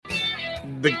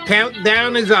The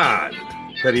countdown is on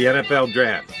to the NFL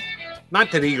draft.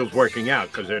 Not to the Eagles working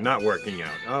out, because they're not working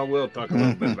out. Oh, we'll talk a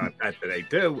little bit about that today,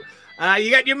 too.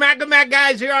 You got your Mac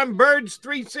guys here on Birds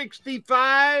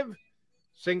 365.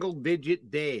 Single-digit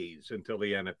days until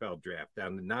the NFL draft,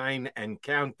 down to 9 and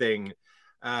counting.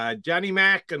 Johnny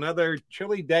Mac, another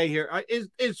chilly day here.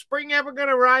 Is spring ever going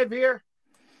to arrive here?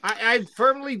 I've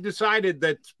firmly decided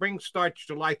that spring starts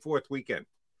July 4th weekend.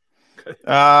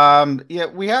 Yeah,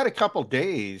 we had a couple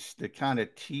days to kind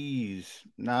of tease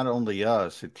not only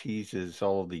us, it teases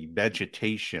all the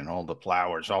vegetation, all the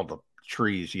flowers, all the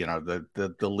trees,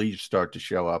 the leaves start to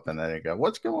show up and then they go,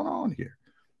 what's going on here?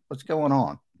 What's going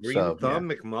on? Green Thumb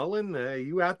McMullen,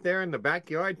 you out there in the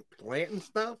backyard planting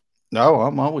stuff? No,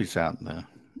 I'm always out in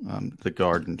the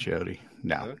garden, Jody.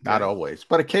 No, okay. Not always,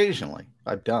 but occasionally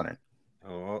I've done it.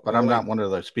 But I'm not one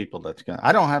of those people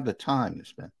I don't have the time to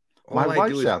spend. My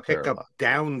wife's do is pick up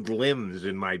downed limbs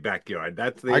in my backyard.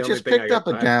 That's the I just picked up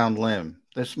a downed limb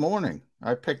this morning.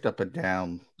 I picked up a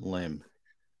downed limb.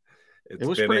 It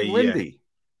was pretty windy.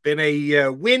 Been a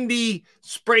windy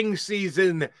spring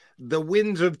season. The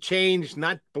winds have changed,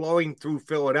 not blowing through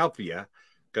Philadelphia,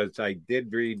 because I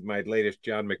did read my latest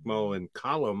John McMullen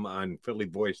column on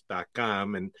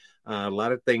phillyvoice.com, and a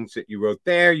lot of things that you wrote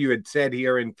there. You had said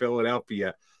here in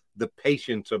Philadelphia, the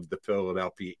patience of the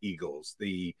Philadelphia Eagles,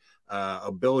 the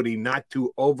ability not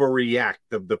to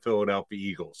overreact of the Philadelphia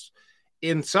Eagles.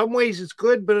 In some ways it's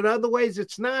good, but in other ways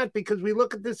it's not, because we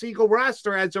look at this Eagle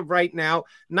roster as of right now,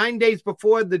 9 days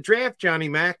before the draft, Johnny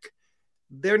Mac,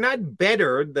 they're not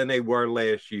better than they were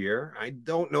last year. I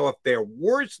don't know if they're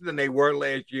worse than they were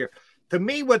last year. To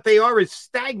me, what they are is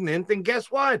stagnant, and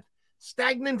guess what?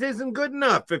 Stagnant isn't good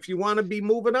enough if you want to be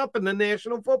moving up in the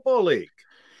National Football League.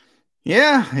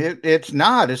 Yeah, it's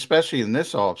not, especially in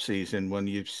this offseason when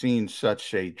you've seen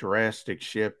such a drastic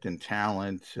shift in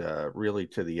talent, really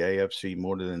to the AFC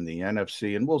more than the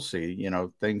NFC. And we'll see,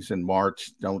 things in March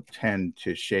don't tend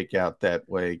to shake out that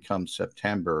way come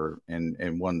September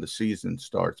and when the season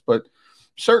starts. But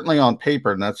certainly on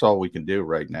paper, and that's all we can do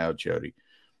right now, Jody.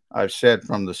 I've said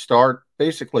from the start,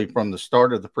 basically from the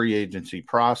start of the free agency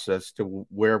process to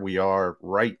where we are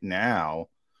right now,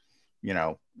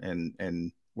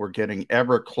 and we're getting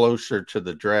ever closer to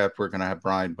the draft. We're going to have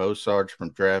Brian Bosarge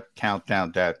from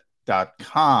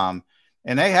draftcountdown.com.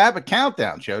 And they have a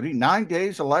countdown, Jody. 9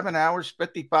 days, 11 hours,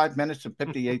 55 minutes, and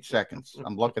 58 seconds.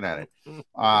 I'm looking at it.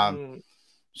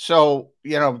 So,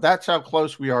 that's how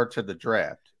close we are to the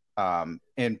draft. And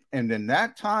in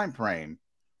that time frame,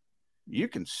 you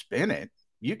can spin it.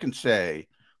 You can say,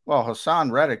 well,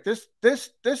 Hassan Reddick, this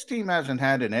team hasn't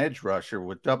had an edge rusher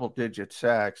with double-digit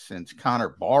sacks since Connor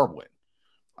Barwin.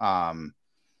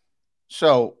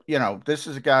 So, this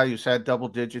is a guy who's had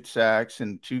double-digit sacks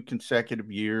in 2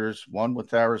 consecutive years, one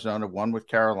with Arizona, one with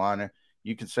Carolina.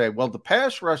 You can say, well, the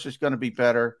pass rush is going to be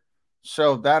better,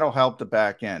 so that'll help the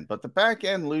back end. But the back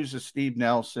end loses Steve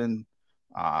Nelson,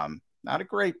 not a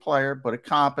great player, but a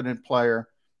competent player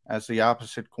as the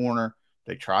opposite corner.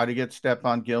 They tried to get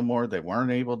Stephon Gilmore. They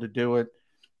weren't able to do it.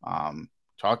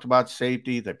 Talked about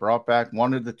safety. They brought back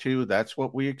one of the two. That's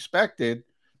what we expected.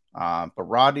 But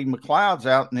Rodney McLeod's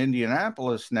out in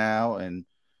Indianapolis now, and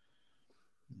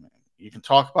you can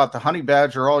talk about the Honey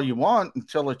Badger all you want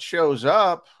until it shows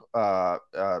up.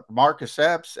 Marcus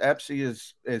Epps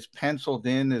is penciled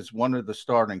in as one of the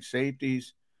starting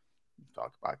safeties.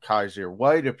 Talk about Kaiser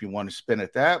White if you want to spin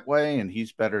it that way, and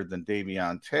he's better than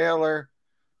Davion Taylor.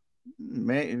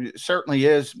 Certainly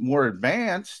is more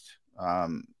advanced.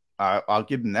 I'll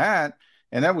give him that.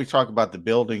 And then we talk about the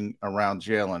building around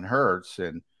Jalen Hurts,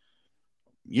 and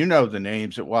the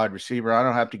names at wide receiver. I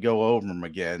don't have to go over them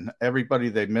again. Everybody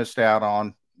they missed out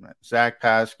on. Zach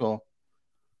Pascal,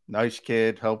 nice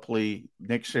kid. Hopefully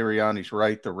Nick Sirianni's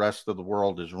right. The rest of the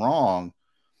world is wrong.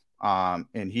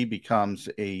 And he becomes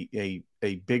a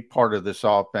big part of this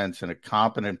offense and a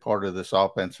competent part of this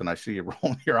offense. And I see you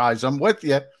rolling your eyes. I'm with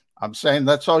you. I'm saying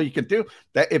that's all you can do.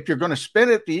 That if you're going to spin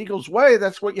it the Eagles' way,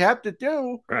 that's what you have to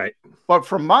do. Right. But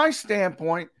from my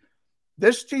standpoint,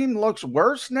 this team looks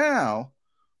worse now.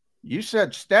 You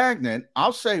said stagnant.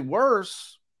 I'll say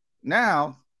worse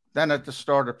now than at the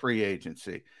start of free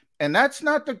agency. And that's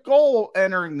not the goal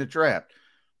entering the draft.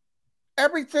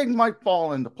 Everything might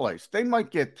fall into place. They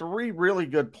might get 3 really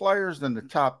good players in the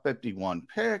top 51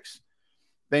 picks.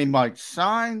 They might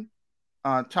sign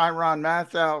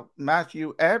Tyrann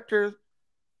Mathieu after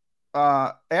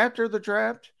the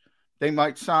draft. They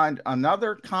might sign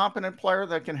another competent player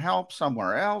that can help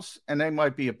somewhere else, and they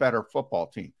might be a better football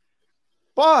team.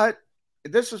 But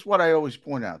this is what I always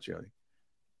point out, Jody.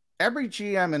 every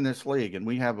GM in this league, and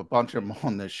we have a bunch of them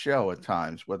on this show at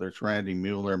times, whether it's Randy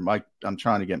Mueller, Mike, I'm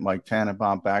trying to get Mike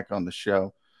Tannenbaum back on the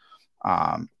show.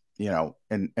 And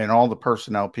all the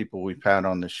personnel people we've had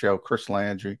on the show. Chris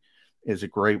Landry is a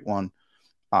great one.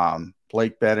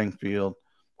 Blake Bedingfield,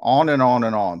 on and on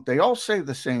and on. They all say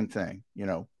the same thing.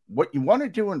 What you want to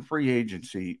do in free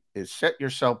agency is set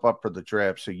yourself up for the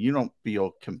draft so you don't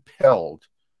feel compelled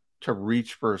to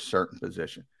reach for a certain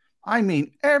position. I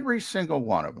mean, every single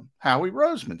one of them. Howie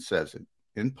Roseman says it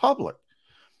in public.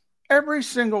 Every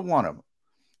single one of them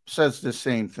says the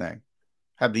same thing.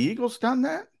 Have the Eagles done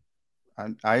that?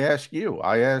 I ask you.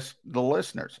 I ask the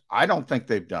listeners. I don't think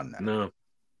they've done that. No,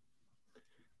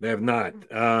 they have not.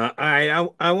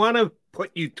 I want to put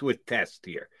you to a test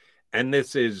here. And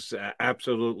this is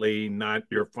absolutely not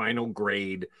your final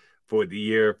grade for the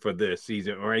year, for the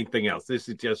season, or anything else. This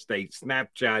is just a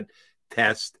snapshot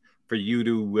test for you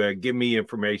to give me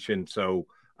information so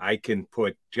I can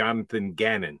put Jonathan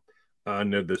Gannon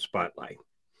under the spotlight.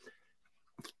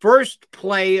 First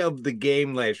play of the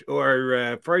game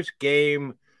first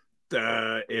game,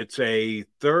 it's a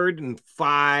 3rd and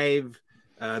 5.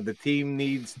 The team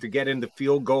needs to get into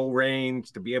field goal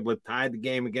range to be able to tie the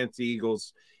game against the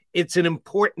Eagles. It's an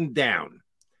important down.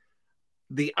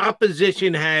 The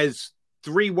opposition has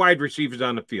 3 wide receivers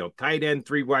on the field, tight end,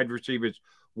 3 wide receivers,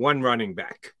 1 running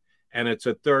back. And it's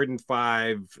a 3rd and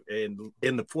 5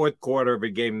 in the fourth quarter of a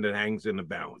game that hangs in the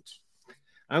balance.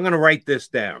 I'm going to write this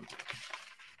down.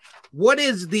 What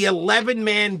is the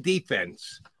 11-man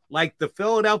defense like the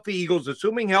Philadelphia Eagles,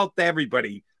 assuming health to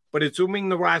everybody, but assuming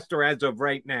the roster as of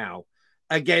right now,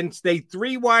 against a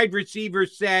 3 wide receiver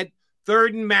set, 3rd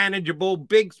and manageable,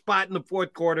 big spot in the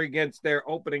fourth quarter against their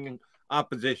opening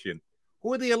opposition?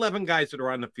 Who are the 11 guys that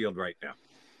are on the field right now?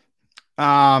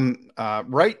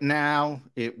 Right now,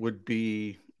 it would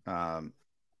be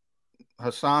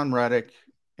Hassan Reddick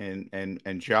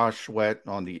and Josh Sweat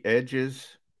on the edges.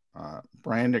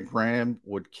 Brandon Graham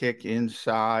would kick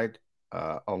inside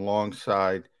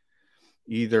alongside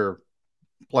either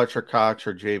Fletcher Cox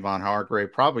or Javon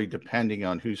Hargrave, probably depending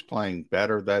on who's playing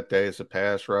better that day as a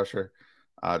pass rusher,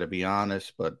 to be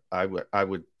honest. But I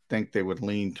would think they would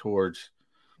lean towards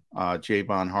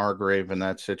Javon Hargrave in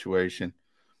that situation.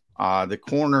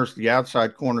 The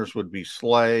outside corners would be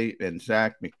Slay and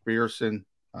Zach McPherson.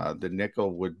 The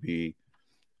nickel would be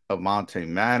Avonte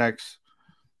Maddox.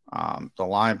 The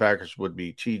linebackers would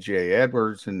be TJ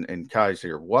Edwards and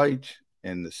Kaiser White.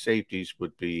 And the safeties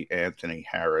would be Anthony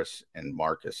Harris and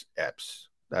Marcus Epps.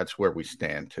 That's where we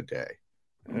stand today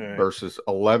versus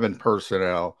 11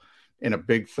 personnel in a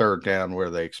big 3rd down where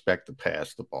they expect to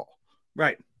pass the ball.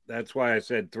 Right. That's why I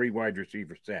said 3 wide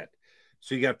receiver set.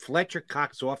 So you got Fletcher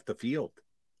Cox off the field.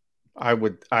 I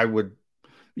would,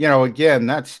 again,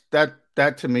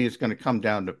 that to me is going to come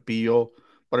down to Beal.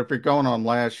 But if you're going on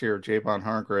last year, Javon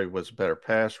Hargrave was a better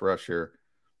pass rusher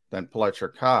than Fletcher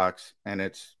Cox. And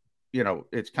it's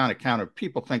kind of counter.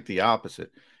 People think the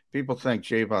opposite. People think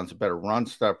Javon's a better run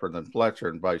stuffer than Fletcher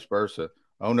and vice versa.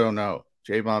 Oh, no.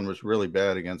 Javon was really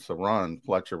bad against the run.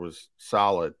 Fletcher was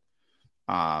solid.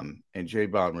 And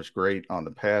Javon was great on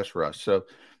the pass rush. So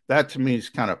that to me is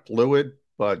kind of fluid.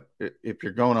 But if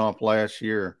you're going off last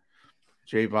year,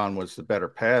 Javon was the better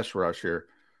pass rusher.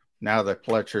 Now that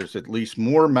Fletcher's at least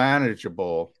more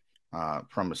manageable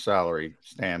from a salary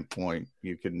standpoint,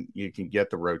 you can get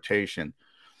the rotation.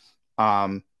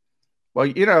 Well,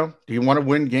 do you want to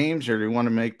win games or do you want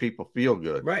to make people feel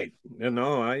good? Right.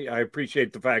 No, I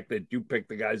appreciate the fact that you pick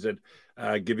the guys that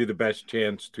give you the best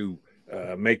chance to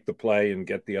make the play and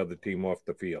get the other team off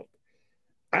the field.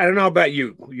 I don't know about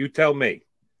you. You tell me.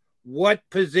 What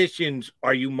positions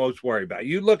are you most worried about?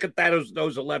 You look at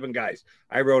those 11 guys.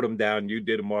 I wrote them down. You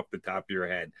did them off the top of your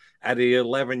head. Out of the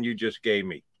 11 you just gave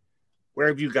me, where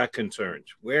have you got concerns?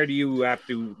 Where do you have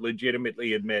to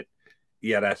legitimately admit,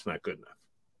 yeah, that's not good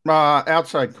enough?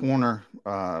 Outside corner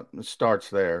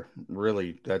starts there.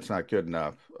 Really, that's not good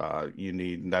enough.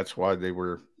 That's why they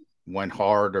went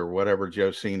hard or whatever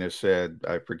Josina said.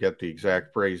 I forget the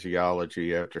exact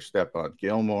phraseology after Stephon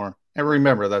Gilmore. And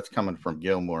remember, that's coming from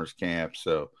Gilmore's camp.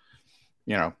 So,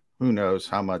 who knows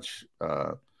how much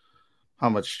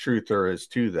truth there is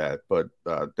to that. But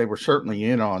they were certainly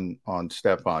in on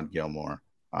Stephon Gilmore.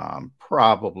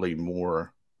 Probably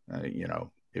more,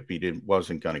 if he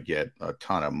wasn't going to get a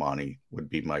ton of money, would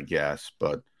be my guess.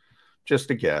 But just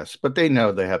a guess. But they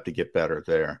know they have to get better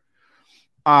there.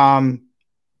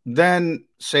 Then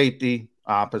safety,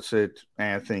 opposite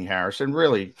Anthony Harrison.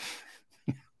 Really,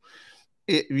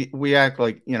 we act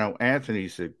like,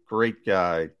 Anthony's a great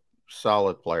guy,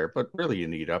 solid player, but really you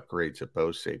need upgrades at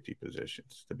both safety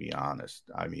positions, to be honest.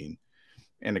 I mean,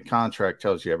 And the contract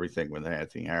tells you everything with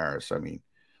Anthony Harris. I mean,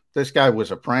 this guy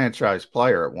was a franchise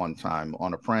player at one time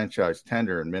on a franchise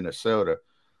tender in Minnesota.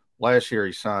 Last year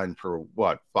he signed for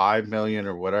what, $5 million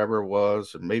or whatever it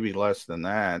was, or maybe less than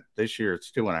that. This year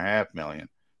it's $2.5 million.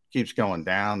 Keeps going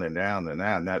down and down and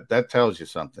down. That tells you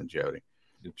something, Jody.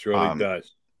 It truly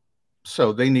does.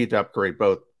 So they need to upgrade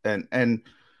both. And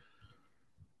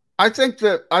I think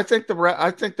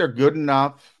they're good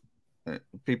enough.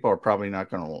 People are probably not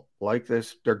going to like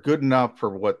this. They're good enough for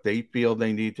what they feel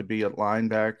they need to be at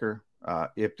linebacker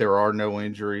if there are no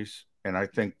injuries. And I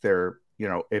think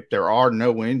if there are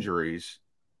no injuries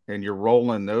and you're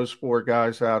rolling those 4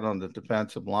 guys out on the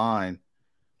defensive line,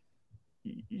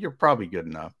 you're probably good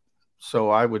enough.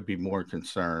 So I would be more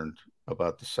concerned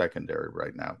about the secondary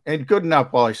right now. And good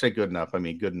enough, while I say good enough, I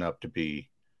mean good enough to be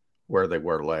where they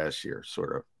were last year,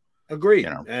 sort of. Agreed.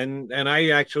 And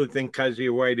I actually think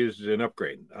Kaiser White is an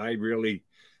upgrade. I really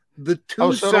the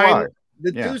two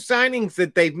signings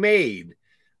that they've made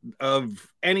of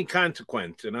any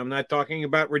consequence, and I'm not talking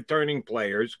about returning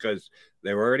players because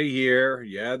they're already here.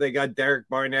 Yeah, they got Derek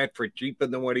Barnett for cheaper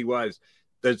than what he was.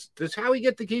 Does Howie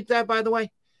get to keep that, by the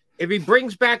way? If he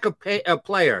brings back a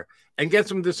player and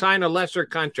gets him to sign a lesser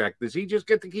contract, does he just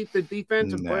get to keep the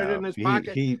defense and put it in his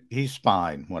pocket? He's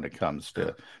fine when it comes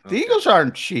to the Eagles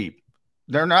aren't cheap.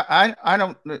 They're not. I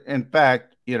don't. In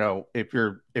fact, if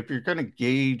you're going to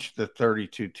gauge the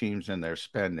 32 teams in their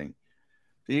spending,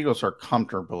 the Eagles are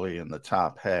comfortably in the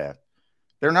top half.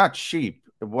 They're not cheap.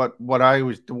 The word I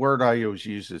always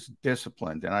use is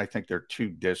disciplined, and I think they're too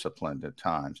disciplined at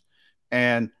times.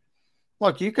 And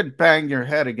look, you could bang your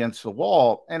head against the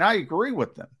wall, and I agree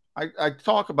with them. I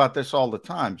talk about this all the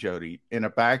time, Jody, in a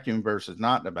vacuum versus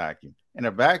not in a vacuum. In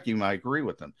a vacuum, I agree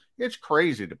with them. It's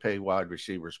crazy to pay wide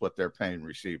receivers what they're paying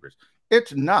receivers.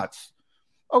 It's nuts.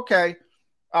 Okay,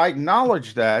 I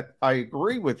acknowledge that. I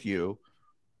agree with you.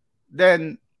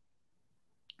 Then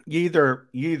you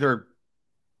either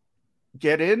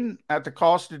get in at the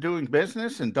cost of doing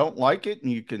business and don't like it, and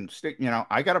you can stick,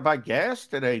 I got to buy gas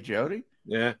today, Jody.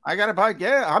 Yeah. I got to buy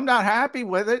gas. I'm not happy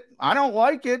with it. I don't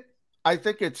like it. I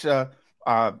think it's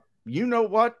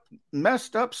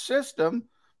messed up system.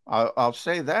 I'll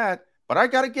say that, but I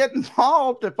got to get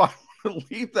involved if I want to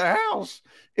leave the house.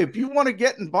 If you want to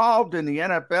get involved in the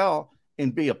NFL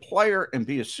and be a player and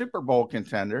be a Super Bowl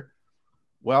contender,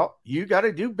 well, you got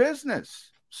to do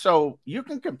business. So you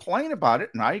can complain about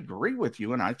it, and I agree with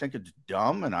you, and I think it's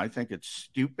dumb, and I think it's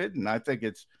stupid, and I think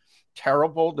it's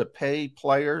terrible to pay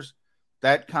players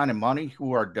that kind of money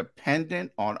who are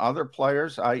dependent on other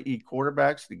players, i.e.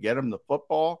 quarterbacks, to get them the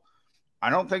football. I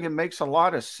don't think it makes a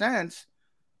lot of sense.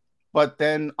 But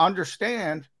then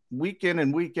understand, week in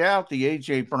and week out, the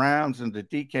A.J. Browns and the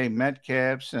D.K.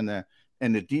 Metcalfs and the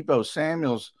Deebo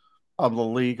Samuels of the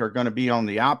league are going to be on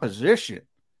the opposition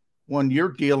when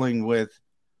you're dealing with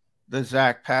the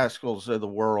Zach Pascals of the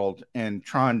world and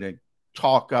trying to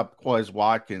talk up Quez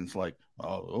Watkins like,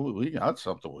 oh, we got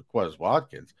something with Quez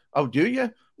Watkins. Oh, do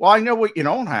you? Well, I know what you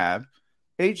don't have.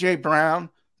 A.J. Brown,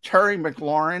 Terry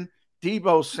McLaurin,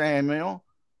 Deebo Samuel,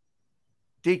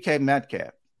 D.K.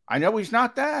 Metcalf. I know he's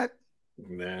not that.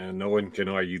 Nah, no one can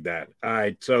argue that. All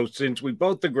right, so since we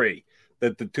both agree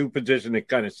that the two positions that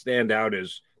kind of stand out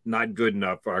as not good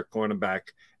enough are cornerback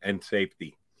and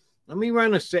safety, let me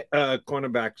run a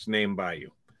cornerback's name by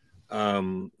you.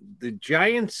 The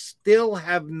Giants still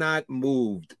have not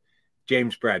moved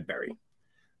James Bradberry.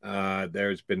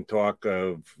 There's been talk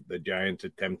of the Giants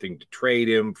attempting to trade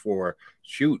him for,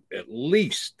 at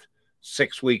least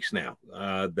 6 weeks now,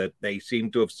 that they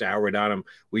seem to have soured on him.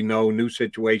 We know new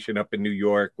situation up in New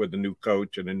York with a new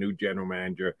coach and a new general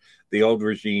manager. The old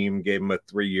regime gave him a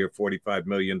 3-year, $45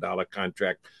 million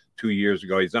contract 2 years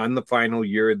ago. He's on the final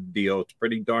year of the deal. It's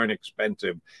pretty darn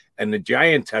expensive. And the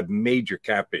Giants have major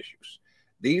cap issues.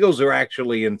 The Eagles are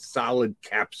actually in solid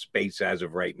cap space as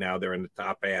of right now. They're in the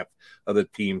top half of the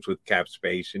teams with cap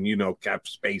space. And cap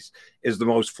space is the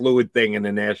most fluid thing in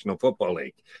the National Football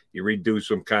League. You reduce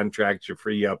some contracts, you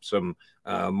free up some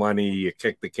money, you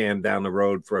kick the can down the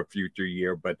road for a future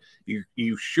year. But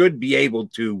you should be able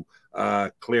to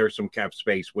clear some cap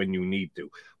space when you need to.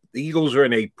 The Eagles are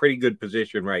in a pretty good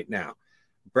position right now.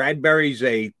 Bradberry's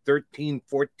a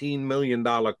 $13-14 million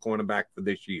cornerback for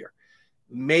this year.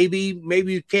 Maybe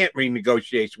you can't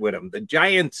renegotiate with him. The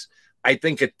Giants, I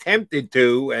think, attempted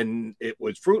to, and it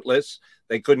was fruitless.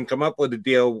 They couldn't come up with a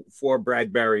deal for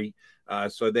Bradberry,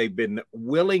 so they've been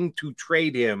willing to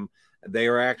trade him. They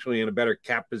are actually in a better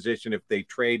cap position if they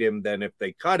trade him than if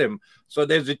they cut him. So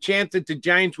there's a chance that the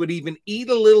Giants would even eat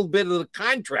a little bit of the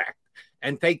contract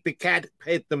and take the cat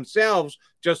hit themselves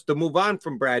just to move on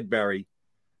from Bradberry.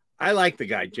 I like the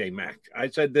guy, J Mac. I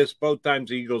said this both times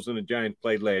the Eagles and the Giants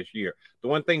played last year. The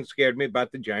one thing scared me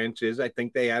about the Giants is I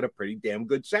think they had a pretty damn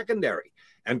good secondary.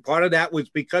 And part of that was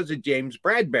because of James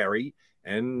Bradberry.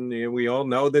 And we all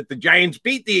know that the Giants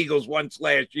beat the Eagles once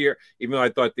last year, even though I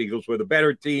thought the Eagles were the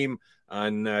better team.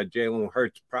 On Jalen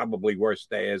Hurts' probably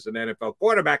worst day as an NFL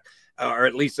quarterback, or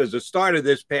at least as a starter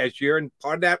this past year. And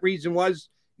part of that reason was,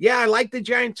 yeah, I like the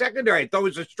Giants secondary. I thought it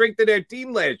was a strength of their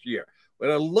team last year. But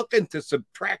are looking to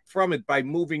subtract from it by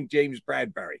moving James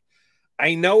Bradberry.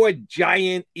 I know a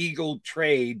Giant Eagle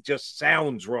trade just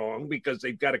sounds wrong because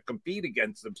they've got to compete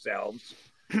against themselves.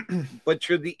 But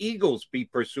should the Eagles be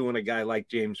pursuing a guy like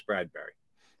James Bradberry?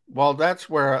 Well, that's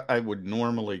where I would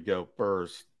normally go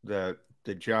first, that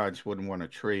the Giants wouldn't want to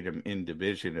trade him in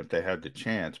division if they had the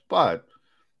chance. But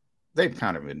they've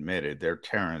kind of admitted they're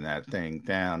tearing that thing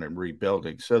down and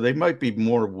rebuilding. So they might be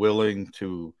more willing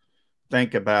to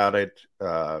think about it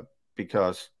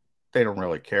because they don't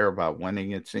really care about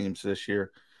winning, it seems, this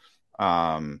year.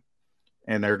 And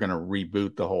they're going to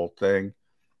reboot the whole thing.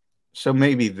 So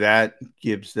maybe that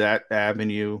gives that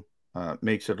avenue,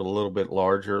 makes it a little bit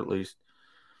larger at least.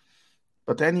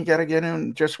 But then you got to get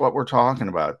in just what we're talking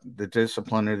about, the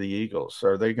discipline of the Eagles.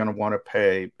 Are they going to want to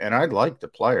pay? And I like the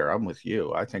player. I'm with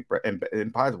you. I think,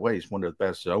 and by the way, he's one of the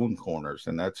best zone corners,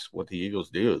 and that's what the Eagles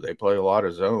do. They play a lot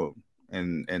of zone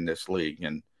in this league.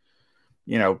 And,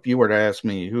 you know, if you were to ask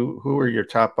me who are your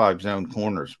top 5 zone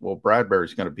corners, well,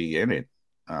 Bradberry's going to be in it.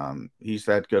 He's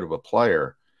that good of a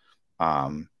player.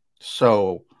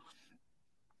 So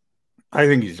I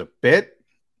think he's a fit.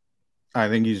 I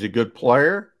think he's a good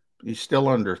player. He's still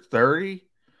under 30.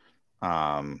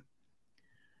 But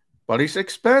he's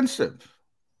expensive.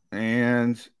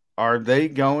 And are they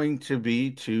going to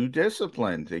be too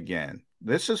disciplined again?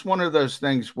 This is one of those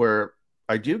things where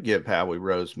I do give Howie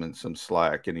Roseman some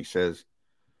slack, and he says,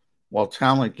 well,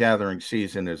 talent gathering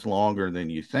season is longer than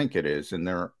you think it is, and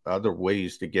there are other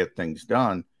ways to get things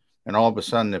done. And all of a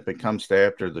sudden, if it comes to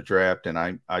after the draft, and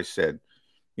I said,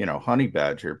 you know, honey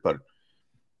badger, but,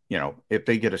 you know, if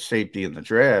they get a safety in the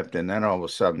draft, and then all of a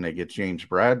sudden they get James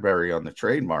Bradberry on the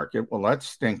trade market, well, that's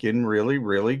stinking really,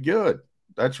 really good.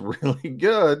 That's really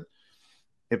good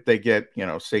if they get, you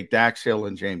know, say Dax Hill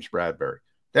and James Bradberry.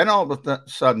 Then all of a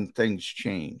sudden things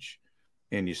change,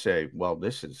 and you say, well,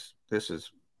 this is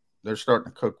they're starting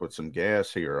to cook with some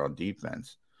gas here on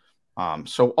defense.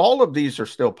 So all of these are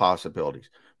still possibilities.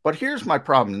 But here's my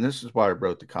problem, and this is why I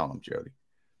wrote the column, Jody.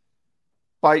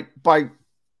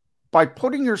 By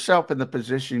putting yourself in the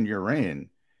position you're in,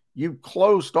 you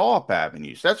closed off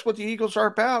avenues. That's what the Eagles are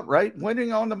about, right?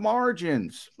 Winning on the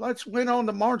margins. Let's win on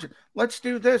the margin. Let's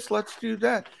do this. Let's do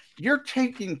that. You're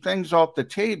taking things off the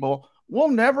table we'll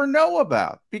never know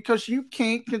about because you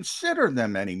can't consider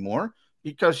them anymore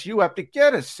because you have to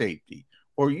get a safety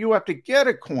or you have to get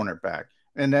a cornerback.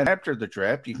 And then after the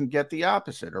draft, you can get the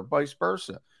opposite or vice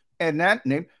versa. And that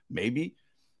name, maybe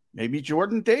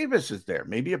Jordan Davis is there.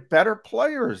 Maybe a better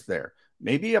player is there.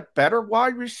 Maybe a better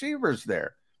wide receiver is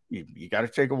there. You got to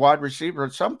take a wide receiver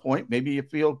at some point. Maybe you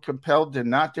feel compelled to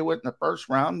not do it in the first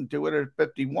round and do it at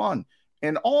 51.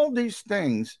 And all these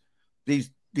things, these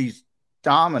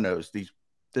dominoes,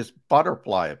 this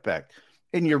butterfly effect,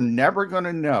 and you're never going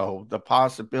to know the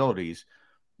possibilities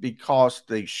because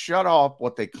they shut off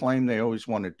what they claim they always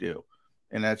want to do,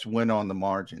 and that's win on the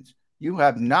margins. You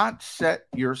have not set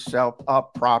yourself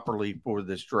up properly for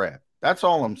this draft. That's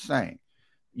all I'm saying.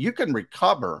 You can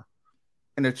recover,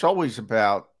 and it's always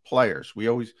about players. We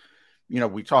always,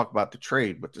 we talk about the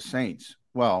trade with the Saints.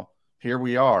 Well, here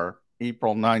we are,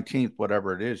 April 19th,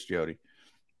 whatever it is, Jody.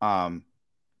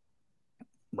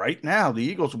 Right now, the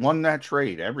Eagles won that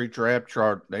trade. Every draft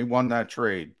chart, they won that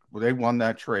trade. They won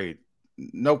that trade.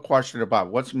 No question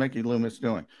about what's Mickey Loomis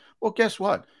doing. Well, guess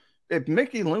what? If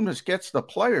Mickey Loomis gets the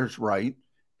players right,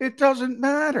 it doesn't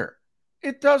matter.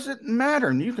 It doesn't matter.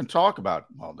 And you can talk about,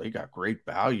 well, they got great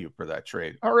value for that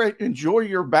trade. All right, enjoy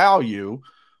your value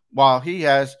while he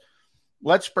has,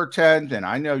 let's pretend, and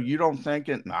I know you don't think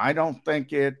it and I don't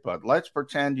think it, but let's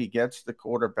pretend he gets the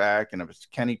quarterback, and if it's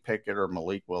Kenny Pickett or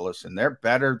Malik Willis, and they're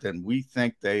better than we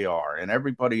think they are, and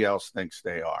everybody else thinks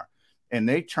they are, and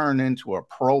they turn into a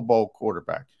Pro Bowl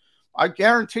quarterback. I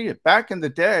guarantee you, back in the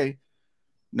day,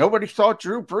 nobody thought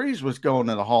Drew Brees was going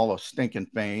to the Hall of Stinking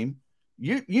Fame.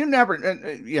 You never,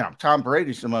 Tom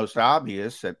Brady's the most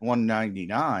obvious at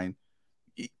 199.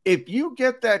 If you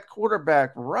get that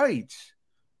quarterback right,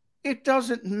 it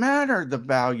doesn't matter the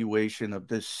valuation of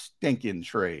this stinking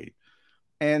trade.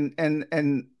 And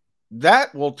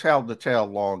that will tell the tale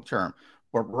long term.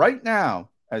 But right now,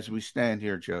 as we stand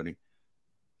here, Jody,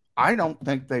 I don't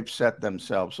think they've set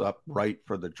themselves up right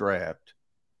for the draft.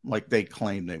 like they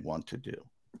claim they want to do.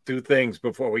 Two things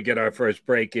before we get our first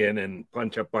break in and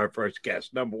punch up our first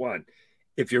guest. Number one,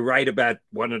 if you're right about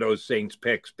one of those Saints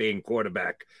picks being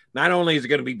quarterback, not only is it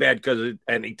going to be bad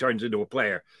and he turns into a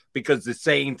player, because the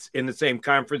Saints in the same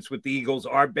conference with the Eagles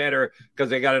are better because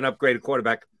they got an upgraded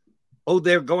quarterback. Oh,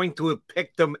 they're going to have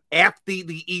picked them after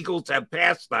the Eagles have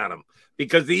passed on them,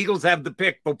 because the Eagles have the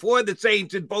pick before the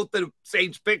Saints, and both the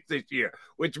Saints picked this year,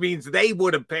 which means they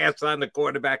would have passed on the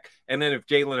quarterback. And then if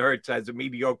Jalen Hurts has a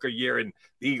mediocre year and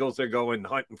the Eagles are going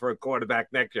hunting for a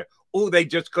quarterback next year, they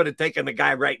just could have taken the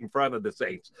guy right in front of the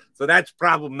Saints. So that's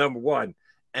problem number one.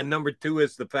 And number two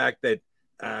is the fact that,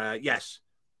 yes,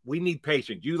 we need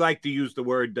patience. You like to use the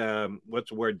word,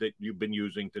 what's the word that you've been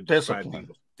using to describe the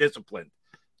Eagles? Discipline.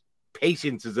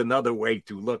 Patience is another way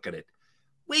to look at it.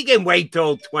 We can wait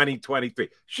till 2023.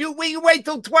 Shoot, we can wait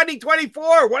till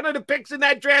 2024. One of the picks in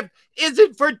that draft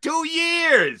isn't for 2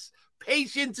 years.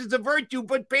 Patience is a virtue,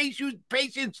 but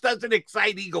patience doesn't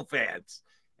excite Eagle fans.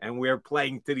 And we're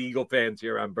playing to the Eagle fans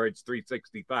here on Birds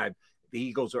 365. The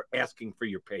Eagles are asking for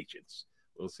your patience.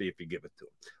 We'll see if you give it to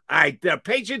them. All right,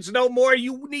 patience no more.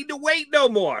 You need to wait no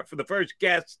more. For the first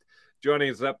guest,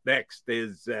 joining us up next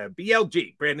is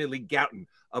BLG, Brandon Lee Gowton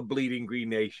of Bleeding Green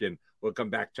Nation. We'll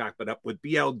come back, chop it up with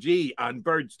BLG on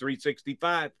Birds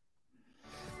 365.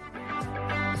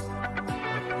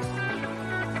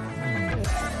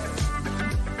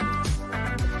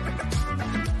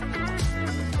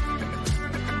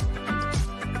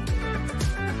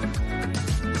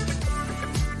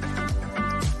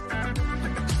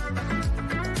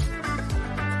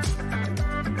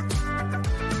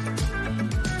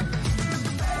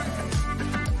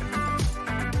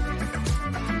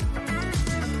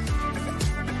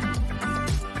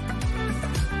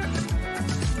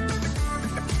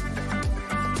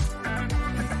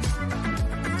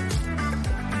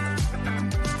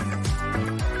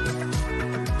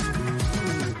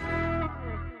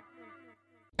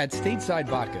 At Stateside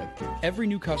Vodka, every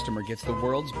new customer gets the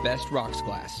world's best rocks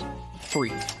glass,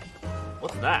 free.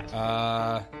 What's that?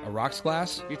 A rocks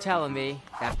glass? You're telling me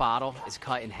that bottle is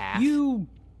cut in half? You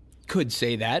could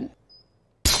say that.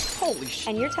 Holy shit.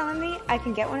 And you're telling me I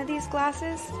can get one of these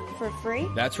glasses for free?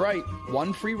 That's right.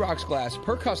 One free rocks glass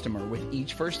per customer with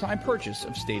each first-time purchase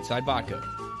of Stateside Vodka.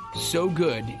 So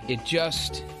good, it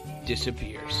just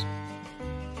disappears.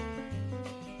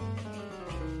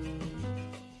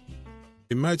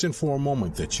 Imagine for a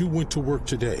moment that you went to work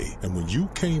today, and when you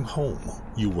came home,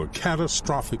 you were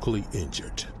catastrophically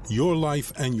injured. Your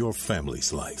life and your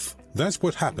family's life. That's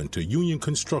what happened to union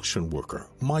construction worker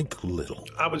Mike Little.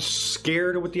 I was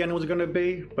scared of what the end was going to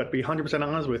be, but to be 100%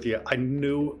 honest with you, I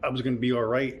knew I was going to be all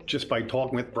right just by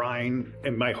talking with Brian.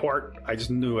 In my heart, I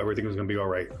just knew everything was going to be all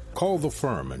right. Call the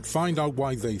firm and find out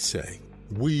why they say,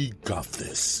 "We got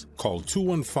this." Call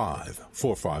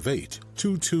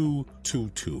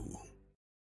 215-458-2222.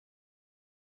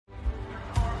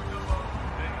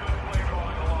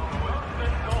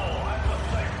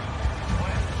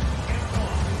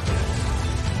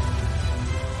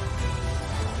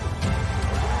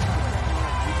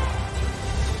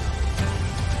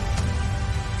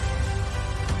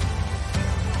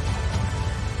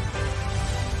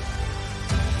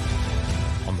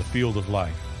 Field of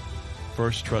life,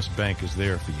 First Trust Bank is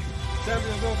there for you.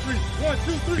 7 on 3. 1,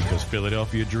 2, 3. Because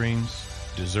Philadelphia dreams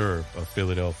deserve a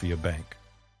Philadelphia bank.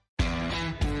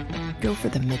 Go for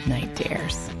the midnight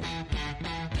dares.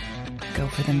 Go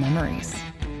for the memories.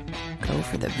 Go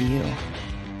for the view.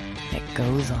 It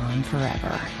goes on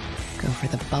forever. Go for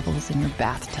the bubbles in your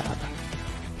bathtub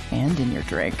and in your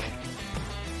drink.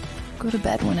 Go to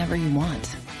bed whenever you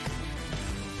want.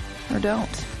 Or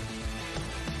don't.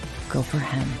 Go for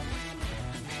him.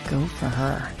 Go for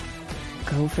her.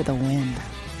 Go for the win.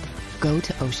 Go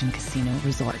to Ocean Casino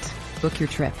Resort. Book your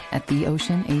trip at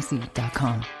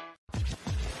theoceanac.com.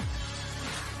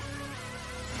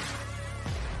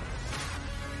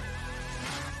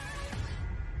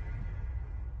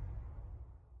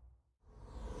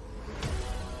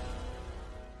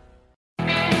 We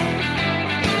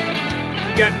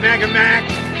got Maga Mac,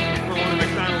 Roland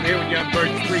McDonald here with you on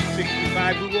Birds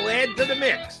 365. We will add to the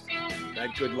mix.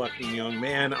 That good-looking young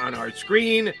man on our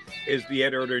screen is the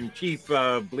editor-in-chief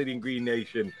of Bleeding Green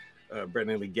Nation.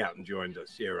 Brandon Lee Gowton joins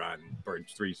us here on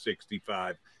Birds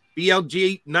 365.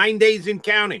 BLG, 9 days in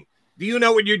counting. Do you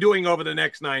know what you're doing over the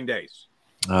next 9 days?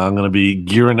 I'm going to be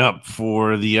gearing up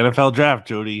for the NFL draft,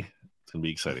 Jody. It's going to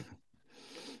be exciting.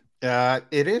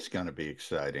 It is going to be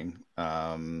exciting.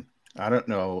 I don't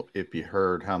know if you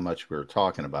heard how much we were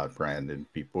talking about Brandon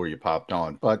before you popped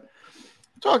on, but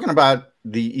Talking about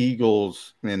the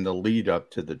Eagles in the lead up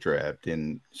to the draft,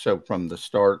 and so from the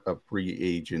start of free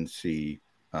agency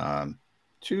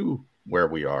to where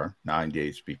we are 9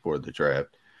 days before the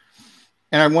draft.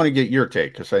 And I want to get your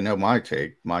take because I know my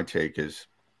take. My take is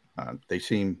they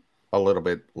seem a little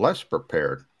bit less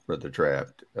prepared for the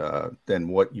draft than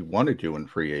what you want to do in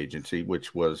free agency,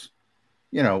 which was,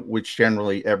 which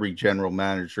generally every general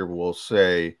manager will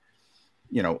say,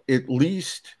 at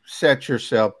least set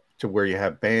yourself to where you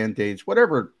have band-aids,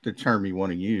 whatever the term you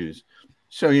want to use,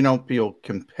 so you don't feel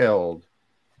compelled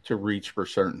to reach for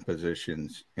certain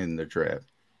positions in the draft.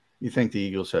 You think the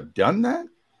Eagles have done that,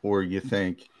 or you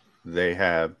think they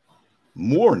have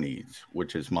more needs,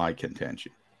 which is my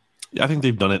contention? Yeah, I think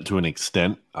they've done it to an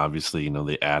extent. Obviously,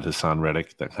 they add Hassan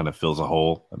Reddick. That kind of fills a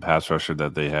hole, a pass rusher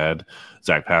that they had.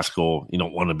 Zach Pascal, you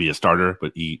don't want to be a starter,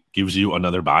 but he gives you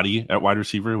another body at wide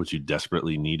receiver, which you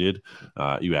desperately needed.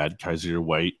 You add Kaiser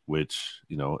White, which,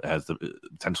 has the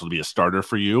potential to be a starter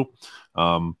for you.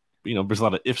 There's a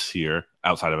lot of ifs here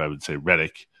outside of, I would say,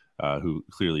 Reddick, who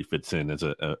clearly fits in as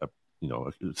a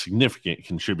significant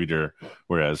contributor,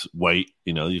 whereas White,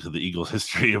 you look at the Eagles'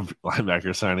 history of linebacker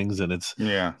signings, and it's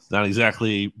not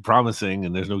exactly promising,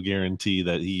 and there's no guarantee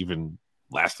that he even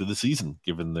lasts through the season,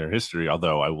 given their history.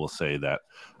 Although I will say that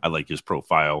I like his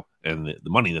profile, and the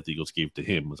money that the Eagles gave to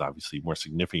him was obviously more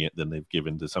significant than they've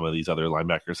given to some of these other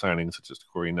linebacker signings, such as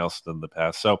Corey Nelson in the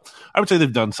past. So I would say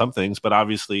they've done some things, but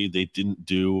obviously they didn't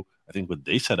do, I think, what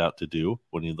they set out to do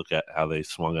when you look at how they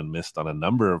swung and missed on a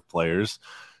number of players,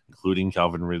 including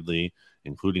Calvin Ridley,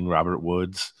 including Robert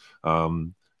Woods,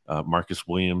 Marcus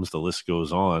Williams, the list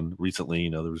goes on. Recently,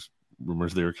 there was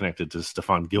rumors they were connected to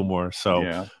Stephon Gilmore.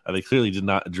 So they clearly did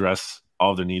not address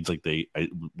all their needs like I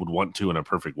would want to in a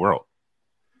perfect world.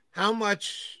 How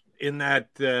much in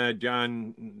that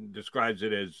John describes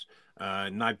it as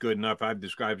not good enough? I've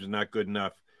described it as not good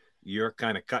enough. You're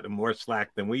kind of cutting more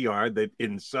slack than we are, that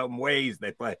in some ways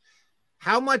they play.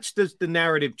 How much does the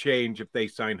narrative change if they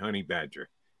sign Honey Badger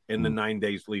in the 9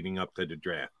 days leading up to the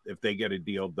draft, if they get a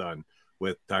deal done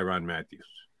with Tyrann Mathieu?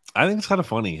 I think it's kind of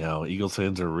funny how Eagles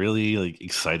fans are really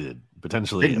excited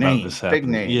potentially about this happening.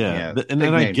 Big name. Yeah. And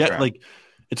then I get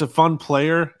it's a fun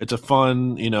player. It's a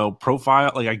fun,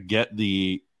 profile. I get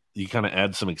you kind of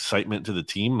add some excitement to the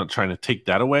team. I'm not trying to take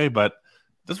that away, but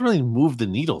it doesn't really move the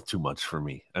needle too much for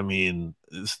me. I mean,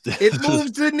 it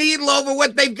moves the needle over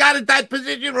what they've got at that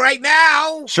position right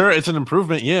now. Sure, it's an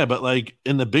improvement, yeah, but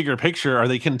in the bigger picture, are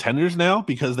they contenders now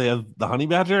because they have the Honey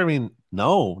Badger? I mean,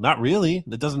 no, not really.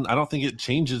 I don't think it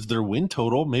changes their win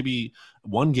total. Maybe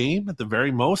one game at the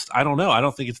very most. I don't know. I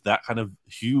don't think it's that kind of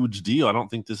huge deal. I don't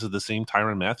think this is the same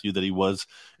Tyrann Mathieu that he was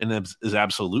in his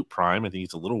absolute prime. I think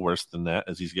he's a little worse than that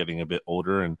as he's getting a bit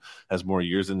older and has more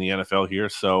years in the NFL here.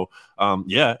 So,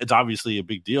 it's obviously a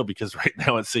big deal because right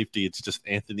now at safety, it's just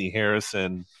Anthony Harris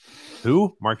and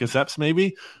Marcus Epps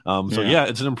maybe.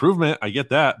 It's an improvement. I get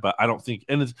that, but I don't think,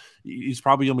 and he's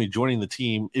probably only joining the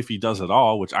team if he does at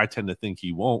all, which I tend to think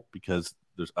he won't because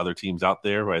there's other teams out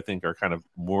there who I think are kind of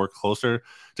more closer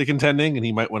to contending, and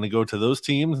he might want to go to those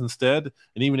teams instead.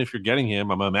 And even if you're getting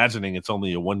him, I'm imagining it's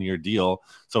only a 1-year deal,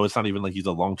 so it's not even like he's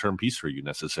a long-term piece for you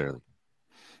necessarily.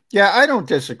 Yeah, I don't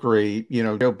disagree.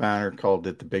 Joe Banner called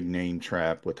it the big name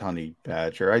trap with Honey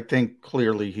Badger. I think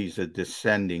clearly he's a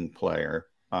descending player.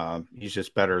 He's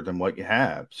just better than what you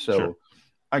have. So sure.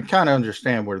 I kind of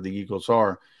understand where the Eagles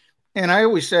are. And I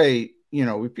always say,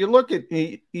 if you look at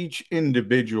each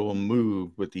individual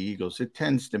move with the Eagles, it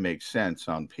tends to make sense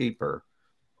on paper.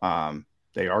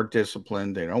 They are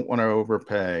disciplined. They don't want to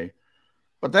overpay.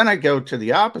 But then I go to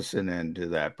the opposite end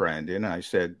of that, Brandon. I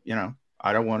said,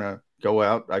 I don't want to go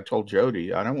out. I told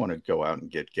Jody, I don't want to go out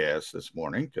and get gas this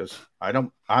morning because I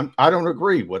don't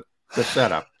agree with the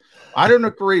setup. I don't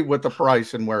agree with the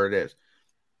price and where it is.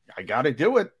 I got to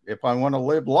do it if I want to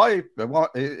live life.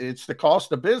 It's the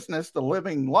cost of business, the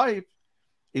living life.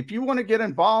 If you want to get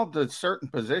involved in certain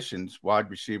positions, wide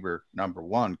receiver number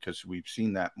one, because we've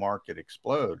seen that market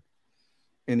explode.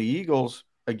 In the Eagles,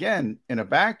 again, in a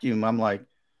vacuum, I'm like,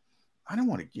 I don't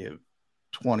want to give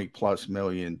 $20+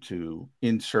 million to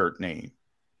insert name,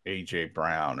 AJ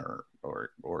Brown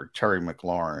or Terry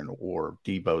McLaurin or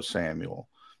Deebo Samuel.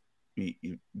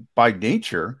 By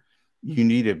nature, you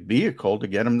need a vehicle to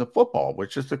get him the football,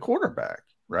 which is the quarterback,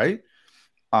 right?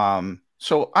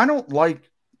 So I don't like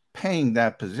paying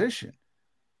that position,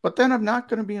 but then I'm not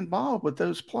going to be involved with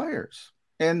those players.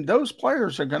 And those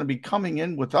players are going to be coming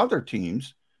in with other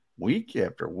teams week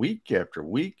after week after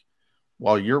week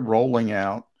while you're rolling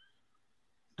out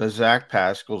the Zach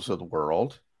Pascals of the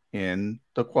world and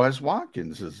the Quez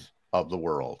Watkinses of the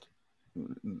world.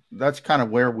 That's kind of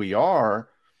where we are.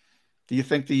 Do you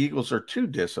think the Eagles are too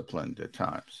disciplined at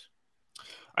times?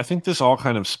 I think this all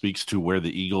kind of speaks to where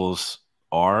the Eagles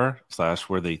are /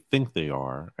 where they think they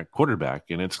are at quarterback.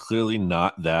 And it's clearly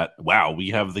not that, wow, we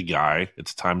have the guy.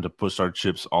 It's time to push our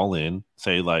chips all in,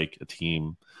 say like a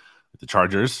team like the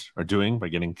Chargers are doing by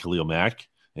getting Khalil Mack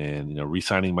and,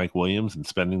 re-signing Mike Williams and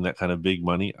spending that kind of big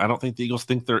money. I don't think the Eagles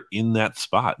think they're in that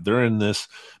spot. They're in this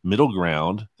middle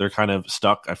ground. They're kind of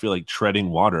stuck, I feel like, treading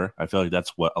water. I feel like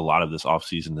that's what a lot of this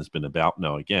offseason has been about.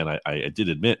 Now, again, I did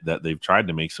admit that they've tried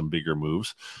to make some bigger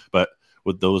moves, but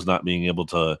with those not being able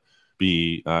to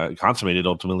be consummated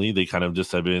ultimately, they kind of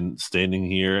just have been standing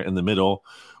here in the middle,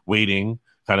 waiting,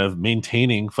 kind of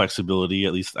maintaining flexibility,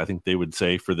 at least I think they would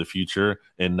say, for the future,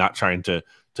 and not trying to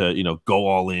go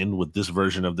all in with this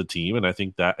version of the team. And I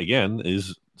think that, again,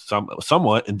 is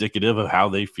somewhat indicative of how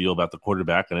they feel about the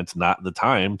quarterback, and it's not the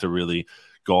time to really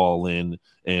go all in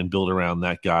and build around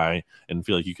that guy and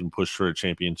feel like you can push for a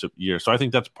championship year. So I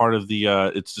think that's part of the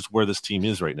it's just where this team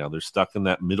is right now. They're stuck in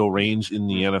that middle range in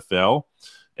the NFL,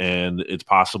 and it's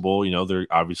possible, they're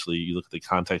obviously, you look at the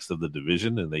context of the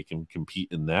division and they can compete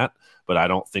in that, but I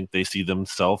don't think they see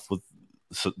themselves with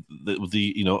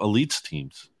the elites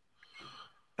teams.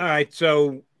 All right,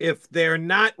 so if they're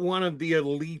not one of the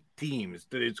elite teams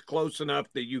that is close enough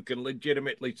that you can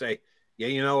legitimately say,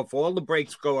 yeah, if all the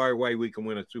breaks go our way, we can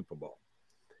win a Super Bowl.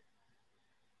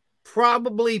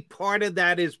 Probably part of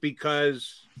that is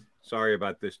because, sorry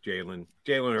about this, Jalen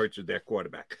Hurts is their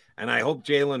quarterback. And I hope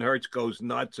Jalen Hurts goes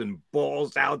nuts and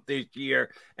balls out this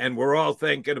year. And we're all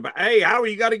thinking about, hey, how are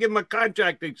you got to give him a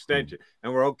contract extension?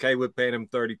 And we're okay with paying him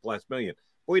 $30+ million.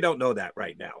 We don't know that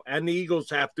right now. And the Eagles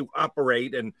have to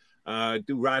operate and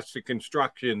do roster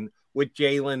construction with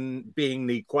Jalen being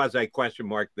the quasi-question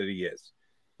mark that he is.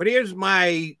 But here's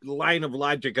my line of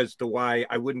logic as to why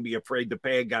I wouldn't be afraid to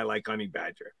pay a guy like Honey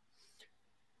Badger.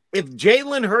 If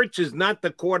Jalen Hurts is not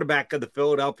the quarterback of the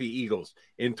Philadelphia Eagles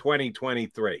in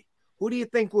 2023, who do you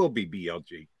think will be,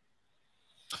 BLG?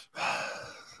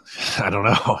 I don't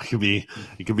know.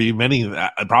 It could be many.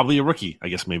 Probably a rookie, I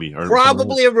guess, maybe. Or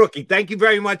probably a rookie. Thank you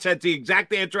very much. That's the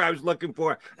exact answer I was looking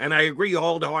for, and I agree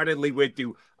wholeheartedly with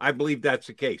you. I believe that's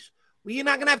the case. Well, you're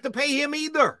not going to have to pay him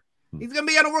either. He's going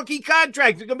to be on a rookie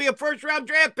contract. He's going to be a first-round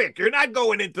draft pick. You're not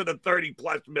going into the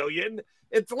 $30+ million.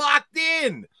 It's locked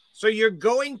in. So you're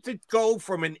going to go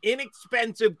from an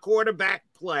inexpensive quarterback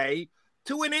play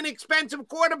to an inexpensive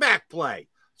quarterback play.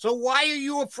 So why are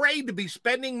you afraid to be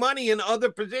spending money in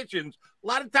other positions? A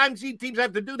lot of times teams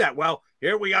have to do that. Well,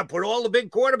 here we got to put all the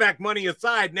big quarterback money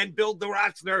aside and then build the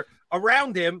roster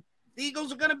around him. The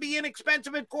Eagles are going to be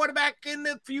inexpensive at quarterback in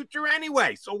the future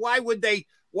anyway. So why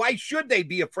should they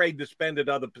be afraid to spend at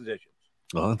other positions?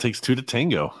 Well, it takes two to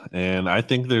tango, and I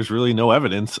think there's really no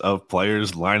evidence of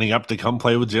players lining up to come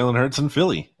play with Jalen Hurts in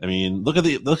Philly. I mean, look at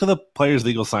the players the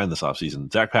Eagles signed this offseason.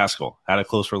 Zach Pascal had a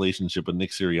close relationship with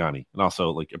Nick Sirianni, and also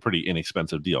like a pretty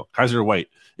inexpensive deal. Kaiser White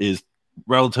is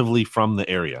relatively from the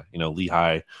area,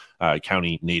 Lehigh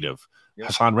County native. Yep.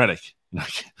 Hassan Reddick,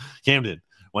 Camden,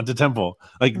 went to Temple.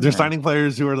 Like they're signing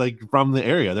players who are like from the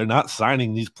area. They're not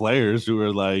signing these players who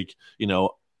are like,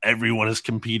 everyone is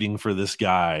competing for this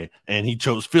guy and he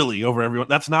chose Philly over everyone.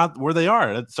 That's not where they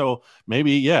are. So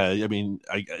maybe,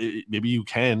 maybe you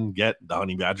can get the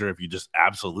Honey Badger if you just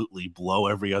absolutely blow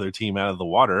every other team out of the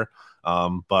water.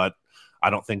 But I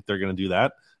don't think they're going to do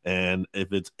that. And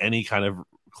if it's any kind of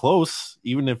close,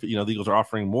 even if, the Eagles are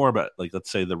offering more, but like, let's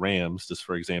say the Rams, just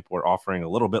for example, are offering a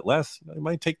little bit less, they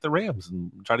might take the Rams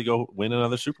and try to go win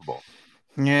another Super Bowl.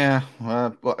 Yeah.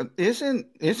 But isn't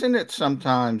it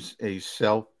sometimes a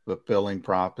self-fulfilling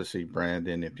prophecy,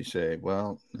 Brandon, if you say,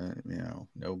 well,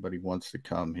 nobody wants to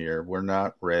come here. We're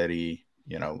not ready.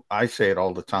 I say it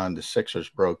all the time. The Sixers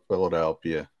broke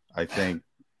Philadelphia. I think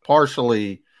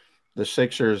partially the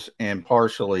Sixers and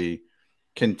partially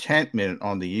contentment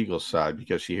on the Eagles side,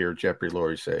 because you hear Jeffrey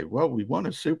Lurie say, well, we won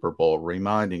a Super Bowl,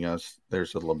 reminding us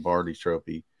there's a Lombardi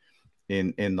trophy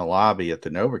in the lobby at the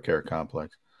NovaCare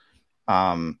complex.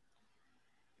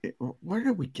 Where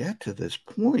did we get to this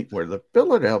point where the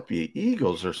Philadelphia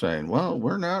Eagles are saying, well,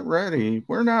 we're not ready.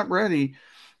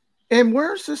 And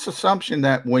where's this assumption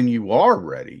that when you are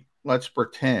ready, let's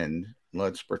pretend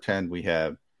we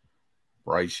have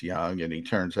Bryce Young and he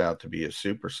turns out to be a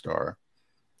superstar,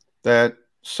 that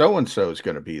so-and-so is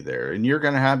going to be there and you're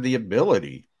going to have the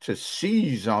ability to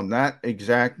seize on that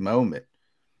exact moment.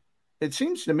 It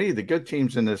seems to me the good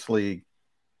teams in this league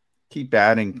keep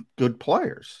adding good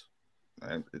players.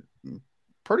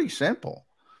 Pretty simple.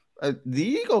 The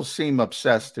Eagles seem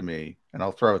obsessed to me, and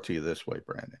I'll throw it to you this way,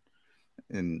 Brandon.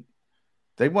 And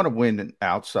they want to win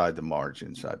outside the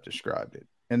margins I've described it,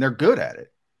 and they're good at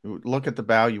it. Look at the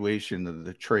valuation of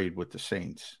the trade with the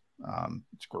Saints.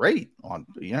 It's great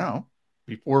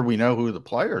before we know who the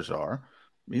players are.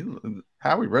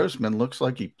 Howie Roseman looks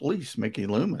like he fleeced Mickey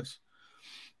Loomis.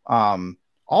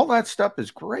 All that stuff is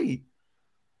great,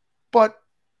 but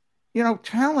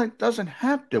talent doesn't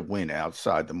have to win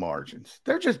outside the margins.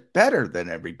 They're just better than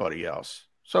everybody else.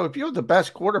 So if you have the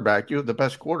best quarterback, you have the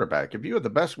best quarterback. If you have the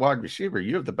best wide receiver,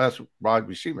 you have the best wide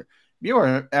receiver. If you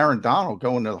are Aaron Donald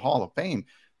going to the Hall of Fame,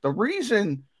 the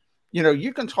reason,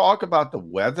 you can talk about the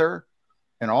weather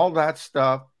and all that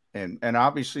stuff, and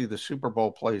obviously the Super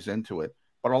Bowl plays into it,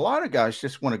 but a lot of guys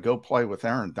just want to go play with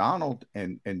Aaron Donald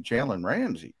and Jalen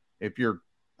Ramsey. If you're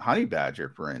Honey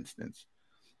Badger, for instance,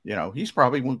 he's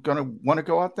probably going to want to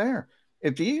go out there.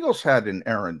 If the Eagles had an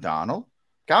Aaron Donald,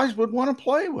 guys would want to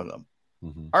play with him.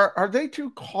 Mm-hmm. Are they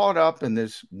too caught up in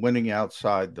this winning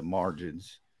outside the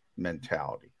margins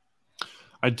mentality?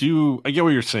 I get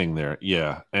what you're saying there.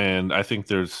 Yeah. And I think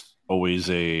there's always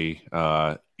a,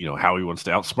 how he wants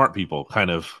to outsmart people kind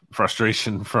of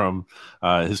frustration from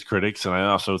his critics. And I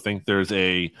also think there's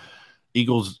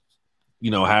Eagles,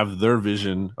 have their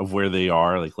vision of where they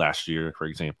are. Like last year, for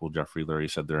example, Jeffrey Lurie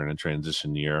said they're in a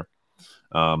transition year.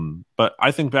 But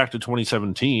I think back to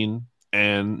 2017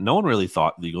 and no one really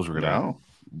thought the Eagles were going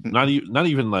to not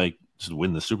even like just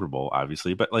win the Super Bowl,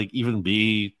 obviously, but like even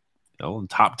be,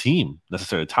 top team,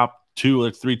 necessarily top 2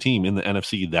 or 3 team in the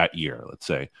NFC that year, let's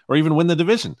say, or even win the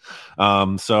division.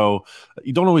 So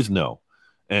you don't always know.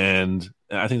 And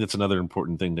I think that's another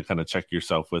important thing to kind of check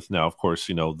yourself with. Now, of course,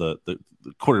 the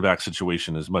quarterback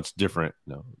situation is much different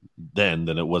then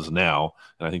than it was now.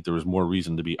 And I think there was more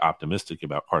reason to be optimistic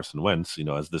about Carson Wentz,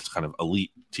 as this kind of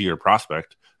elite tier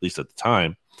prospect, at least at the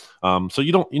time. So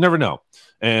you never know.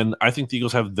 And I think the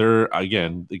Eagles have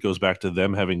it goes back to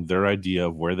them having their idea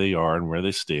of where they are and where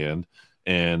they stand.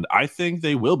 And I think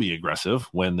they will be aggressive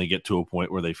when they get to a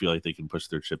point where they feel like they can push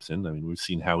their chips in. I mean, we've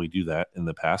seen how we do that in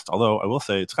the past, although I will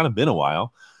say it's kind of been a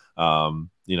while.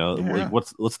 Like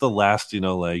what's the last,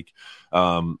 like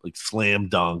slam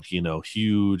dunk,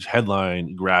 huge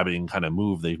headline grabbing kind of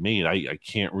move they've made. I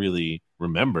can't really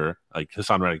remember. Like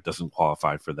Hassan Reddick doesn't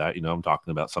qualify for that. I'm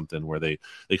talking about something where they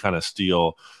kind of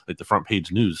steal like the front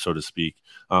page news, so to speak.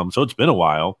 So it's been a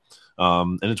while.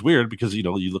 And it's weird because, you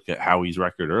look at Howie's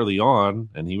record early on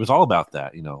and he was all about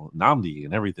that, Nnamdi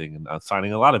and everything and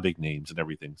signing a lot of big names and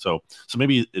everything. So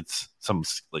maybe it's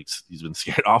he's been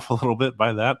scared off a little bit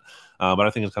by that. But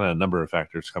I think it's kind of a number of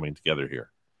factors coming together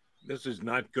here. This is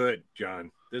not good,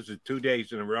 John. This is 2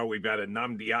 days in a row we've got a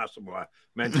Nnamdi Asomugha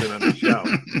mentioned on the show.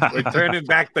 We're turning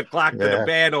back the clock to the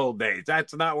bad old days.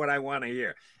 That's not what I want to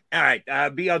hear. All right,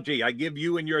 BLG, I give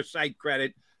you and your site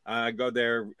credit. Go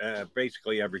there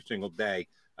basically every single day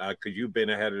because you've been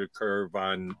ahead of the curve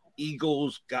on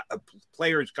Eagles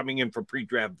players coming in for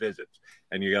pre-draft visits,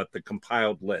 and you got the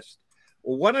compiled list.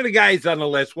 Well, one of the guys on the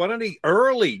list, one of the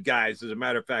early guys, as a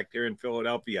matter of fact, here in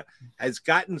Philadelphia, has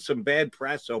gotten some bad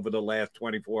press over the last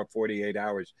 24, 48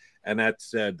 hours, and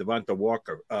that's Devonta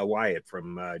Wyatt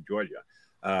from Georgia,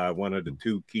 one of the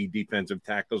 2 key defensive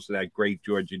tackles of that great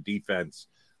Georgia defense.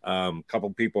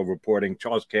 Couple people reporting,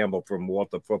 Charles Campbell from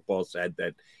Walter Football said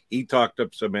that he talked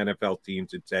up some NFL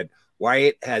teams and said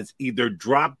Wyatt has either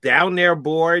dropped down their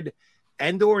board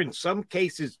and or in some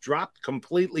cases dropped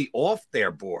completely off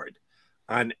their board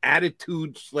on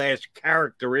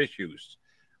attitude/character issues.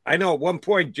 I know at one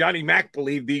point Johnny Mack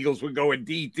believed the Eagles would go in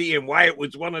DT and Wyatt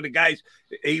was one of the guys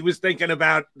he was thinking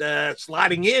about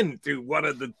slotting in to one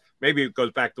of the. Maybe it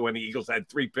goes back to when the Eagles had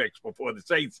 3 picks before the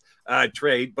Saints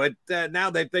trade. But now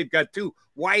that they've got 2,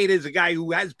 Wyatt is a guy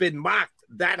who has been mocked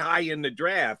that high in the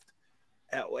draft.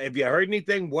 Have you heard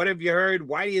anything? What have you heard?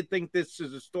 Why do you think this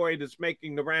is a story that's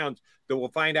making the rounds that we'll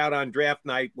find out on draft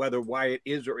night whether Wyatt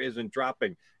is or isn't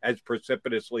dropping as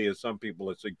precipitously as some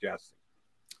people are suggesting?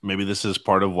 Maybe this is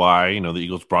part of why, the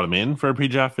Eagles brought him in for a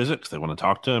pre-draft visit because they want to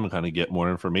talk to him and kind of get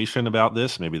more information about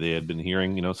this. Maybe they had been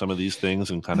hearing, some of these things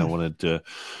and kind of wanted to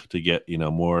get,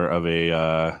 more of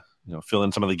a, fill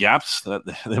in some of the gaps that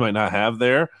they might not have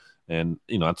there. And,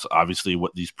 that's obviously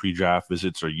what these pre-draft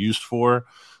visits are used for.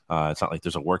 It's not like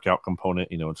there's a workout component,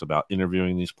 it's about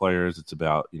interviewing these players. It's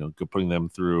about, putting them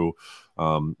through,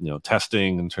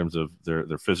 testing in terms of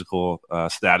their physical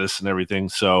status and everything.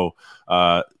 So,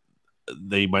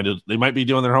 they might be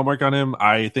doing their homework on him.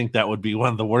 I think that would be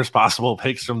one of the worst possible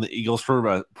picks from the Eagles from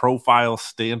a profile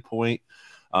standpoint.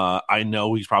 I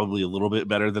know he's probably a little bit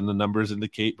better than the numbers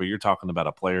indicate, but you're talking about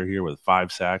a player here with 5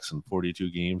 sacks and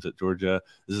 42 games at Georgia.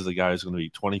 This is a guy who's going to be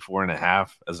 24 and a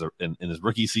half in his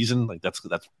rookie season. Like that's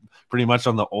pretty much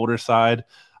on the older side.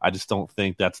 I just don't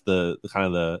think that's the kind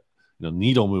of the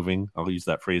needle moving, I'll use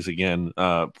that phrase again,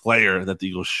 player that the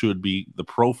Eagles should be, the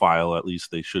profile at least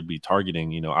they should be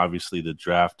targeting. Obviously the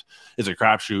draft is a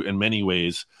crapshoot in many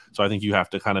ways. So I think you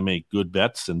have to kind of make good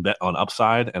bets and bet on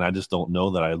upside. And I just don't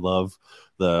know that I love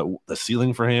the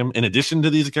ceiling for him in addition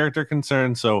to these character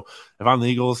concerns. So if I'm the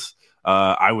Eagles,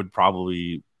 I would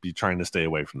probably be trying to stay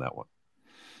away from that one.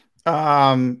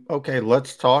 Okay,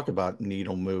 let's talk about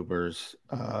needle movers.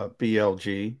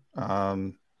 BLG.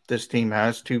 This team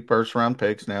has 2 first-round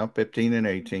picks now, 15 and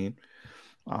 18.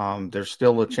 There's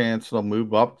still a chance they'll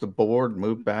move up the board,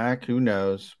 move back. Who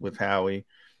knows with Howie?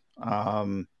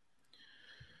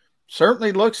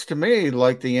 Certainly looks to me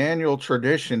like the annual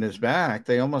tradition is back.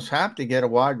 They almost have to get a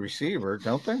wide receiver,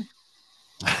 don't they?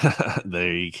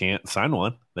 They can't sign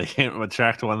one. They can't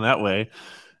attract one that way.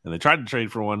 And they tried to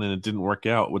trade for one and it didn't work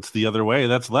out. What's the other way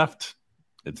that's left?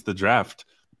 It's the draft.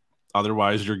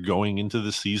 Otherwise, you're going into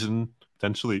the season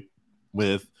potentially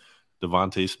with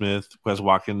Devontae Smith, Quez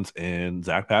Watkins, and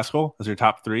Zach Pascal as your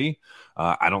top 3.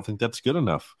 I don't think that's good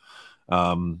enough.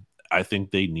 I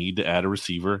think they need to add a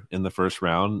receiver in the first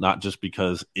round, not just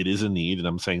because it is a need, and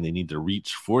I'm saying they need to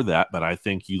reach for that, but I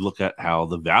think you look at how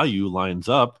the value lines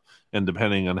up, and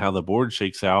depending on how the board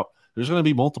shakes out, there's going to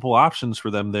be multiple options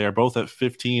for them there, both at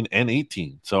 15 and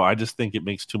 18. So I just think it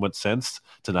makes too much sense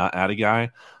to not add a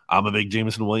guy. I'm a big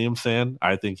Jameson Williams fan.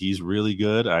 I think he's really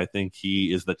good. I think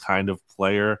he is the kind of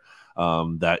player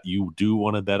that you do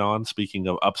want to bet on. Speaking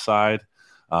of upside,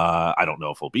 I don't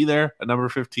know if he'll be there at number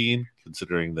 15,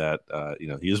 considering that,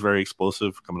 he is very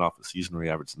explosive coming off the season where he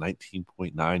averaged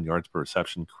 19.9 yards per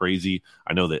reception. Crazy.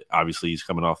 I know that obviously he's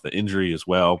coming off the injury as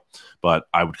well, but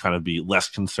I would kind of be less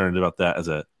concerned about that as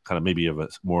a kind of maybe of a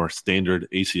more standard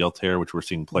ACL tear, which we're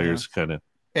seeing players kind of.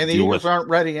 And the Eagles aren't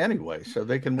ready anyway, so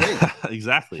they can wait.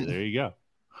 Exactly. There you go.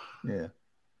 Yeah.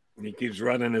 He keeps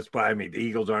running this by me. The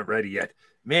Eagles aren't ready yet.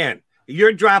 Man,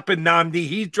 you're dropping Nnamdi.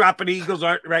 He's dropping the Eagles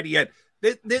aren't ready yet.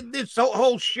 This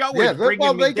whole show is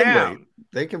bringing me down.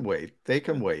 They can wait. They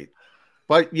can wait.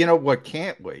 But you know what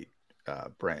can't wait,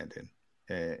 Brandon?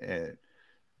 May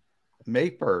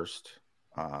 1st,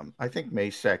 I think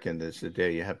May 2nd is the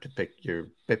day you have to pick your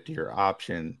 50-year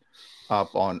option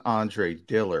up on Andre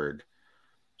Dillard.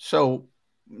 So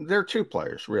there are 2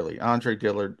 players, really, Andre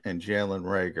Dillard and Jalen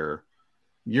Reagor.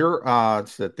 Your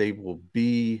odds that they will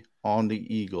be on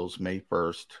the Eagles May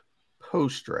 1st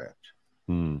post-draft?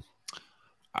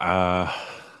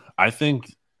 I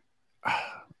think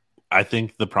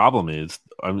the problem is,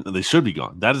 they should be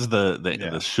gone. That is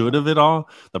the should of it all.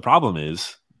 The problem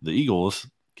is the Eagles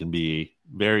can be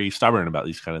very stubborn about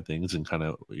these kind of things and kind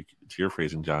of, to your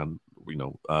phrasing, John,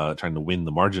 trying to win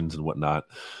the margins and whatnot.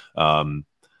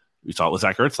 We saw it with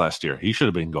Zach Ertz last year. He should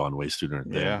have been gone way sooner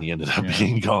than he ended up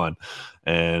being gone.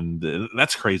 And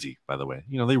that's crazy, by the way.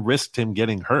 They risked him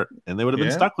getting hurt, and they would have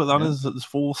been stuck with on his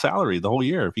full salary the whole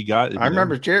year if he got. I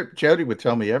remember Jody would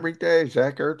tell me every day,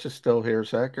 Zach Ertz is still here.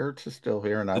 Zach Ertz is still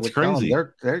here. And I would tell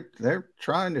him they're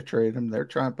trying to trade him. They're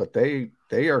trying, but they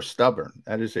are stubborn.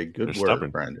 That is a good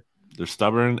word, Brandon. They're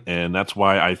stubborn, and that's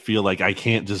why I feel like I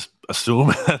can't just assume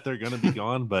that they're going to be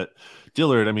gone. But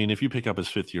Dillard, if you pick up his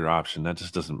 5th-year option, that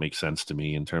just doesn't make sense to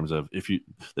me in terms of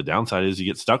the downside is you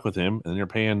get stuck with him, and you're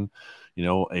paying,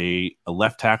 a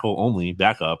left tackle only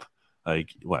backup,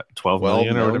 like what, 12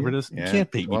 million or whatever it is. Yeah, you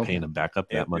can't be paying him backup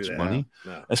that much money,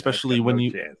 no, especially when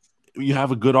you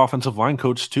have a good offensive line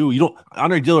coach too.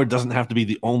 Andre Dillard doesn't have to be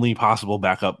the only possible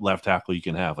backup left tackle you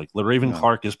can have. Like LaRaven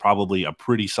Clark is probably a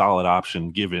pretty solid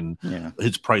option given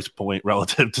his price point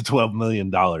relative to $12 million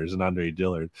in Andre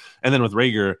Dillard. And then with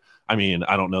Reagor, I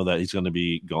don't know that he's going to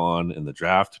be gone in the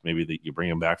draft. Maybe that you bring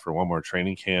him back for one more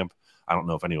training camp. I don't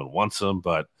know if anyone wants him,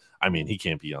 but he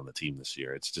can't be on the team this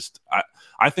year. It's just,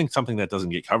 I think something that doesn't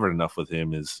get covered enough with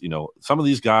him is, some of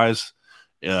these guys,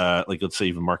 like let's say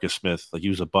even Marcus Smith, like he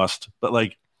was a bust, but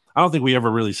like I don't think we ever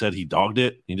really said he dogged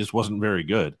it. He just wasn't very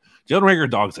good. Jalen Reagor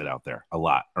dogs it out there a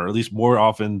lot, or at least more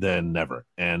often than never.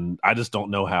 And I just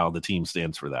don't know how the team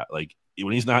stands for that. Like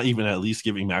when he's not even at least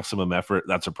giving maximum effort,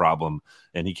 that's a problem,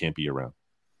 and he can't be around.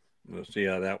 We'll see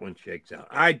how that one shakes out.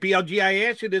 All right, BLG, I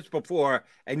asked you this before,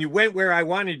 and you went where I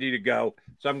wanted you to go,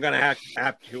 so I'm going to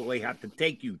actually have to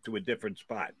take you to a different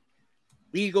spot.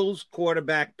 Eagles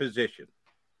quarterback position.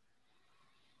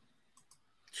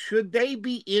 Should they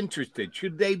be interested?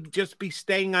 Should they just be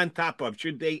staying on top of?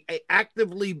 Should they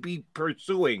actively be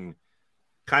pursuing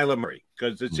Kyler Murray?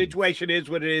 Because the situation is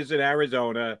what it is in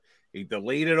Arizona. He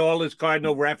deleted all his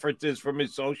Cardinal references from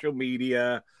his social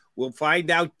media. We'll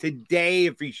find out today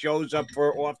if he shows up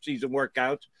for off-season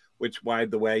workouts, which, by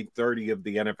the way, 30 of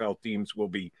the NFL teams will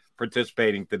be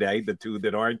participating today, the 2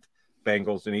 that aren't,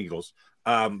 Bengals and Eagles.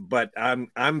 But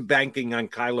I'm banking on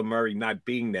Kyler Murray not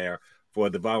being there for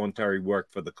the voluntary work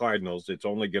for the Cardinals. It's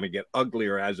only going to get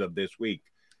uglier as of this week.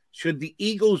 Should the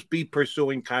Eagles be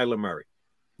pursuing Kyler Murray?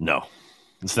 No,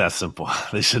 it's that simple.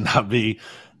 They should not be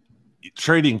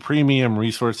trading premium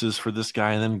resources for this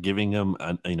guy and then giving him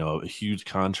a huge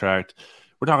contract.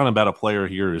 We're talking about a player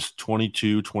here who's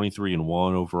 22,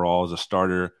 23-1 overall as a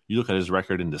starter. You look at his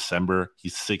record in December,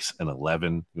 he's 6-11. You're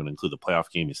going to include the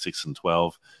playoff game, he's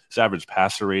 6-12. His average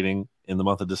passer rating in the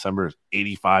month of December is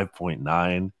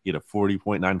 85.9. He had a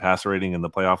 40.9 passer rating in the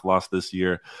playoff loss this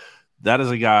year. That is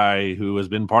a guy who has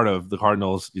been part of the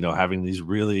Cardinals, having these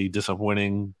really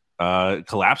disappointing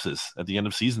collapses at the end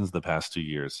of seasons the past 2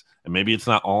 years. And maybe it's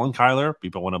not all on Kyler.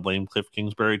 People want to blame Cliff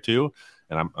Kingsbury too.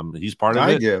 And he's part of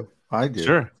it. I do.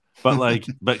 Sure. But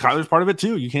but Kyler's part of it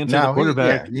too. You can't take the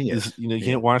quarterback. You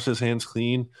can't wash his hands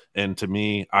clean. And to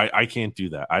me, I can't do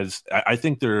that. I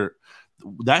think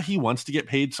that he wants to get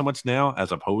paid so much now,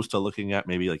 as opposed to looking at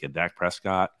maybe like a Dak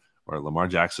Prescott or Lamar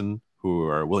Jackson, who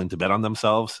are willing to bet on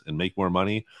themselves and make more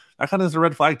money. That kind of is a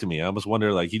red flag to me. I almost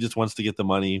wonder, he just wants to get the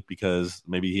money because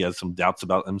maybe he has some doubts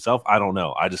about himself. I don't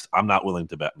know. I'm not willing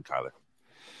to bet on Kyler.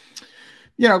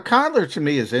 Kyler to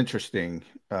me is interesting,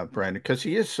 Brandon, because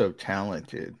he is so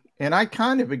talented. And I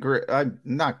kind of agree. I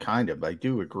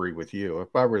do agree with you.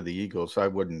 If I were the Eagles, I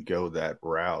wouldn't go that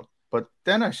route. But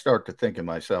then I start to think of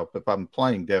myself, if I'm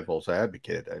playing devil's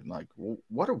advocate, I'm like,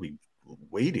 what are we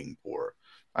waiting for?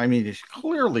 I mean, he's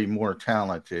clearly more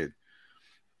talented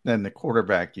than the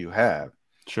quarterback you have.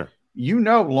 Sure.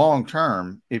 Long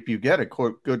term, if you get a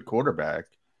good quarterback,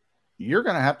 you're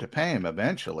going to have to pay him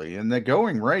eventually. And the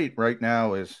going rate right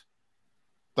now is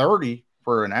 30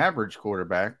 for an average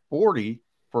quarterback, 40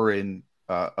 for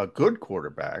a good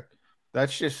quarterback.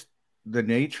 That's just the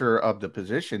nature of the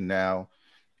position now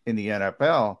in the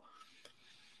NFL.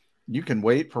 You can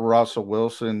wait for Russell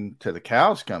Wilson till the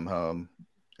cows come home.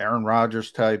 Aaron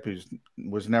Rodgers type who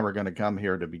was never going to come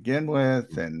here to begin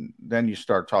with. And then you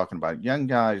start talking about young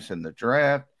guys in the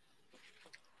draft.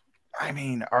 I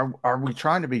mean, are we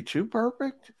trying to be too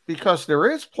perfect? Because there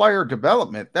is player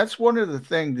development. That's one of the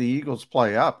things the Eagles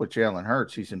play up with Jalen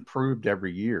Hurts. He's improved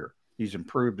every year.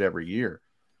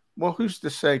 Well, who's to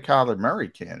say Kyler Murray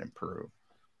can't improve?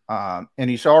 And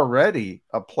he's already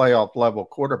a playoff level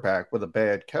quarterback with a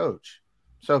bad coach.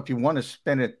 So if you want to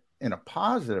spin it in a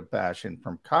positive fashion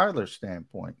from Kyler's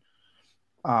standpoint,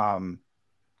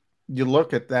 you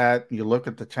look at that, you look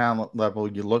at the talent level,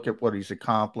 you look at what he's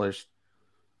accomplished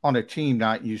on a team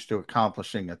not used to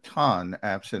accomplishing a ton,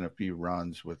 absent a few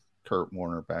runs with Kurt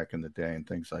Warner back in the day and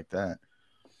things like that.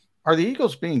 Are the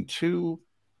Eagles being too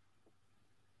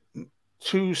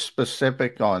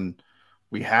specific on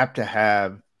we have to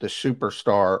have the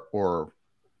superstar, or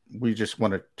we just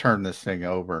want to turn this thing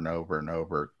over and over and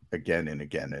over again and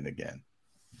again and again?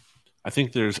 I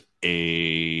think I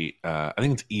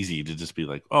think it's easy to just be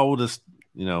like, oh, we'll just,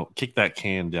 kick that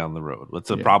can down the road. What's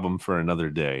a problem for another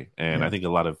day? And I think a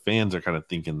lot of fans are kind of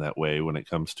thinking that way when it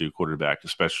comes to quarterback,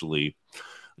 especially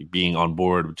being on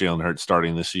board with Jalen Hurts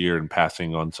starting this year and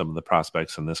passing on some of the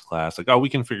prospects in this class. Like, oh, we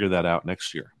can figure that out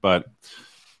next year. But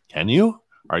can you?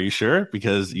 Are you sure?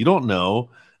 Because you don't know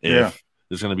if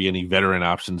there's going to be any veteran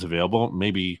options available.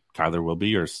 Maybe Kyler will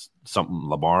be, or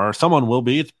Lamar, or someone will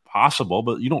be. It's possible,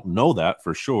 but you don't know that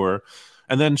for sure.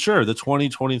 And then, sure, the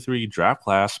 2023 draft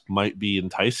class might be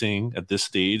enticing at this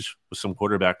stage with some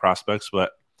quarterback prospects.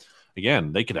 But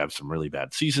again, they could have some really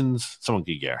bad seasons. Someone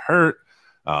could get hurt.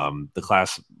 The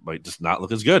class might just not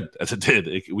look as good as it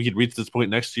did. We could reach this point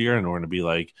next year and we're going to be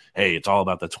like, hey, it's all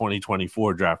about the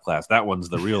 2024 draft class. That one's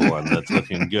the real one that's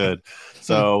looking good.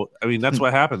 So, I mean, that's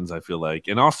what happens, I feel like.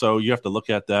 And also, you have to look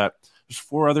at that. There's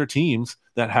 4 other teams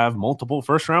that have multiple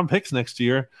first-round picks next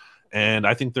year. And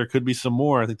I think there could be some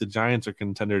more. I think the Giants are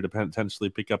contender to potentially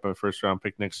pick up a first-round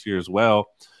pick next year as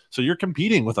well. So you're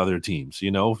competing with other teams,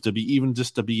 to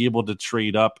be able to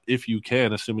trade up if you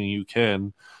can, assuming you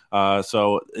can.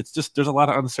 So it's just, there's a lot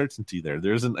of uncertainty there.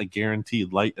 There isn't a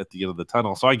guaranteed light at the end of the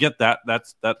tunnel. So I get that.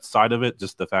 That's that side of it.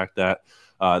 Just the fact that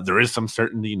there is some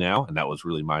certainty now. And that was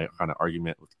really my kind of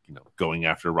argument with, going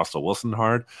after Russell Wilson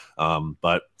hard.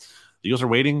 But the Eagles are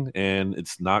waiting, and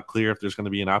it's not clear if there's going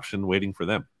to be an option waiting for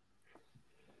them.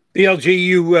 DLG,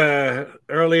 you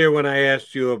earlier when I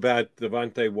asked you about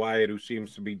Devontae Wyatt, who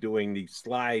seems to be doing the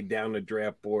slide down the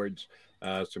draft boards,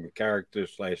 some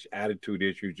character/attitude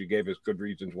issues, you gave us good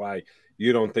reasons why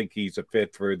you don't think he's a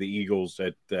fit for the Eagles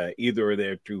at either of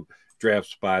their 2 draft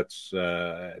spots,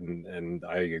 and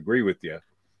I agree with you.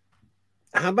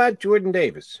 How about Jordan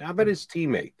Davis? How about his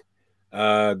teammate?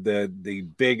 The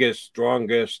biggest,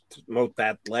 strongest, most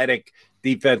athletic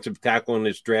defensive tackle in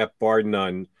this draft, bar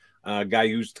none. Guy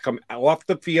who used to come off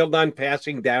the field on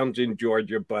passing downs in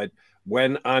Georgia, but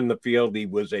when on the field, he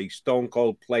was a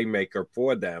stone-cold playmaker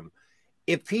for them.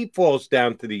 If he falls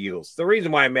down to the Eagles, the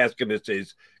reason why I'm asking this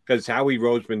is because Howie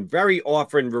Roseman very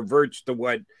often reverts to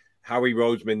what Howie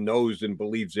Roseman knows and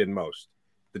believes in most,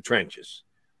 the trenches.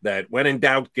 That when in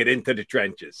doubt, get into the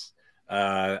trenches.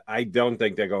 I don't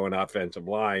think they're going offensive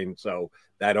line, so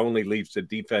that only leaves the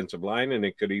defensive line, and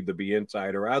it could either be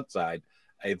inside or outside.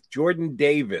 If Jordan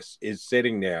Davis is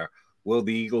sitting there, will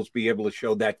the Eagles be able to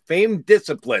show that famed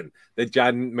discipline that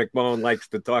John McMullen likes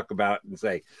to talk about and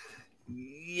say,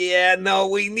 yeah, no,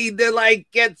 we need to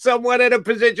get someone in a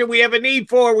position we have a need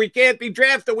for. We can't be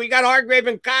drafted. We got Hargrave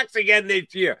and Cox again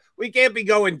this year. We can't be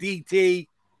going DT.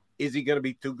 Is he going to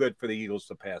be too good for the Eagles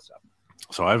to pass up?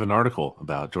 So I have an article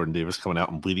about Jordan Davis coming out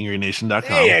on bleedingreenation.com.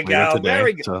 There you go. Today.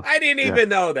 Very good. So, I didn't even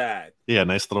know that. Yeah,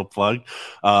 nice little plug.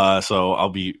 So I'll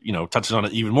be, touching on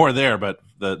it even more there. But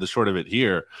the short of it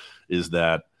here is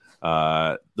that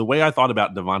the way I thought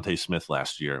about Devontae Smith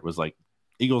last year was like,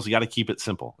 Eagles, you got to keep it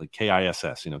simple, like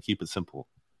KISS, keep it simple.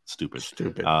 Stupid.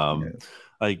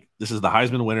 Like this is the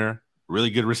Heisman winner, really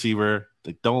good receiver.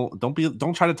 Like don't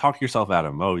try to talk yourself out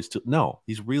of him. Oh,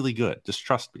 he's really good. Just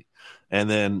trust me. And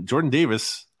then Jordan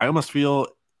Davis, I almost feel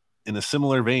in a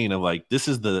similar vein of like, this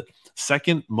is the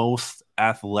second most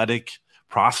athletic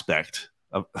prospect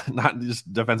of not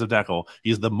just defensive tackle.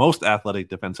 He's the most athletic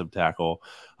defensive tackle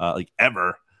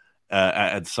ever.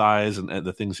 At size and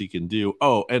the things he can do.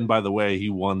 Oh, and by the way, he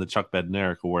won the Chuck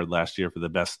Bednarik Award last year for the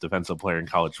best defensive player in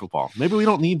college football. Maybe we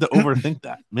don't need to overthink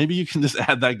that. Maybe you can just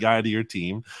add that guy to your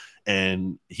team,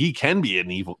 and he can be a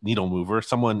needle mover,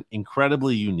 someone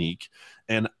incredibly unique.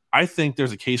 And I think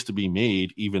there's a case to be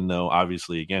made, even though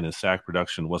obviously, again, his sack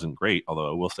production wasn't great, although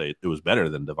I will say it was better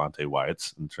than Devontae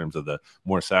Wyatt's in terms of the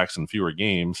more sacks and fewer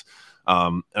games.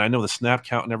 And I know the snap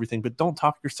count and everything, but don't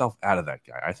talk yourself out of that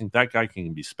guy. I think that guy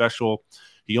can be special.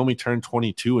 He only turned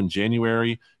 22 in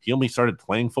January. He only started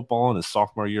playing football in his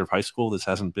sophomore year of high school. This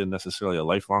hasn't been necessarily a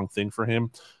lifelong thing for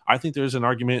him. I think there's an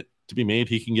argument to be made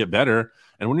he can get better.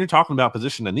 And when you're talking about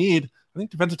position of need, I think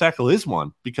defensive tackle is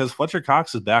one, because Fletcher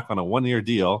Cox is back on a one-year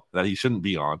deal that he shouldn't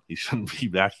be on. He shouldn't be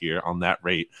back here on that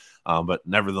rate, but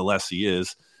nevertheless he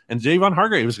is. And Javon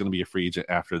Hargrave is going to be a free agent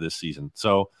after this season.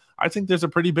 So I think there's a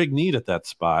pretty big need at that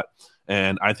spot.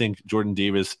 And I think Jordan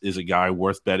Davis is a guy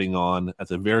worth betting on. At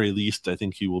the very least, I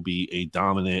think he will be a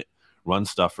dominant run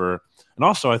stuffer. And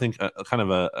also, I think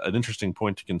an interesting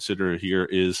point to consider here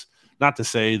is not to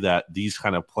say that these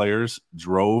kind of players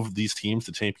drove these teams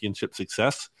to championship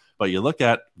success, but you look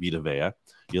at Vita Vea,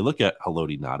 you look at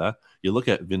Haloti Ngata, you look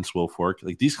at Vince Wilfork,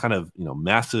 like these kind of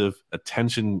massive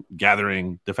attention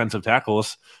gathering defensive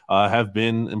tackles have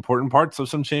been important parts of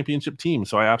some championship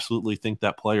teams. So I absolutely think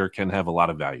that player can have a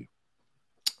lot of value.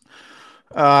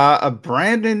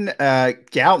 Brandon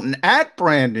Gouton at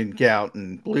Brandon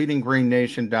Gouton,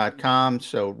 bleedinggreennation.com.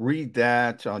 So read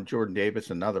that on Jordan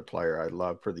Davis, another player I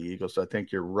love for the Eagles. I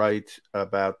think you're right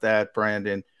about that,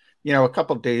 Brandon. A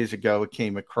couple of days ago, it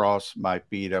came across my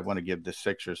feed. I want to give the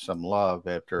Sixers some love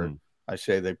after I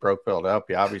say they broke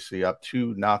Philadelphia, obviously up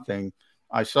 2-0.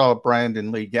 I saw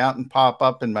Brandon Lee Gouton pop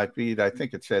up in my feed. I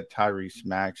think it said Tyrese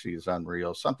Maxey is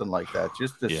unreal, something like that.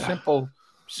 Just a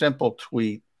simple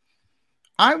tweet.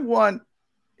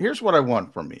 Here's what I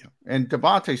want from you. And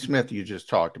Devontae Smith, you just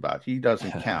talked about. He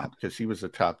doesn't count because he was a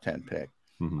top 10 pick.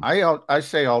 Mm-hmm. I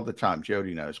say all the time,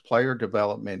 Jody knows, player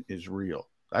development is real.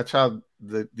 That's how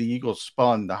the Eagles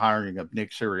spun the hiring of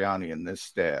Nick Sirianni and this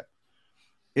staff.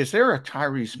 Is there a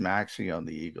Tyrese Maxey on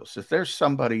the Eagles? Is there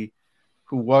somebody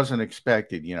who wasn't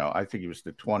expected? I think he was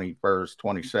the 21st,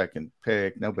 22nd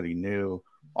pick. Nobody knew.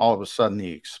 All of a sudden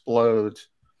he explodes.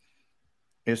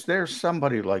 Is there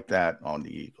somebody like that on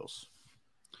the Eagles?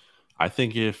 I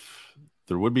think if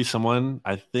there would be someone,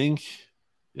 I think,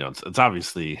 it's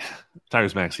obviously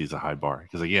Tyrese Maxey is a high bar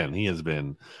because, again, he has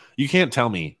been – you can't tell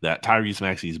me that Tyrese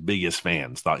Maxey's biggest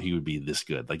fans thought he would be this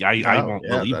good. Like, I won't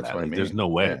believe that. Like, there's no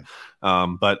way. Yeah.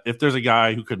 But if there's a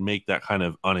guy who could make that kind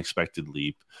of unexpected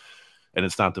leap, and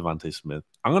it's not Devontae Smith,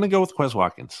 I'm going to go with Quez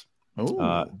Watkins.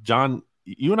 John,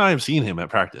 you and I have seen him at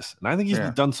practice, and I think he's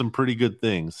done some pretty good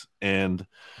things. And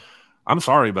I'm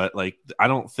sorry, but I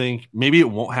don't think maybe it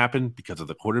won't happen because of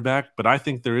the quarterback, but I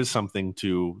think there is something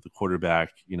to the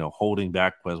quarterback, holding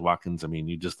back Quez Watkins. I mean,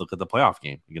 you just look at the playoff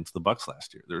game against the Bucs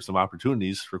last year. There were some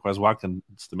opportunities for Quez Watkins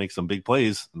to make some big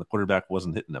plays, and the quarterback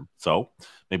wasn't hitting them. So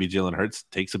maybe Jalen Hurts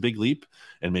takes a big leap,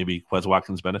 and maybe Quez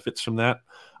Watkins benefits from that.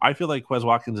 I feel like Quez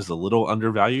Watkins is a little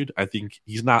undervalued. I think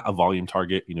he's not a volume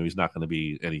target. He's not going to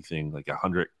be anything like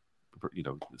 100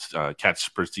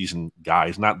 catch per season guy.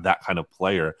 He's not that kind of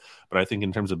player, but I think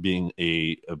in terms of being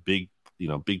a big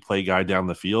play guy down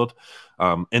the field,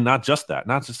 and not just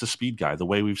a speed guy, the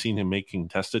way we've seen him making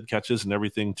contested catches and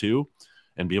everything too,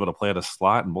 and be able to play at a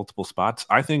slot in multiple spots.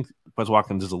 I think Quez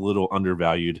Watkins is a little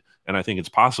undervalued, and I think it's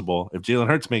possible if Jalen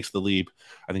Hurts makes the leap,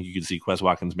 I think you could see Quez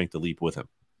Watkins make the leap with him.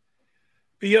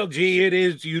 BLG, it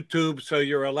is YouTube, so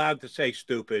you're allowed to say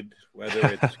stupid, whether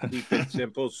it's keep it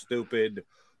simple, stupid,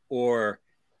 or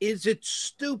is it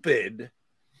stupid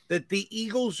that the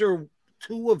Eagles are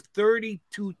 2 of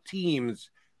 32 teams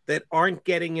that aren't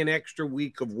getting an extra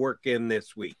week of work in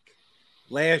this week?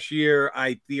 Last year,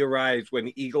 I theorized when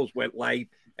the Eagles went light,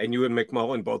 and you and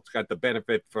McMullen both got the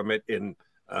benefit from it in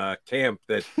camp,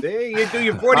 that you do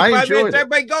your 45 minutes,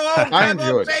 everybody go home, come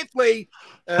home safely.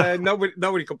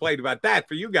 Nobody complained about that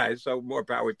for you guys, so more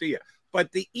power to you.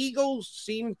 But the Eagles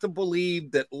seem to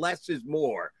believe that less is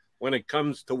more when it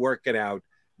comes to working out.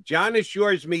 John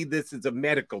assures me this is a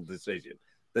medical decision,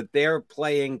 that they're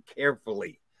playing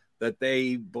carefully, that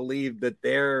they believe that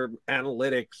their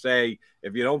analytics say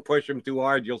if you don't push them too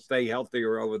hard, you'll stay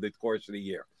healthier over the course of the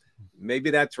year.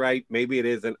 Maybe that's right. Maybe it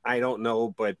isn't. I don't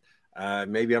know, but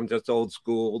maybe I'm just old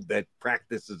school, that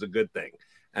practice is a good thing,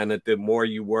 and that the more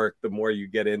you work, the more you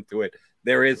get into it.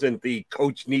 There isn't the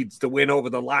coach needs to win over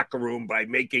the locker room by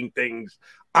making things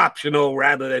optional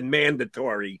rather than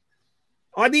mandatory.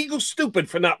 Are the Eagles stupid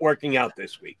for not working out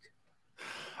this week?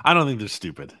 I don't think they're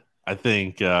stupid. I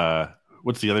think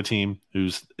what's the other team?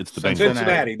 It's the Bengals.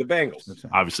 Cincinnati, the Bengals.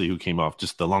 Obviously, who came off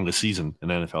just the longest season in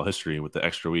NFL history with the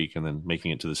extra week and then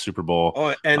making it to the Super Bowl.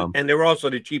 Oh, and they're also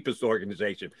the cheapest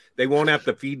organization. They won't have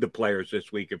to feed the players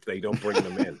this week if they don't bring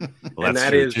them in. Well, and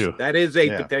that is a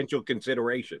potential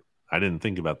consideration. I didn't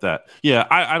think about that. Yeah,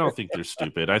 I don't think they're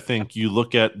stupid. I think you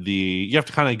look at you have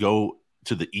to kind of go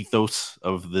to the ethos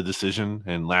of the decision.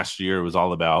 And last year it was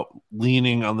all about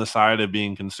leaning on the side of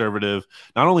being conservative,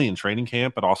 not only in training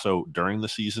camp, but also during the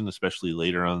season, especially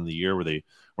later on in the year where they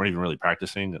weren't even really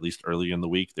practicing, at least early in the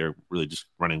week. They're really just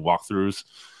running walkthroughs.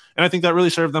 And I think that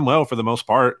really served them well for the most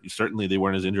part. Certainly they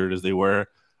weren't as injured as they were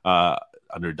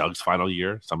under Doug's final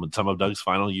year, some of Doug's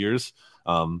final years.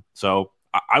 So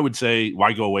I would say,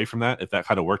 why go away from that if that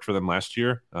kind of worked for them last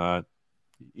year?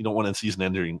 You don't want a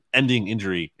season-ending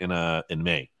injury in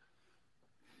May.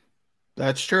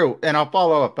 That's true. And I'll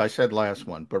follow up. I said last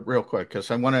one, but real quick,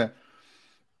 because I want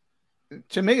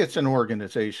to me, it's an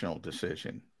organizational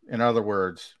decision. In other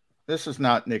words, this is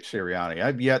not Nick Sirianni.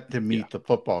 I've yet to meet the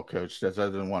football coach that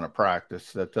doesn't want to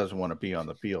practice, that doesn't want to be on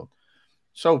the field.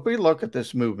 So if we look at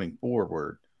this moving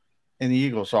forward, and the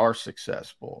Eagles are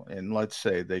successful, and let's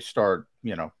say they start,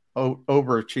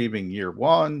 overachieving year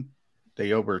one,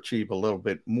 they overachieve a little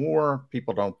bit more.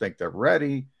 People don't think they're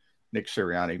ready. Nick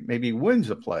Sirianni maybe wins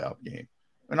a playoff game.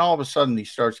 And all of a sudden he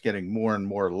starts getting more and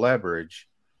more leverage.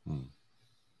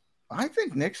 I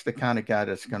think Nick's the kind of guy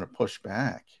that's going to push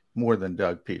back more than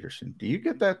Doug Peterson. Do you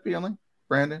get that feeling,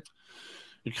 Brandon?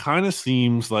 It kind of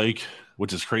seems like,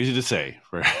 which is crazy to say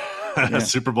for a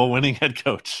Super Bowl winning head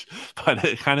coach, but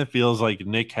it kind of feels like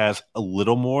Nick has a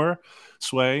little more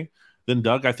sway than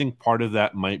Doug. I think part of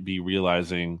that might be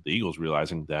the Eagles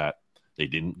realizing that they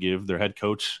didn't give their head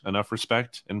coach enough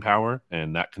respect and power,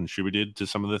 and that contributed to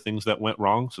some of the things that went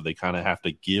wrong. So they kind of have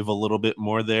to give a little bit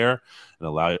more there and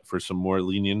allow it for some more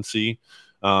leniency.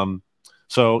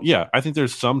 So, I think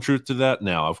there's some truth to that.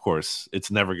 Now, of course,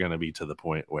 it's never going to be to the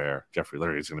point where Jeffrey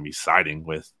Lurie is going to be siding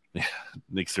with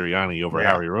Nick Sirianni over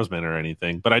Howie Roseman or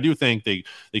anything. But I do think they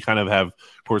kind of have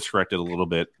course corrected a little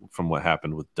bit from what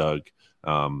happened with Doug.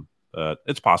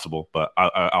 It's possible, but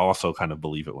I also kind of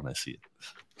believe it when I see it.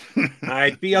 All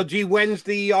right, BLG, when's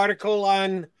the article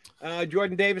on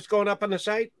Jordan Davis going up on the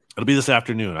site? It'll be this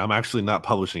afternoon. I'm actually not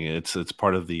publishing it. It's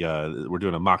part of the we're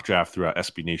doing a mock draft throughout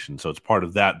SB Nation, so it's part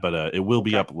of that, but it will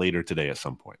be up later today at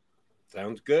some point.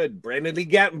 Sounds good. Brandon Lee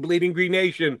Gatton, Bleeding Green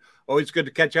Nation. Always good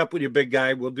to catch up with you, big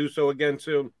guy. We'll do so again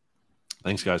soon.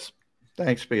 Thanks, guys.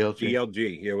 Thanks, BLG.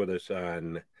 BLG here with us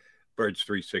on Birds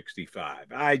 365.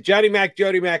 All right, Jody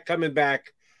Mac coming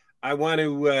back. I want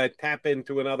to tap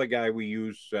into another guy we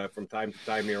use from time to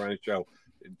time here on the show,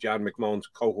 John McMullen's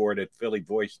cohort at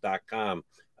phillyvoice.com.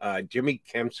 Jimmy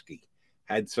Kempski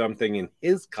had something in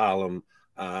his column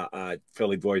at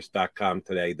phillyvoice.com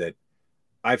today that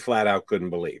I flat out couldn't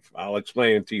believe. I'll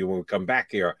explain it to you when we come back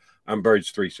here on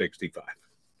Birds 365.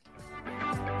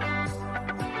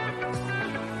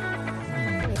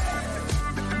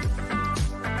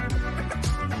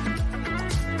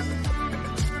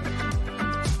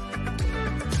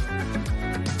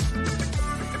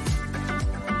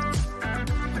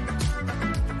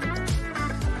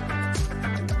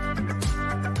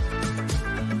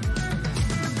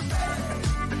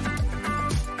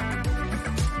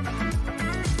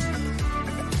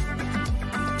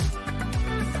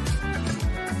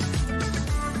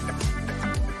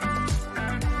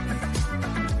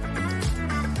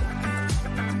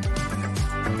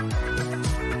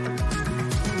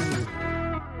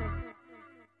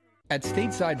 At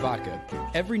Stateside Vodka,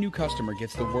 every new customer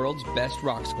gets the world's best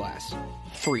rocks glass.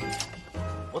 Free.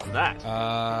 What's that?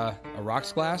 A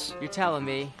rocks glass? You're telling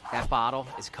me that bottle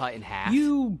is cut in half?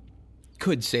 You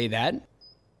could say that.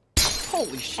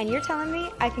 Holy shit. And you're telling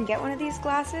me I can get one of these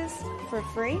glasses for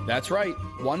free? That's right.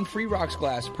 One free rocks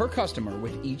glass per customer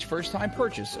with each first-time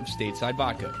purchase of Stateside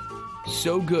Vodka.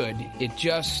 So good, it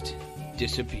just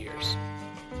disappears.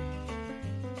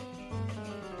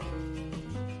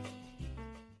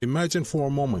 Imagine for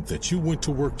a moment that you went to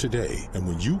work today and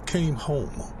when you came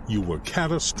home, you were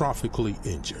catastrophically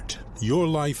injured. Your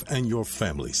life and your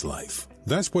family's life.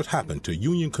 That's what happened to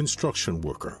union construction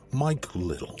worker Mike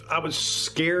Little. I was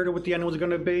scared of what the end was going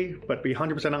to be, but to be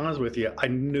 100% honest with you, I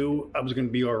knew I was going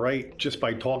to be all right just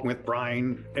by talking with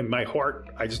Brian. In my heart,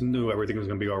 I just knew everything was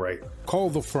going to be all right. Call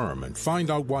the firm and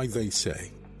find out why they say,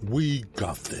 "We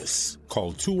got this."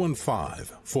 Call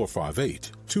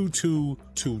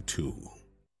 215-458-2222.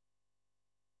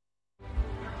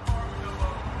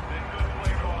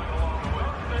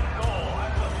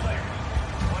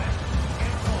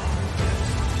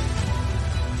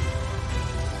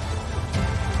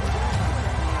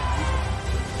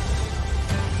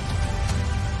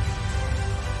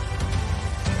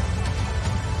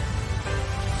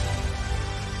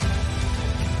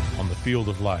 Field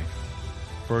of life,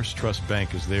 First Trust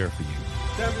Bank is there for you.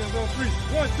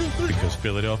 Because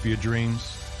Philadelphia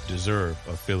dreams deserve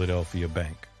a Philadelphia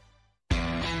bank.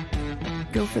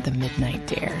 Go for the midnight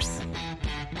dares.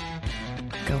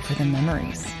 Go for the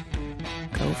memories.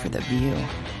 Go for the view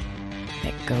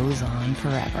that goes on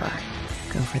forever.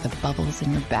 Go for the bubbles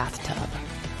in your bathtub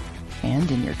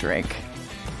and in your drink.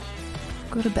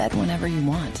 Go to bed whenever you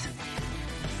want.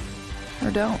 Or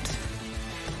don't.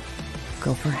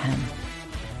 Go for him.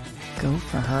 Go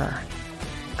for her.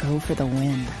 Go for the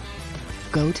win.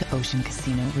 Go to Ocean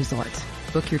Casino Resort.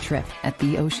 Book your trip at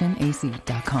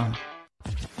theoceanac.com.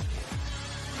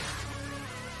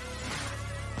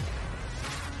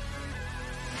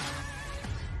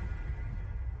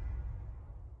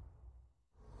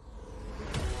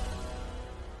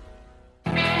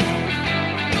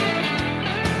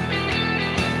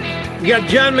 You got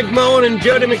John McMullen and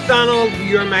Jody McDonald,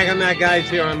 your Mac guys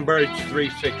here on Birch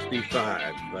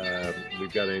 365.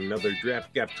 We've got another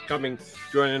draft guest coming,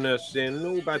 joining us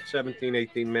in about 17,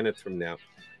 18 minutes from now.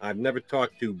 I've never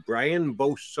talked to Brian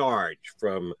Bosarge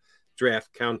from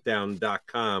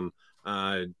draftcountdown.com.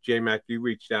 J-Mac, you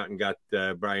reached out and got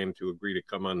Brian to agree to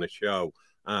come on the show.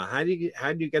 How do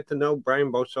you get to know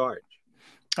Brian Bosarge?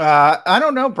 I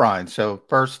don't know Brian. So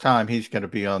first time he's going to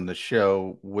be on the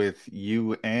show with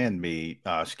you and me.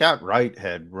 Scott Wright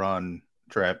had run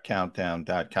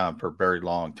draftcountdown.com for a very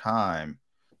long time.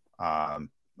 I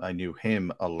knew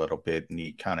him a little bit, and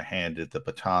he kind of handed the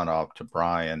baton off to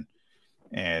Brian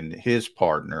and his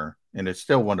partner. And it's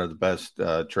still one of the best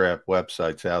draft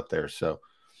websites out there. So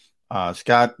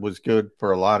Scott was good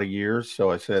for a lot of years.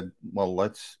 So I said, well,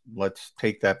 let's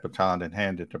take that baton and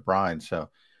hand it to Brian.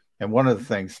 So, and one of the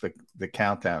things, the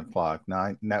countdown clock,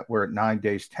 we're at 9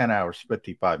 days, 10 hours,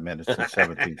 55 minutes, and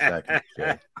 17 seconds.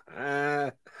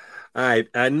 All right.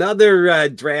 Another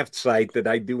draft site that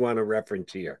I do want to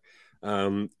reference here,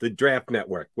 the Draft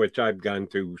Network, which I've gone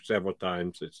to several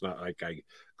times. It's not like I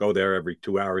go there every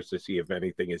 2 hours to see if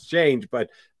anything has changed,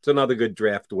 but it's another good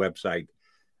draft website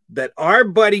that our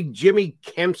buddy Jimmy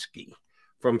Kempski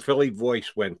from Philly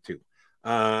Voice went to.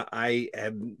 I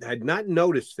had not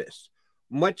noticed this.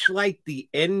 Much like the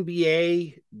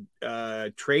NBA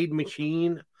trade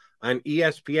machine on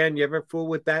ESPN, you ever fool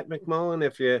with that, McMullen?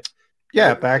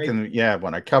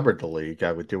 When I covered the league,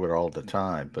 I would do it all the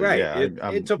time. But right,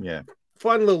 it's a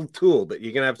fun little tool that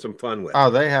you can have some fun with.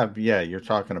 Oh, they have, you're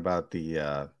talking about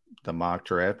the mock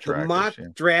draft trackers, mock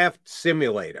draft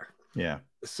simulator. Yeah.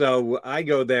 So I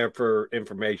go there for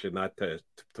information, not to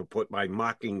put my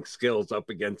mocking skills up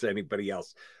against anybody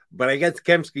else. But I guess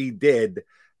Kempski did.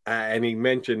 And he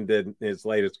mentioned in his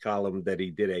latest column that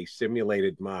he did a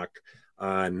simulated mock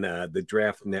on the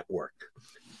Draft Network,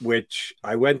 which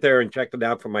I went there and checked it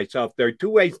out for myself. There are two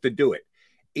ways to do it.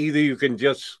 Either you can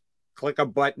just click a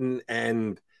button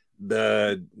and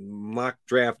the mock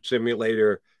draft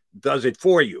simulator does it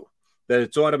for you, that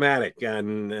it's automatic.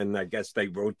 And I guess they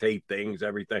rotate things,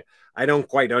 everything. I don't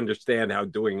quite understand how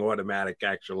doing automatic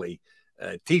actually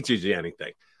teaches you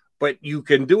anything. But you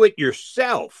can do it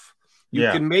yourself. You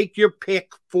can make your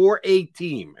pick for a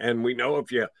team. And we know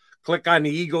if you click on the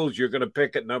Eagles, you're going to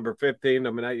pick at number 15.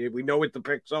 I mean, we know what the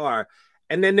picks are.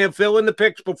 And then they'll fill in the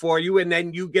picks before you, and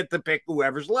then you get to pick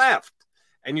whoever's left.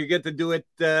 And you get to do it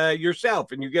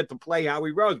yourself, and you get to play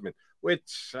Howie Roseman,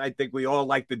 which I think we all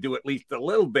like to do at least a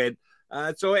little bit.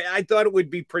 So I thought it would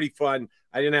be pretty fun.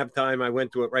 I didn't have time. I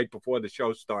went to it right before the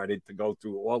show started to go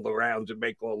through all the rounds and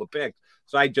make all the picks.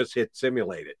 So I just hit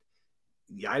simulated.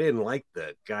 I didn't like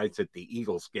the guys that the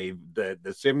Eagles gave, the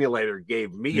simulator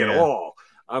gave me at all.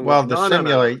 Well,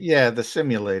 the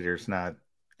simulator's not.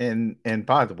 And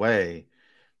by the way,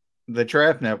 the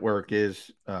Draft Network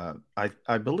is,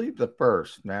 I believe, the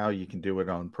first. Now you can do it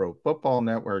on Pro Football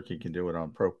Network. You can do it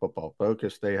on Pro Football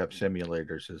Focus. They have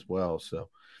simulators as well. So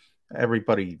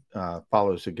everybody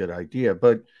follows a good idea.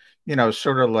 But,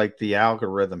 sort of like the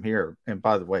algorithm here. And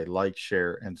by the way, like,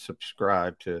 share, and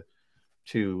subscribe to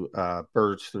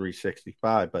Birds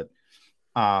 365. But,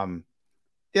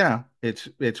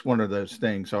 it's one of those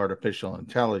things, artificial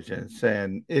intelligence.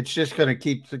 And it's just going to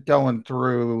keep going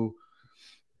through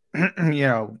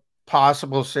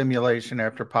possible simulation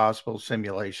after possible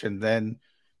simulation. Then,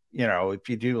 if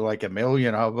you do like 1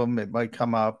 million of them, it might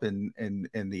come up and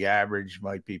the average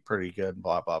might be pretty good,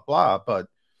 blah, blah, blah. But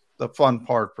the fun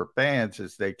part for fans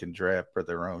is they can draft for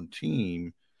their own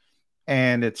team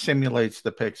and it simulates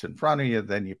the picks in front of you.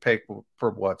 Then you pick for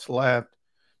what's left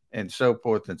and so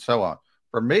forth and so on.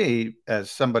 For me,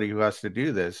 as somebody who has to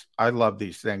do this, I love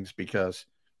these things because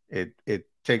it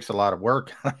takes a lot of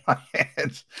work on my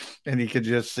hands, and you can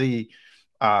just see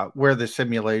where the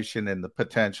simulation and the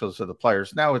potentials of the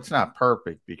players. Now, it's not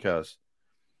perfect because,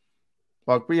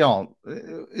 look, we all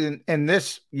in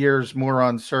this year's more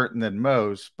uncertain than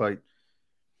most, but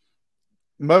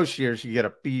most years you get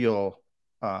a feel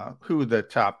who the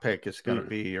top pick is going to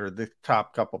be, or the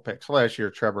top couple picks. Last year,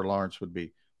 Trevor Lawrence would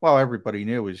be, well, everybody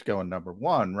knew he was going number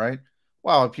one, right?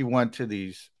 Well, if you went to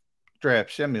these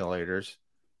draft simulators,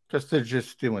 because they're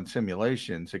just doing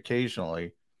simulations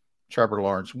occasionally, Trevor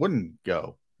Lawrence wouldn't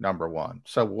go number one.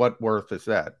 So what worth is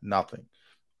that? Nothing.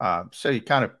 So you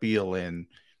kind of feel in,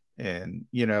 and,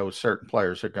 certain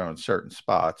players are going certain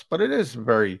spots, but it is a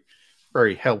very,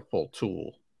 very helpful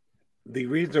tool. The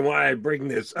reason why I bring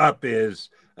this up is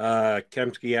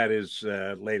Kemsky had his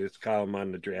latest column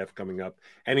on the draft coming up,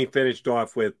 and he finished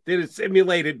off with, did a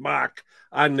simulated mock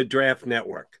on the Draft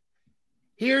Network.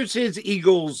 Here's his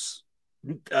Eagles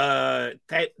 10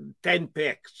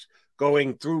 picks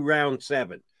going through round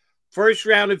 7. First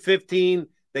round at 15,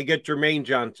 they get Jermaine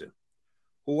Johnson,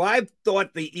 who I've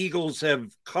thought the Eagles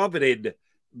have coveted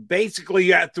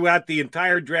basically throughout the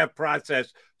entire draft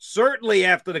process, certainly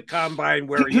after the combine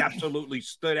where he absolutely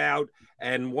stood out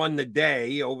and won the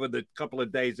day over the couple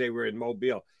of days they were in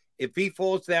Mobile. If he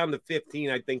falls down to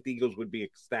 15, I think the Eagles would be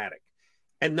ecstatic.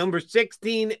 And number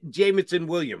 16, Jameson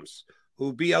Williams,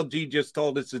 who BLG just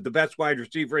told us is the best wide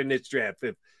receiver in this draft.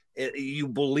 If you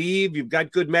believe you've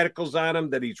got good medicals on him,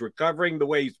 that he's recovering the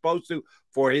way he's supposed to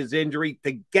for his injury,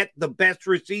 to get the best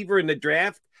receiver in the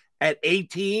draft at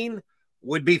 18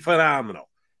 would be phenomenal.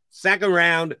 Second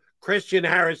round, Christian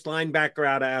Harris, linebacker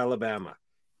out of Alabama.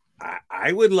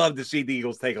 I would love to see the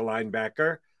Eagles take a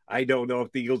linebacker. I don't know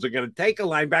if the Eagles are going to take a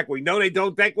linebacker. We know they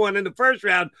don't take one in the first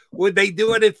round. Would they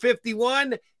do it at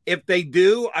 51? If they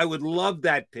do, I would love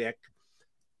that pick.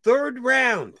 Third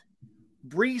round,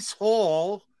 Breece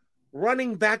Hall,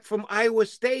 running back from Iowa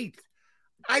State.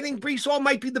 I think Breece Hall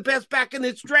might be the best back in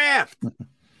this draft.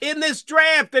 And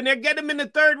they're getting him in the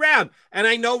third round. And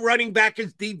I know running back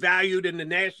is devalued in the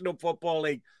National Football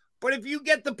League, but if you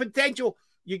get the potential,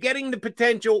 you're getting the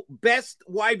potential best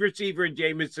wide receiver in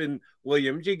Jameson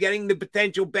Williams. You're getting the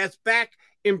potential best back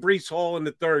in Breece Hall in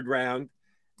the third round.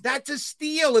 That's a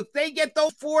steal. If they get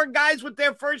those 4 guys with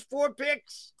their first 4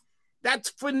 picks, that's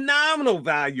phenomenal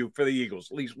value for the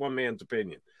Eagles, at least one man's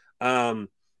opinion.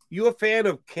 You a fan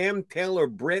of Cam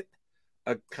Taylor-Britt,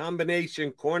 a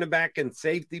combination cornerback and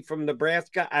safety from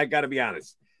Nebraska? I got to be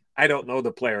honest, I don't know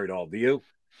the player at all. Do you?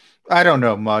 I don't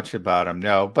know much about him,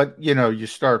 no. But, you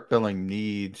start filling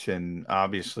needs, and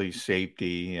obviously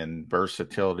safety and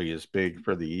versatility is big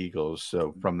for the Eagles.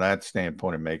 So from that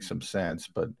standpoint, it makes some sense.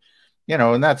 But,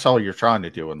 and that's all you're trying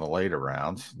to do in the later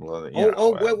rounds.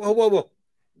 Whoa.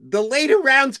 The later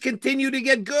rounds continue to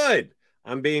get good.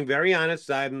 I'm being very honest.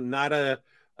 I'm not a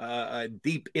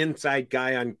deep inside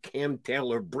guy on Cam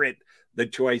Taylor-Britt, the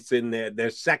choice in their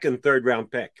second, third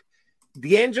round pick.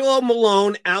 D'Angelo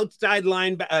Malone, outside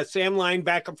Sam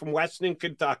linebacker from Western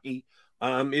Kentucky,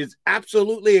 is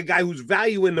absolutely a guy whose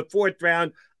value in the fourth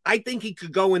round. I think he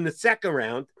could go in the second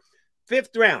round.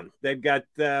 Fifth round, they've got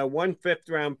 1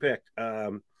 5th-round pick.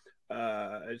 The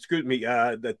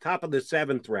top of the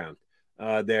 7th round.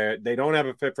 They don't have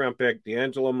a 5th-round pick.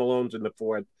 D'Angelo Malone's in the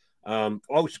 4th.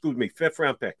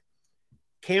 5th-round pick.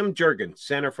 Cam Jurgens,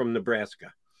 center from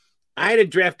Nebraska. I had a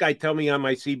draft guy tell me on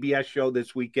my CBS show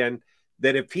this weekend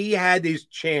that if he had his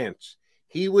chance,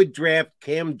 he would draft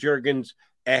Cam Jurgens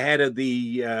ahead of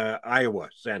the Iowa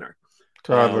center.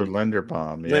 Tyler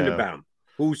Linderbaum. Yeah. Linderbaum,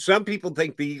 who some people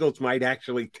think the Eagles might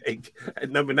actually take at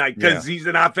number 9 because he's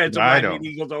an offensive lineman. The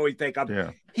Eagles always take up.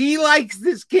 Yeah. He likes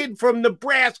this kid from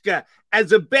Nebraska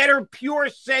as a better pure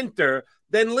center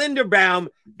than Linderbaum,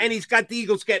 and he's got the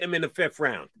Eagles getting him in the 5th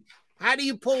round. How do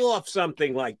you pull off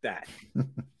something like that?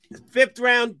 5th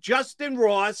round, Justin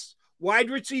Ross, wide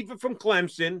receiver from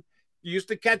Clemson, used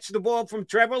to catch the ball from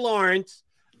Trevor Lawrence,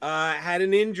 had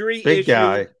an injury issue.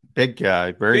 Big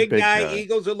guy, very big guy.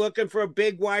 Eagles are looking for a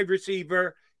big wide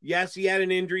receiver. Yes, he had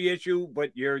an injury issue,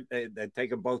 but you're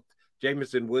taking both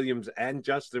Jameson Williams and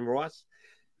Justin Ross.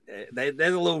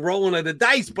 There's a little rolling of the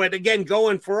dice, but again,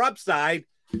 going for upside.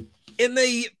 In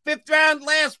the 5th round,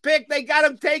 last pick, they got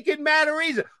him taking Matt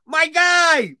Ariza. My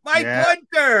guy,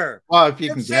 punter. Well, if you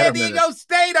can get San Diego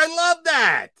State, I love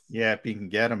that. Yeah, if you can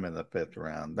get him in the 5th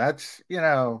round. That's,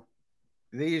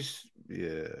 these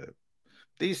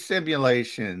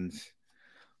simulations.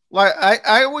 Like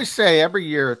I always say every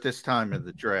year at this time of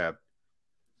the draft,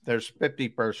 there's 50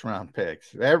 first-round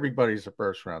picks. Everybody's a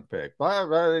first-round pick.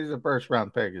 Well, he's a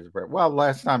first-round pick. Well,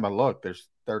 last time I looked, there's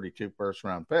 32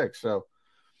 first-round picks. So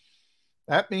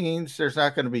that means there's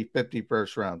not going to be 50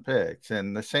 first-round picks.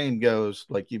 And the same goes,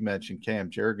 like you mentioned,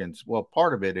 Cam Jurgens. Well,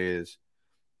 part of it is,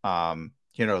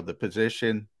 the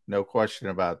position, no question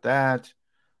about that.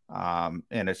 And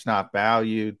it's not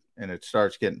valued, and it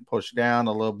starts getting pushed down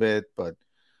a little bit. But,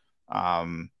 I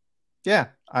mean,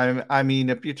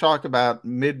 if you talk about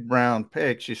mid-round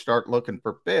picks, you start looking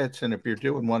for fits. And if you're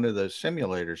doing one of those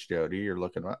simulators, Jody, you're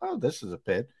looking at, this is a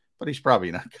fit, but he's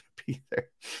probably not going to be there.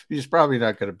 He's probably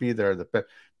not going to be there in the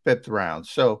 5th round.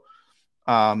 So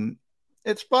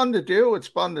it's fun to do. It's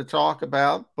fun to talk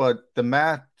about, but the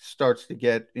math starts to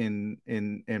get in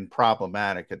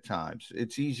problematic at times.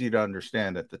 It's easy to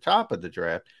understand at the top of the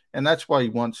draft, and that's why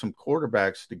you want some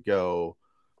quarterbacks to go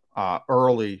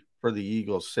early for the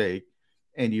Eagles' sake,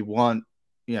 and you want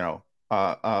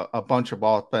a bunch of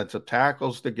offensive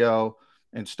tackles to go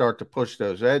and start to push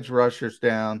those edge rushers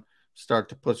down, start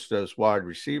to push those wide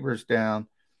receivers down.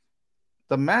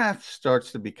 The math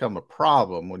starts to become a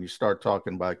problem when you start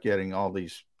talking about getting all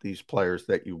these players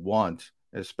that you want,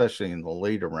 especially in the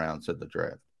later rounds of the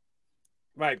draft.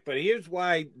 Right, but here's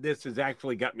why this has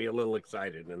actually got me a little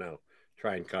excited, and I'll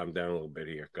try and calm down a little bit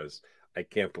here because I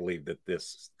can't believe that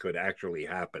this could actually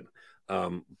happen.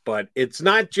 But it's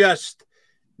not just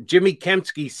Jimmy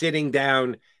Kempski sitting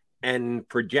down and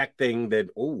projecting that,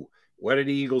 what do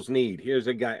the Eagles need? Here's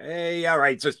a guy. Hey, all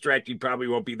right, it's a stretch. He probably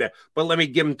won't be there, but let me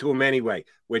give him to him anyway,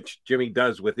 which Jimmy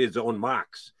does with his own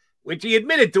mocks, which he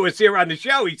admitted to us here on the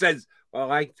show. He says,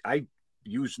 well, I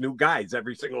use new guys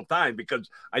every single time because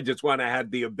I just want to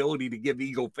have the ability to give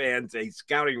Eagle fans a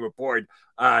scouting report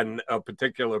on a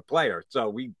particular player.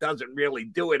 So he doesn't really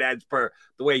do it as per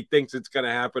the way he thinks it's going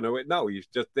to happen. No, he's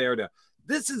just there to,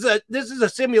 this is a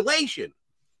simulation.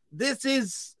 This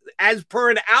is as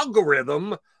per an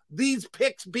algorithm, these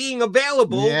picks being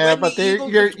available. Yeah, but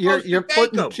you're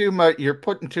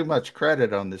putting too much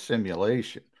credit on the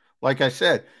simulation. Like I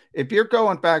said, if you're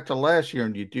going back to last year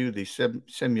and you do these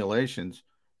simulations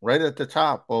right at the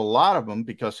top, well, a lot of them,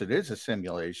 because it is a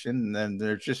simulation, and then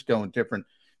they're just going different,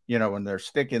 and they're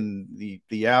sticking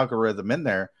the algorithm in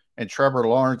there, and Trevor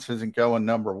Lawrence isn't going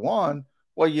number 1.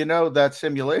 Well, that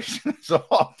simulation is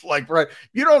off. Like, right,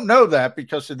 you don't know that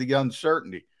because of the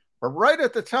uncertainty. But right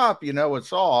at the top,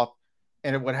 it's off,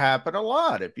 and it would happen a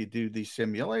lot if you do these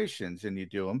simulations and you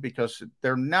do them because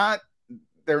they're not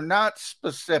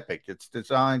specific. It's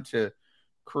designed to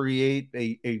create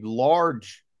a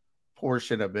large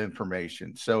portion of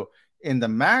information. So in the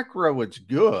macro, it's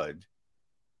good.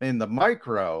 In the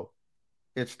micro,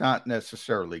 it's not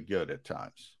necessarily good at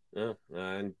times.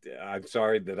 And I'm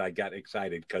sorry that I got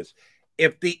excited because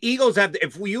if the Eagles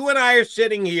if you and I are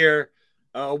sitting here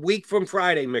a week from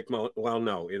Friday, well,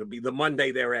 no, it'll be the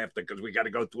Monday thereafter because we got to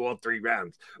go through all 3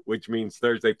 rounds, which means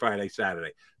Thursday, Friday,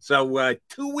 Saturday. So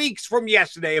 2 weeks from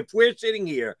yesterday, if we're sitting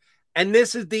here and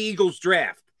this is the Eagles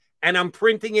draft and I'm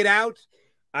printing it out,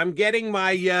 I'm getting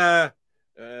my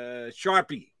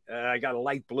Sharpie. I got a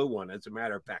light blue one, as a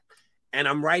matter of fact. And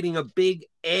I'm writing a big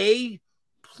A+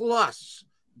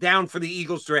 down for the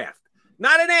Eagles draft.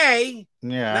 Not an A.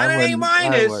 Yeah, not an A-.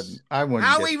 I wouldn't.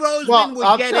 Howie Roseman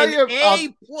would get an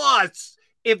A+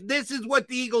 if this is what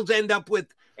the Eagles end up with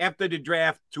after the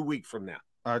draft 2 weeks from now.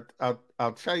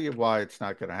 I'll tell you why it's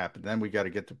not going to happen. Then we got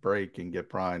to get to break and get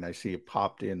Brian. I see it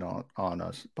popped in on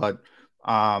us. But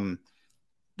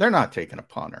they're not taking a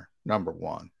punter, number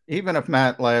 1. Even if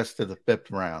Matt lasts to the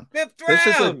 5th round. 5th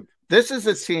round. This is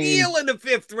a team. Steal in the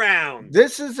 5th round.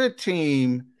 This is a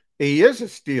team. He is a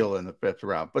steal in the 5th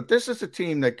round, but this is a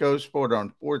team that goes for it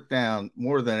on 4th down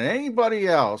more than anybody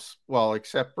else. Well,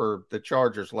 except for the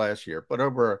Chargers last year, but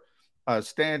over a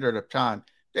standard of time,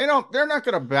 they're not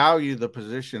going to value the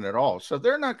position at all. So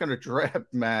they're not going to draft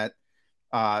Matt.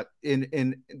 They're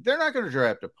not going to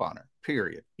draft a punter,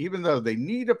 period. Even though they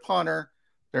need a punter,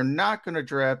 they're not going to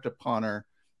draft a punter,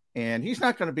 and he's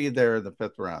not going to be there in the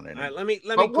 5th round anymore. All right,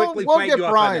 let me quickly fight you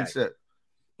off on that.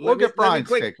 Let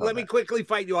me quickly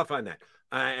fight you off on that,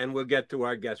 and we'll get to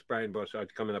our guest Brian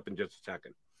Bosard coming up in just a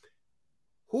second.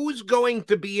 Who's going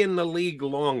to be in the league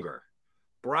longer?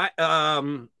 Matt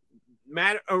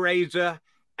Araiza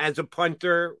as a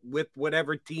punter with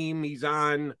whatever team he's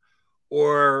on,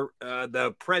 or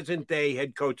the present-day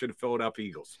head coach of the Philadelphia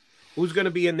Eagles? Who's going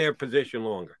to be in their position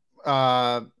longer?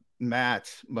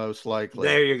 Matt, most likely.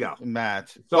 There you go. Matt.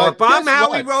 So but if I'm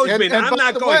Howie Roseman, and I'm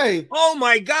not going, oh,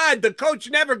 my God, the coach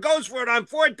never goes for it on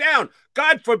 4th down.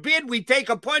 God forbid we take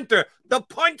a punter. The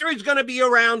punter is going to be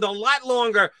around a lot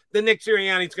longer than Nick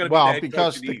Sirianni is going to be. Well,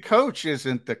 because the coach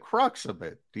isn't the crux of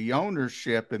it. The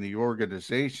ownership and the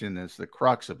organization is the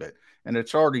crux of it. And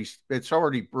it's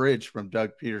already bridged from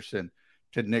Doug Peterson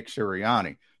to Nick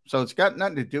Sirianni. So it's got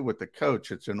nothing to do with the coach.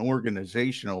 It's an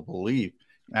organizational belief.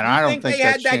 And I don't think they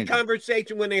had that changing.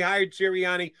 Conversation when they hired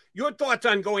Sirianni. Your thoughts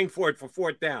on going for it for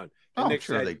 4th down? I'm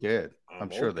sure they did. I'm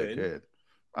sure they did.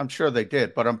 I'm sure they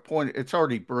did. But it's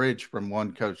already bridged from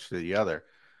one coach to the other.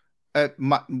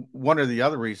 One of the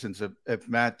other reasons if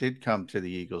Matt did come to the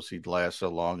Eagles, he'd last so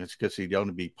long. It's because he'd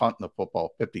only be punting the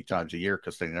football 50 times a year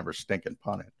because they never stinking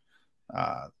punt it.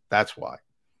 That's why.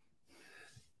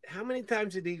 How many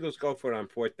times did the Eagles go for it on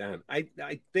 4th down?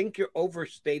 I think you're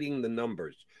overstating the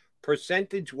numbers.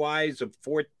 Percentage-wise of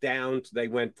 4th downs they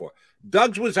went for.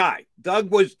 Doug's was high. Doug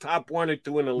was top 1 or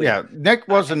 2 in the league. Yeah, Nick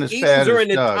wasn't as Eagles bad as are in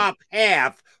the Doug. top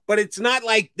half, but it's not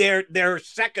like they're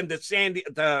second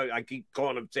to I keep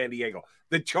calling them San Diego.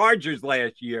 The Chargers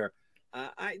last year,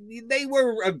 they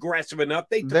were aggressive enough.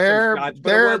 They took some shots,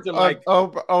 but it wasn't like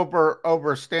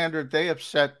over standard. They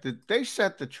set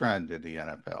the trend in the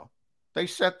NFL. They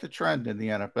set the trend in the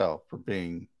NFL for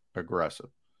being aggressive.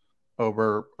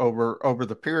 Over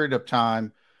the period of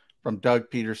time from Doug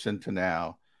Peterson to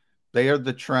now, they are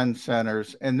the trend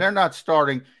centers, and they're not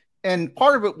starting. And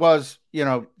part of it was,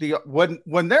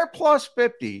 when they're plus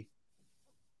 50,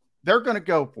 they're going to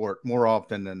go for it more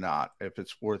often than not if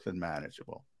it's 4th and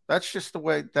manageable. That's just the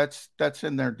way. That's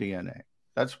in their DNA.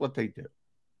 That's what they do.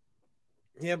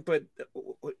 Yeah, but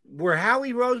were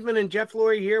Howie Roseman and Jeff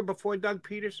Lurie here before Doug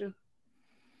Peterson?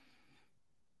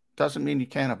 Doesn't mean you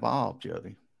can't evolve,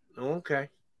 Jody. Okay.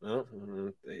 Well,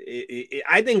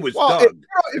 I think it was Doug.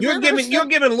 You're giving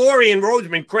Lurie and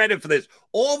Roseman credit for this.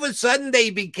 All of a sudden, they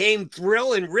became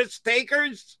thrill and risk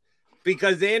takers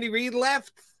because Andy Reid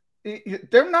left.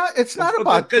 They're not. It's not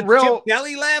about thrill. Chip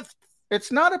Kelly left.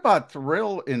 It's not about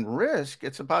thrill and risk.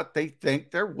 It's about they think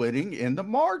they're winning in the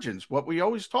margins. What we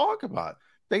always talk about.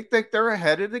 They think they're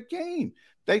ahead of the game.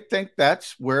 They think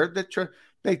that's where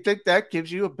they think that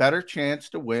gives you a better chance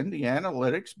to win. The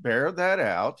analytics bear that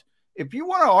out. If you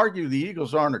want to argue the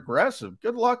Eagles aren't aggressive,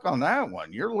 good luck on that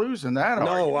one. You're losing that.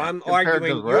 No, I'm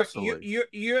arguing.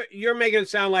 You're making it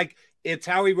sound like it's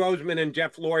Howie Roseman and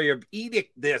Jeff Lurie have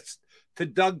edict this to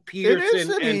Doug Peterson. It is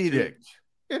an edict.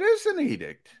 It is an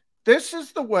edict. This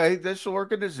is the way this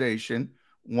organization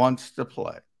wants to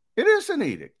play. It is an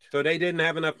edict. So they didn't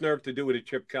have enough nerve to do it at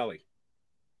Chip Kelly.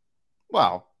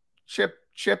 Well, Chip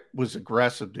was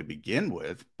aggressive to begin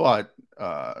with, but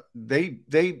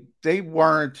they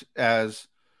weren't as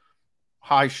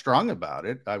high strung about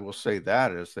it. I will say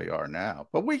that as they are now.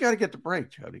 But we got to get the break,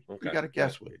 Jody. Okay. We got to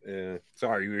guess with.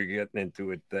 Sorry, we were getting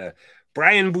into it.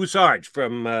 Brian Boussard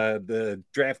from the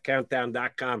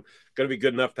draftcountdown.com going to be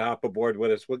good enough to hop aboard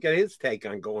with us. We'll get his take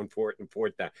on going for it and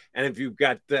 4th down. And if you've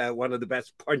got one of the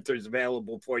best punters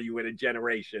available for you in a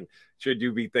generation, should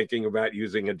you be thinking about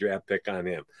using a draft pick on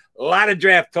him? A lot of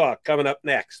draft talk coming up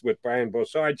next with Brian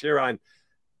Boussard here on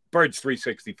Birds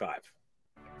 365.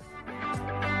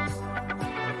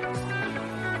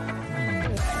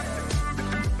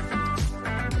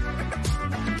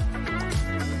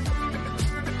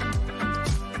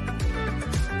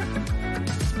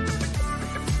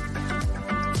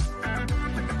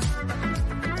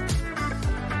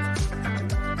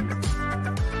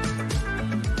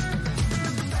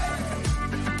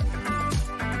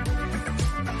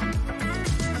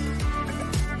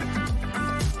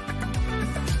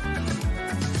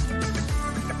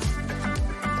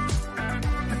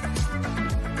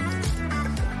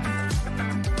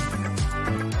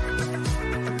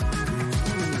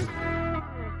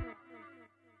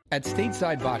 At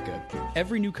Stateside Vodka,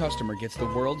 every new customer gets the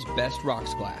world's best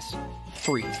rocks glass.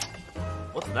 Free.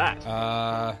 What's that?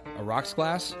 A rocks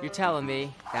glass? You're telling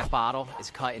me that bottle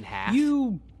is cut in half?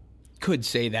 You could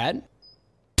say that.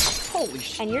 Holy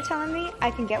shit. And you're telling me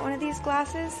I can get one of these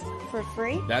glasses for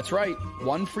free? That's right.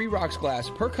 One free rocks glass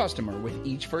per customer with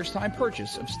each first-time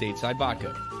purchase of Stateside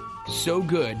Vodka. So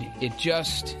good, it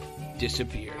just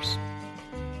disappears.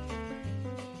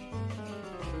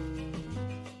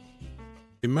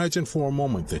 Imagine for a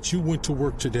moment that you went to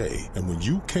work today and when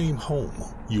you came home,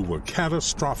 you were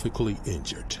catastrophically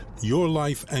injured. Your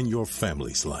life and your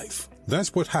family's life.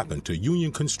 That's what happened to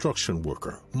union construction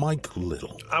worker Mike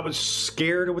Little. I was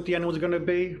scared of what the end was going to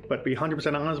be, but to be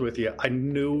 100% honest with you, I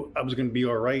knew I was going to be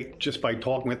all right just by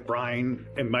talking with Brian.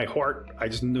 In my heart, I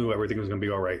just knew everything was going to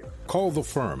be all right. Call the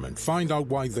firm and find out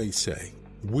why they say,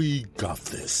 "We got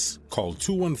this." Call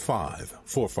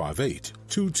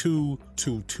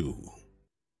 215-458-2222.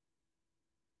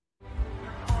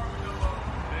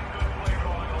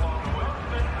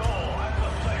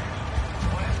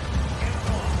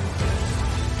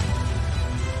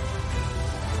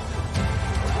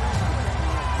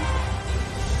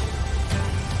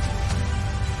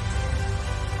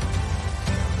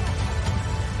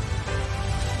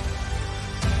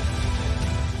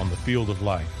 Field of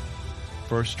life,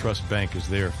 First Trust Bank is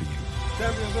there for you.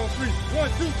 Champions on three. 1,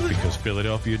 2, 3. Because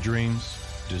Philadelphia dreams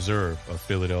deserve a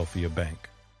Philadelphia bank.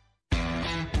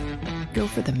 Go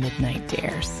for the midnight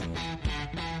dares.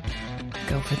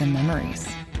 Go for the memories.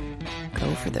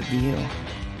 Go for the view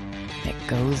that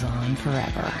goes on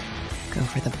forever. Go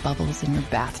for the bubbles in your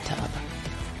bathtub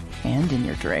and in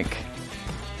your drink.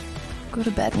 Go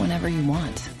to bed whenever you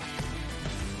want.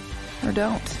 Or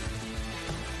don't.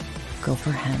 Go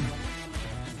for him.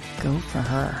 Go for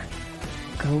her.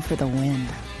 Go for the win.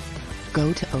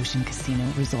 Go to Ocean Casino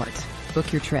Resort.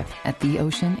 Book your trip at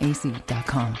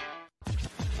theoceanac.com.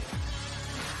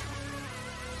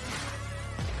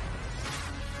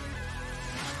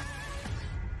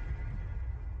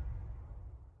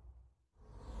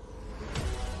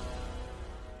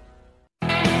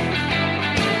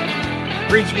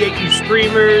 Appreciate you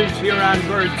streamers here on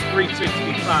Birds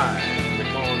 365.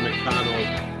 Colin McDonald.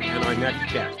 And our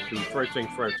next guest, who first thing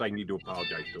first, I need to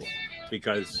apologize to him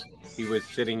because he was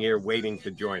sitting here waiting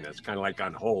to join us, kind of like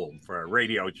on hold for a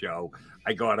radio show.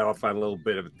 I got off on a little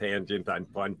bit of a tangent on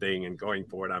punting and going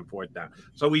for it on fourth down.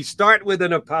 So we start with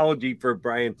an apology for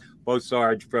Brian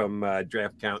Bosarge from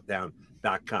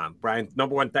DraftCountdown.com. Brian,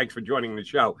 number one, thanks for joining the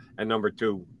show. And number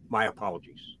two, my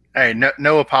apologies. Hey,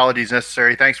 no apologies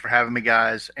necessary. Thanks for having me,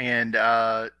 guys. And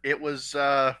it was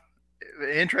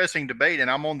interesting debate,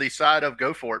 and I'm on the side of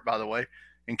go for it, by the way,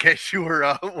 in case you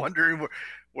were wondering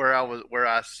where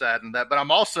I sat in that. But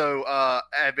I'm also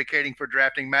advocating for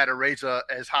drafting Matt Araiza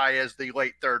as high as the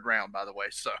late third round, by the way.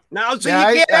 So you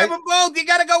can't have them both. You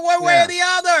got to go one way or the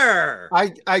other.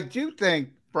 I do think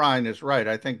Brian is right.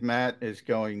 I think Matt is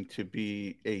going to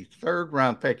be a third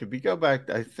round pick. If you go back,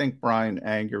 I think Brian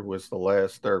Anger was the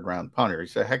last third round punter.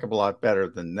 He's a heck of a lot better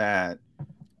than that.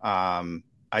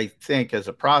 I think as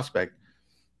a prospect,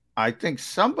 I think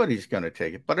somebody's going to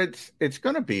take it, but it's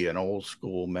going to be an old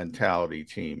school mentality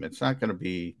team. It's not going to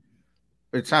be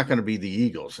the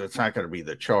Eagles. It's not going to be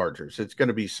the Chargers. It's going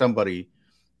to be somebody,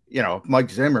 if Mike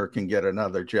Zimmer can get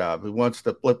another job, who wants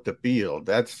to flip the field.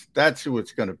 That's who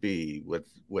it's going to be with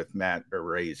Matt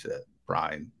Araiza.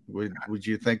 Brian, would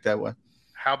you think that way?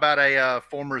 How about a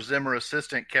former Zimmer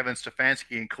assistant, Kevin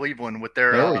Stefanski in Cleveland, with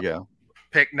their there we go.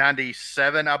 Pick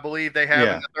 97, I believe they have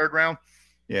in the third round.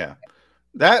 Yeah.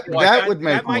 That would make more sense.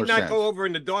 That might not go over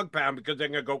in the dog pound because they're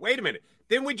going to go, wait a minute.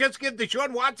 Didn't we just give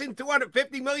Deshaun Watson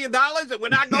 $250 million and we're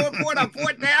not going for it on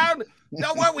fourth down?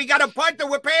 No, what? We got a punter.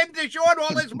 We're paying Deshaun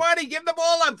all this money. Give the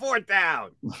ball on fourth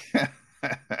down.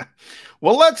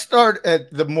 Well, let's start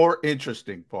at the more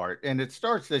interesting part. And it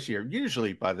starts this year.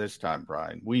 Usually by this time,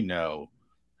 Brian, we know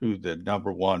who the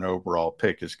number one overall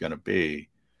pick is going to be.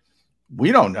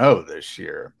 We don't know this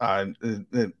year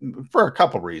for a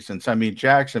couple reasons. I mean,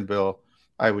 Jacksonville,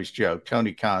 I always joke,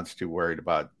 Tony Khan's too worried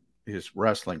about his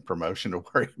wrestling promotion to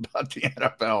worry about the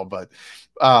NFL. But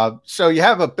so you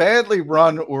have a badly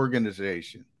run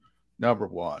organization, number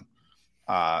one.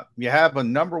 You have a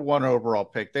number one overall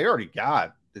pick. They already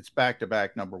got, it's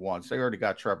back-to-back number ones. They already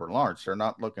got Trevor Lawrence. They're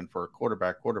not looking for a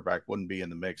quarterback. Quarterback wouldn't be in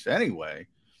the mix anyway.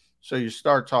 So you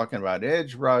start talking about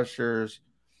edge rushers,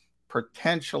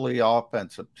 potentially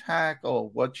offensive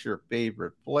tackle. What's your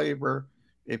favorite flavor?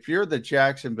 If you're the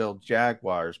Jacksonville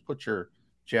Jaguars, put your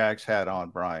Jags hat on,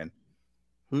 Brian.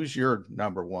 Who's your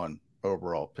number one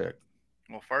overall pick?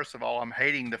 Well, first of all, I'm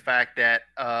hating the fact that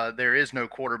there is no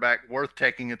quarterback worth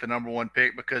taking at the number 1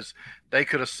 pick, because they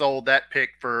could have sold that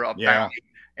pick for a bounty,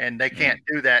 and they can't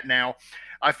do that now.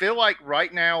 I feel like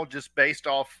right now, just based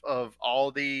off of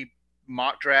all the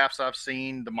mock drafts I've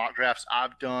seen, the mock drafts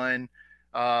I've done,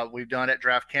 we've done at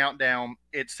Draft Countdown,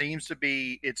 it seems to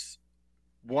be it's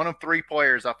one of 3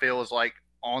 players I feel is like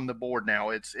on the board now.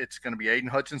 It's going to be Aiden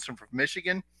Hutchinson from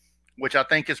Michigan, which I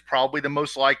think is probably the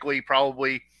most likely,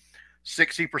 probably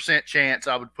 60% chance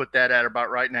I would put that at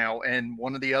about right now. And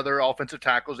one of the other offensive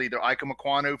tackles, either Ike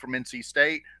Mekwonu from NC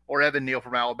State or Evan Neal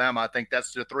from Alabama. I think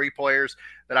that's the 3 players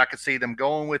that I could see them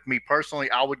going with. Me personally,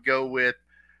 I would go with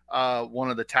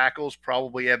one of the tackles,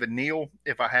 probably Evan Neal,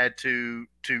 if I had to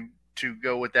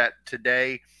go with that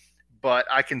today. But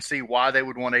I can see why they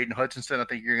would want Aiden Hutchinson. I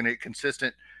think you're going to get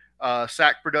consistent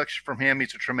sack production from him.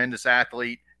 He's a tremendous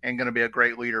athlete and going to be a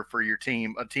great leader for your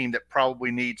team, a team that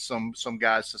probably needs some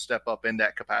guys to step up in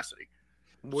that capacity.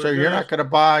 So you're not going to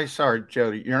buy, sorry,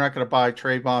 Jody, you're not going to buy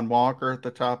Trayvon Walker at the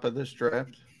top of this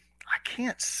draft? I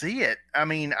can't see it. I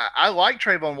mean, I like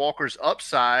Trayvon Walker's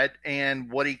upside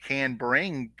and what he can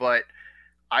bring, but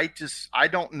I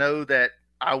don't know that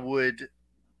I would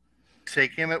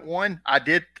take him at 1. I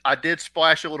did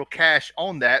splash a little cash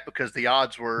on that because the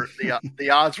odds were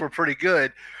the odds were pretty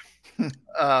good.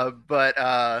 I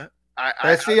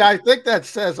think that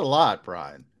says a lot,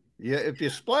 Brian. Yeah, if you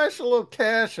splash a little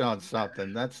cash on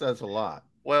something, that says a lot.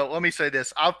 Well, let me say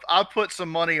this: I've put some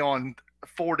money on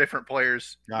 4 different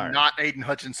players, not Aiden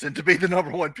Hutchinson, to be the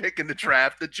number 1 pick in the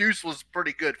draft. The juice was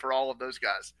pretty good for all of those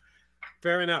guys.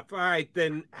 Fair enough. All right,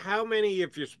 then how many,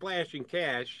 if you're splashing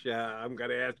cash, I'm going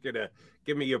to ask you to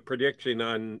give me your prediction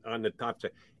on the top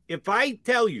 6. If I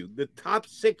tell you the top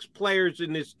 6 players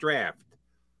in this draft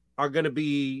are going to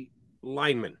be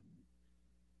linemen,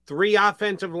 3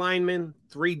 offensive linemen,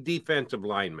 3 defensive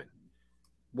linemen,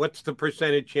 what's the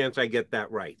percentage chance I get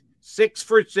that right? 6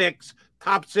 for 6,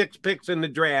 top 6 picks in the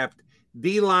draft,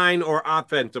 D-line or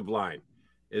offensive line.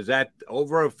 Is that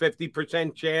over a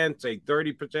 50% chance, a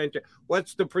 30% chance?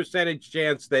 What's the percentage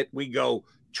chance that we go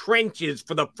trenches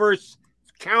for the first,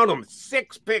 count them,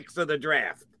 6 picks of the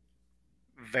draft?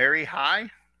 Very high,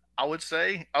 I would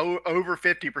say. Over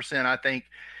 50%, I think,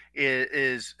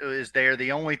 is there.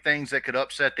 The only things that could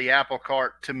upset the apple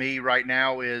cart to me right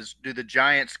now is, do the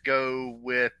Giants go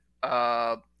with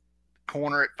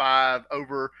corner at 5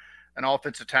 over an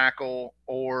offensive tackle,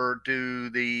 or do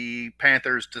the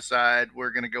Panthers decide we're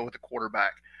going to go with a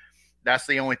quarterback? That's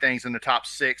the only things in the top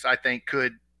 6 I think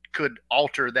could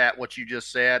alter that, what you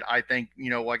just said. I think,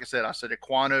 like I said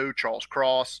Ekwonu, Charles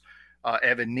Cross,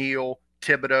 Evan Neal,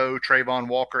 Thibodeau, Trayvon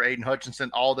Walker, Aiden Hutchinson,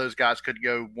 all those guys could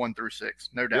go 1 through 6,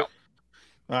 no doubt.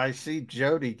 I see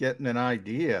Jody getting an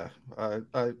idea.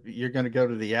 You're going to go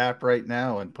to the app right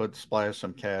now and splash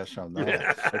some cash on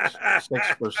that. 6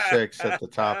 for 6 at the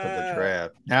top of the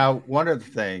draft. Now, one of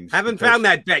the things, haven't found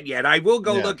that bet yet. I will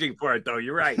go looking for it, though.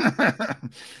 You're right.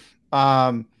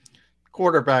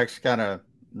 Quarterbacks kind of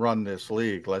run this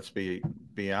league. Let's be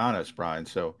honest, Brian.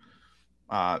 So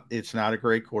it's not a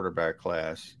great quarterback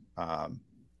class,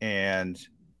 and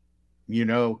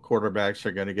quarterbacks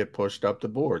are going to get pushed up the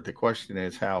board. The question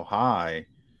is how high.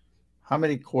 How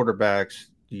many quarterbacks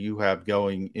do you have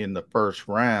going in the first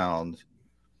round,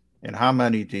 and how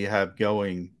many do you have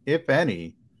going, if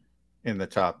any, in the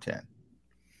top 10?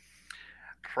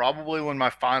 Probably when my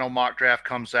final mock draft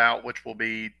comes out, which will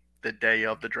be the day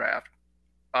of the draft.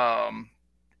 I'll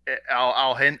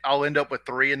end up with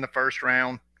 3 in the first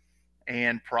round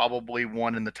and probably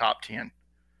 1 in the top 10.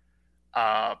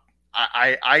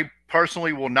 I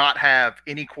personally will not have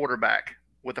any quarterback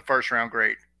with a first round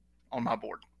grade on my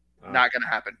board. Not going to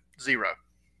happen. 0.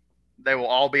 They will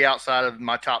all be outside of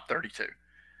my top 32.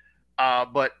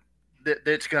 But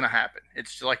it's going to happen.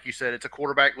 It's like you said, it's a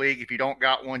quarterback league. If you don't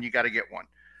got one, you got to get one.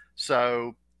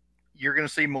 So you're going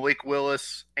to see Malik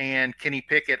Willis and Kenny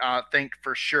Pickett, I think,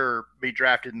 for sure be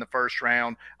drafted in the first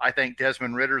round. I think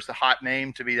Desmond Ritter's the hot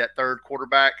name to be that 3rd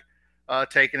quarterback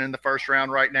taken in the first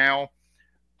round right now.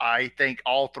 I think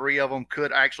all 3 of them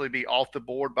could actually be off the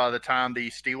board by the time the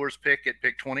Steelers pick at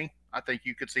pick 20. I think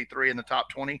you could see 3 in the top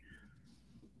 20,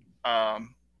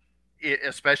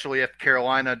 especially if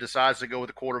Carolina decides to go with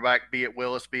a quarterback, be it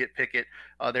Willis, be it Pickett.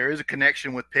 There is a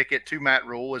connection with Pickett to Matt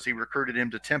Rule, as he recruited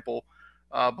him to Temple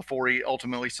before he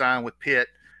ultimately signed with Pitt.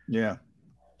 Yeah.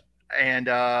 And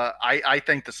I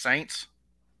think the Saints,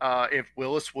 if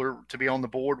Willis were to be on the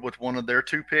board with one of their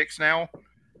 2 picks now,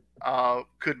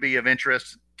 could be of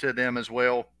interest to them as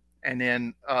well. And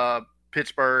then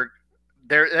Pittsburgh,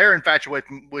 their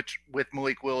infatuation with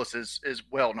Malik Willis is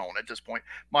well known at this point.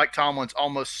 Mike Tomlin's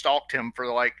almost stalked him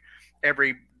for like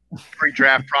every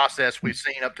pre-draft process we've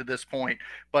seen up to this point.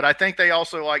 But I think they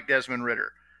also like Desmond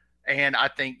Ridder. And I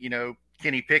think,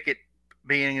 Kenny Pickett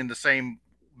being in the same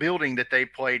building that they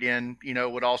played in,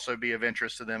 would also be of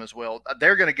interest to them as well.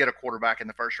 They're going to get a quarterback in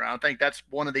the first round. I think that's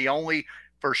one of the only,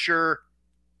 for sure,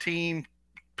 team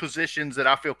positions that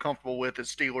I feel comfortable with is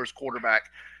Steelers quarterback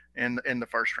in the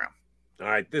first round. All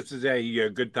right, this is a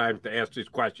good time to ask this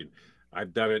question.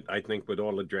 I've done it, I think, with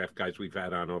all the draft guys we've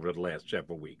had on over the last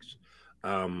several weeks.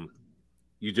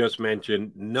 You just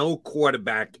mentioned no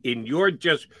quarterback in your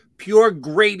just pure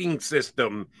grading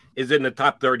system is in the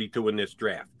top 32 in this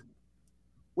draft.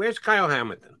 Where's Kyle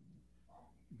Hamilton?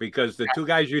 Because the two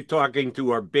guys you're talking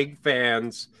to are big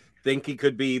fans, think he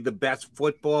could be the best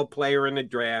football player in the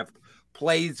draft,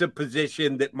 plays a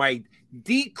position that might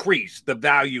decrease the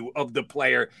value of the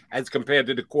player as compared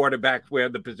to the quarterbacks where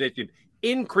the position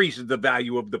increases the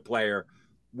value of the player.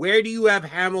 Where do you have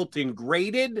Hamilton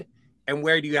graded, and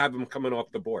where do you have him coming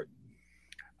off the board?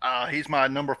 He's my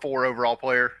number 4 overall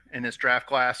player in this draft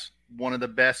class. One of the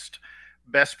best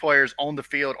players on the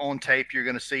field, on tape. You're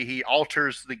going to see he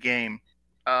alters the game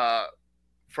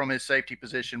from his safety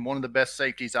position. One of the best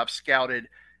safeties I've scouted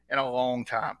in a long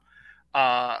time.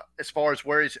 As far as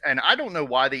where he's, and I don't know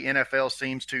why the NFL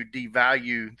seems to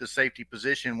devalue the safety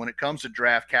position when it comes to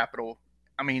draft capital.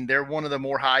 I mean, they're one of the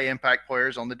more high impact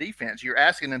players on the defense. You're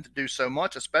asking them to do so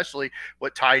much, especially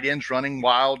with tight ends running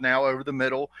wild now over the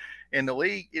middle in the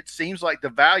league. It seems like the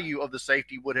value of the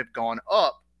safety would have gone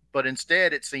up, but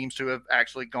instead it seems to have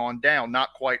actually gone down.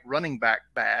 Not quite running back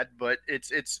bad, but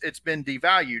it's been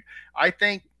devalued. I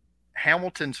think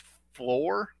Hamilton's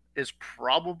floor is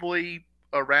probably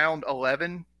around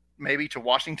 11, maybe to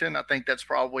Washington. I think that's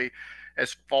probably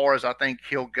as far as I think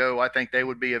he'll go. I think they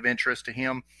would be of interest to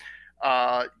him.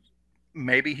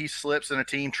 Maybe he slips and a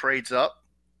team trades up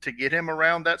to get him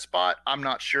around that spot. I'm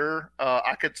not sure.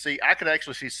 I could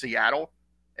actually see Seattle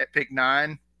at pick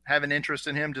 9 have an interest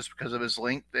in him just because of his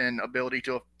length and ability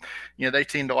to, they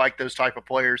seem to like those type of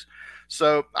players.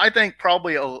 So I think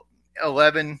probably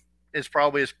 11 is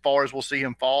probably as far as we'll see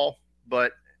him fall,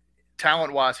 but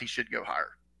talent-wise, he should go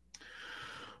higher.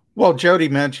 Well, Jody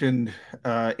mentioned,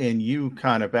 and you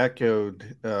kind of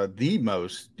echoed the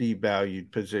most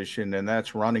devalued position, and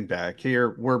that's running back.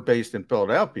 Here, we're based in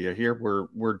Philadelphia. Here,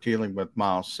 we're dealing with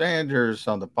Miles Sanders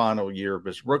on the final year of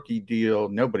his rookie deal.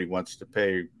 Nobody wants to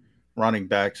pay running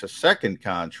backs a second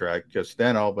contract because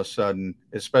then all of a sudden,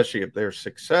 especially if they're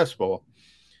successful,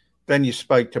 then you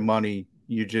spike to money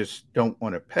you just don't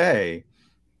want to pay.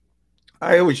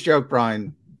 I always joke,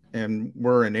 Brian, and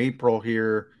we're in April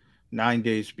here, 9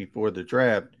 days before the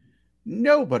draft.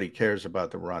 Nobody cares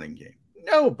about the running game.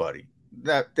 Nobody.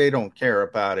 That they don't care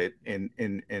about it. And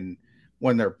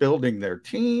when they're building their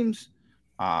teams,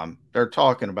 they're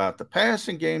talking about the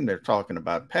passing game. They're talking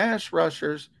about pass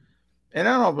rushers. And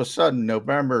then all of a sudden,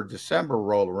 November, December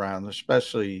roll around,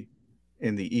 especially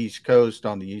in the East Coast,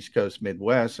 on the East Coast,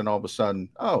 Midwest, and all of a sudden,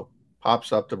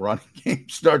 pops up the running game,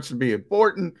 starts to be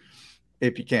important.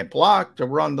 If you can't block to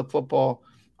run the football,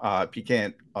 if you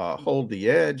can't hold the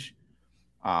edge,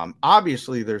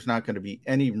 obviously there's not going to be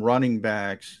any running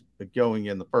backs going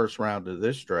in the first round of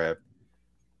this draft.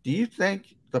 Do you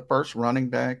think the first running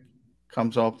back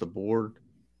comes off the board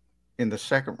in the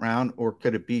second round, or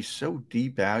could it be so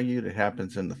devalued it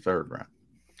happens in the third round?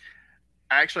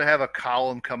 I actually have a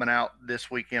column coming out this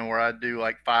weekend where I do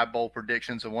like 5 bold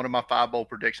predictions, and one of my 5 bold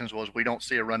predictions was we don't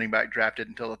see a running back drafted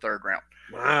until the third round.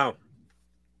 Wow.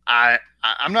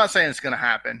 I'm not saying it's going to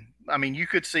happen. I mean, you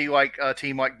could see like a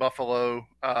team like Buffalo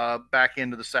back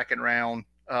into the second round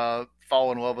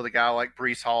fall in love with a guy like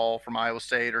Breece Hall from Iowa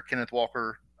State or Kenneth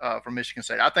Walker from Michigan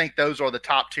State. I think those are the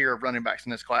top tier of running backs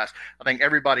in this class. I think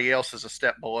everybody else is a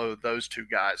step below those two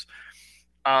guys.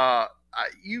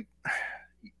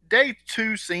 Day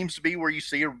 2 seems to be where you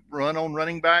see a run on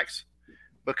running backs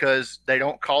because they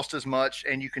don't cost as much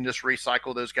and you can just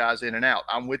recycle those guys in and out.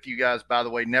 I'm with you guys, by the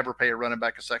way, never pay a running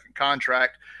back a second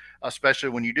contract, especially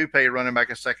when you do pay a running back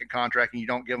a second contract and you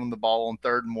don't give them the ball on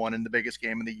 3rd and 1 in the biggest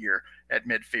game of the year at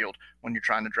midfield when you're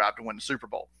trying to drive to win the Super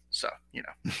Bowl. So,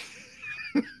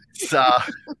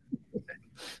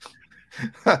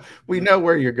 we know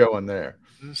where you're going there.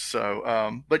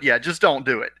 So, but yeah, just don't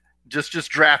do it. Just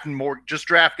draft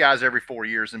guys every 4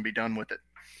 years and be done with it.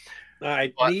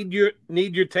 I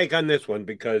need your take on this one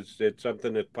because it's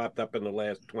something that popped up in the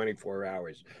last 24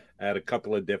 hours at a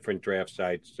couple of different draft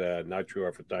sites. Not sure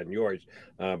if it's on yours,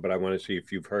 but I want to see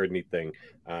if you've heard anything.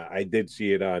 I did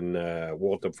see it on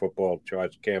Walter Football,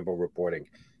 Charles Campbell reporting.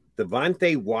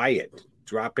 Devontae Wyatt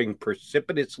dropping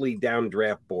precipitously down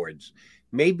draft boards,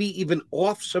 maybe even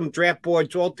off some draft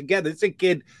boards altogether. It's a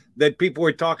kid that people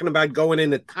were talking about going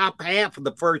in the top half of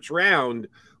the first round,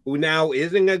 who now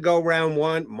isn't going to go round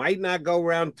one, might not go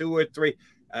round 2 or 3.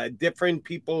 Different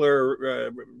people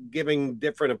are giving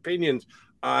different opinions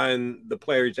on the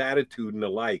player's attitude and the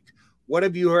like. What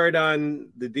have you heard on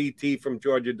the DT from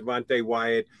Georgia, Devonte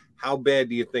Wyatt? How bad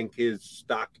do you think his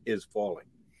stock is falling?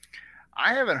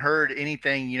 I haven't heard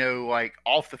anything, like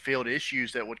off the field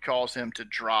issues that would cause him to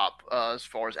drop as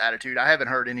far as attitude. I haven't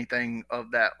heard anything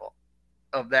of that,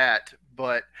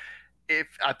 but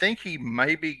I think he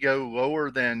maybe go lower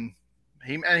than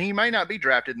he may not be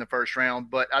drafted in the first round,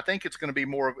 but I think it's going to be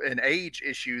more of an age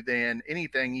issue than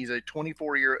anything. He'll be a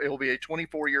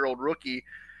 24-year-old rookie.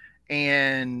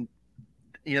 And,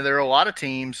 there are a lot of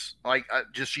teams, like I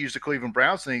just use the Cleveland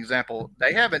Browns as an example.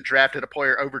 They haven't drafted a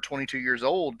player over 22 years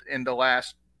old in the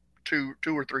last two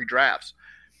or three drafts.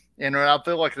 And I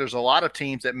feel like there's a lot of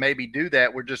teams that maybe do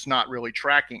that. We're just not really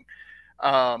tracking.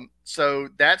 So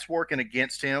that's working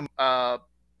against him.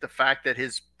 The fact that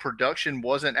his production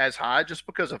wasn't as high just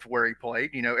because of where he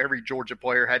played. Every Georgia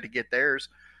player had to get theirs.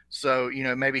 So,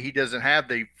 maybe he doesn't have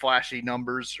the flashy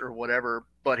numbers or whatever,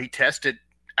 but he tested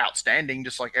outstanding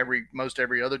just like most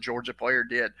every other Georgia player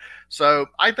did. So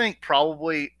I think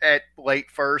probably at late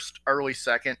first, early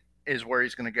second is where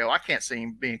he's going to go. I can't see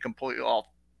him being completely off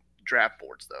draft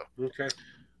boards though. Okay.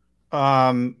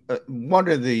 One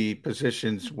of the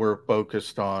positions we're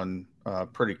focused on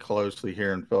pretty closely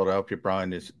here in Philadelphia,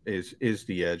 Brian, is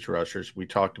the edge rushers. We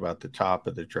talked about the top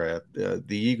of the draft. The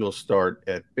Eagles start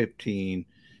at 15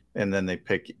 and then they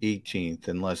pick 18th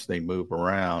unless they move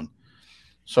around.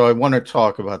 So I want to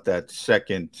talk about that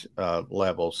second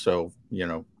level. So,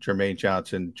 Jermaine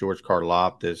Johnson, George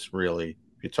Karlaftis, really,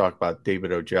 if you talk about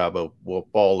David Ojabo, will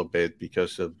fall a bit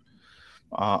because of,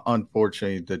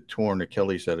 unfortunately, the torn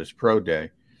Achilles at his pro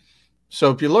day. So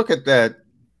if you look at that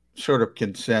sort of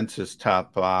consensus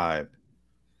top 5,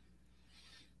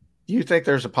 do you think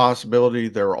there's a possibility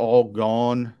they're all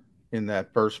gone in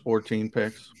that first 14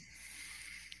 picks?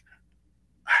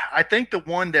 I think the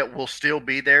one that will still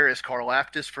be there is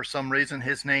Karlaftis. For some reason,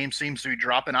 his name seems to be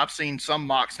dropping. I've seen some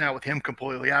mocks now with him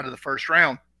completely out of the first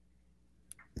round.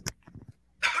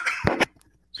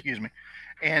 Excuse me.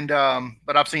 And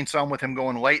but I've seen some with him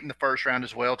going late in the first round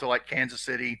as well to like Kansas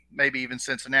City, maybe even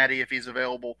Cincinnati if he's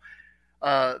available.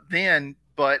 But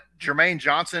Jermaine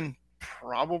Johnson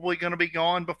probably going to be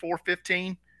gone before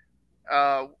 15.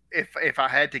 If I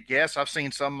had to guess, I've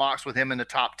seen some mocks with him in the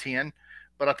top 10.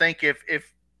 But I think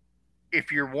if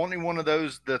you're wanting one of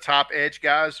the top edge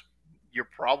guys, you're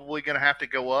probably going to have to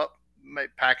go up,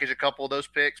 package a couple of those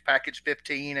picks, package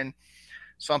 15 and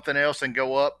something else, and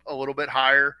go up a little bit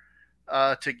higher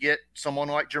to get someone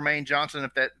like Jermaine Johnson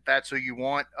if that's who you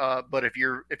want. But if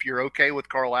you're okay with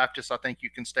Karlaftis, I think you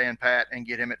can stand pat and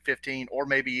get him at 15 or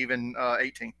maybe even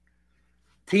 18.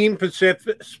 Team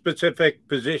specific,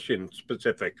 position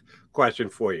specific question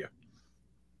for you.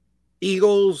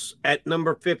 Eagles at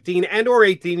number 15 and or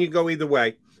 18, you go either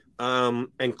way, and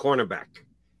cornerback.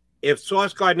 If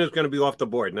Sauce Gardner is going to be off the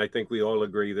board, and I think we all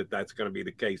agree that that's going to be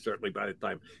the case, certainly by the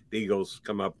time the Eagles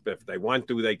come up, if they want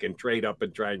to, they can trade up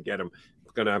and try and get him.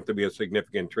 It's going to have to be a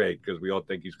significant trade because we all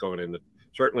think he's going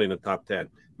certainly in the top 10,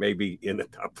 maybe in the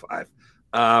top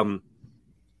 5.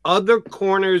 Other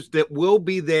corners that will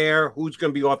be there, who's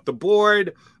going to be off the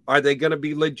board? Are they going to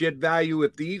be legit value?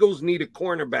 If the Eagles need a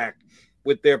cornerback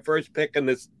with their first pick in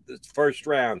this first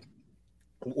round,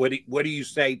 what do you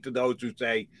say to those who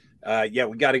say,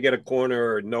 we got to get a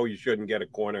corner, or no, you shouldn't get a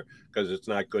corner because it's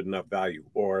not good enough value?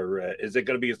 Or is it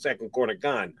going to be a second corner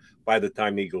gone by the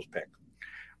time the Eagles pick?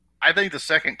 I think the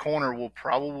second corner will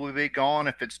probably be gone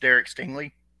if it's Derek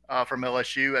Stingley from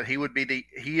LSU.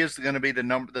 He is going to be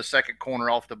the second corner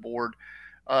off the board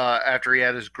after he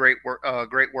had his great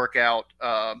workout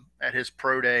at his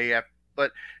pro day.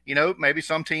 But, maybe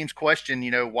some teams question,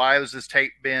 why has his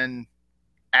tape been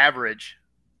average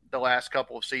the last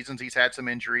couple of seasons? He's had some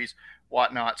injuries,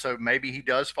 whatnot. So maybe he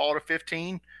does fall to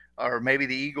 15, or maybe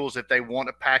the Eagles, if they want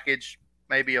to package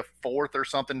maybe a fourth or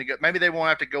something to go, maybe they won't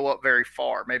have to go up very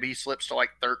far. Maybe he slips to like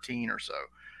 13 or so.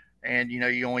 And,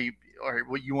 you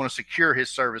want to secure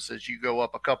his services. You go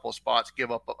up a couple of spots,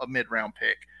 give up a mid-round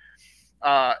pick.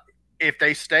 If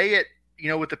they stay at,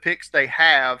 with the picks they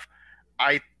have,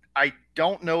 I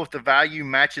don't know if the value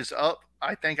matches up.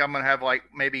 I think I'm going to have like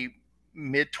maybe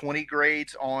mid-20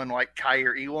 grades on like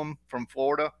Kaiir Elam from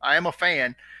Florida. I am a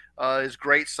fan. His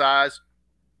great size,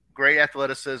 great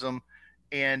athleticism,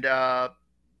 and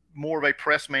more of a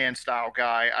press man style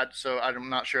guy. So I'm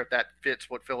not sure if that fits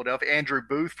what Philadelphia. Andrew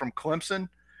Booth from Clemson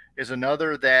is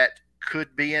another that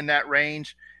could be in that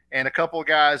range. And a couple of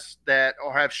guys that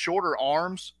have shorter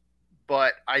arms,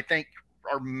 but I think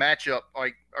our matchup,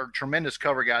 like our tremendous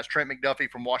cover guys, Trent McDuffie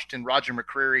from Washington, Roger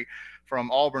McCreary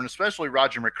from Auburn, especially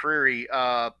Roger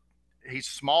McCreary. He's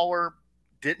smaller,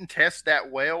 didn't test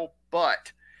that well,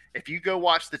 but if you go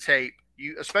watch the tape,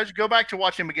 you especially go back to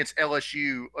watch him against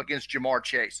LSU against Jamar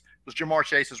Chase. It was Jamar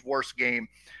Chase's worst game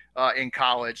in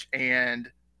college, and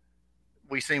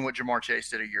we seen what Jamar Chase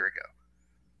did a year ago.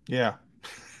 Yeah.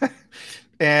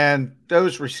 And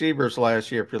those receivers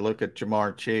last year, if you look at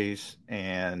Jamar Chase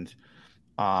and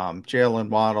Jalen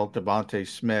Waddle, Devontae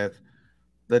Smith,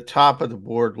 the top of the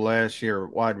board last year,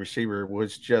 wide receiver,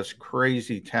 was just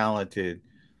crazy talented.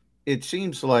 It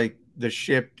seems like the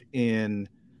shift in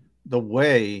the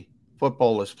way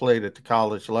football is played at the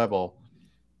college level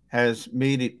has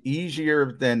made it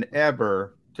easier than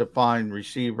ever to find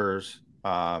receivers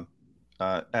at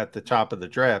the top of the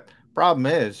draft. Problem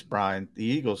is, Brian, the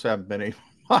Eagles haven't been able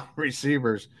to find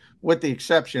receivers with the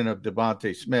exception of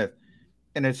Devontae Smith.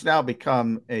 And it's now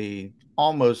become a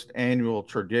almost annual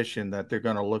tradition that they're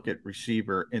going to look at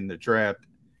receiver in the draft,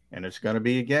 and it's going to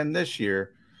be again this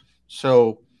year.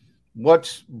 So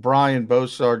what's Brian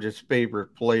Bosarge's favorite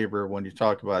flavor when you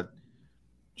talk about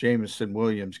Jameson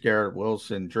Williams, Garrett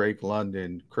Wilson, Drake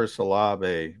London, Chris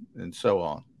Olave, and so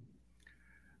on?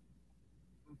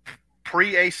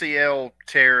 Pre-ACL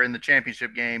tear in the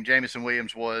championship game, Jameson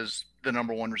Williams was the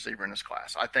number one receiver in this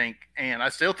class, I think. And I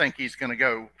still think he's going to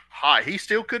go high. He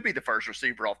still could be the first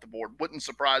receiver off the board. Wouldn't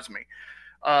surprise me.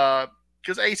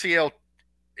 Because ACL,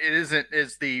 it isn't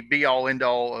is the be-all,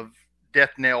 end-all of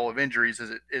death knell of injuries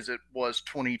as it was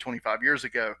 20, 25 years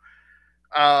ago.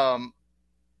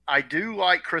 I do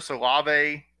like Chris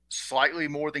Olave slightly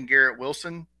more than Garrett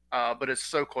Wilson. But it's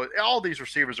so close. All these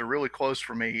receivers are really close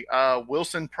for me.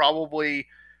 Wilson probably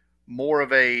more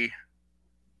of a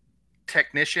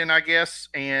technician, I guess,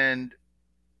 and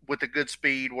with a good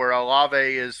speed, where Olave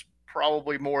is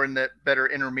probably more in that better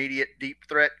intermediate deep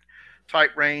threat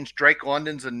type range. Drake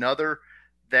London's another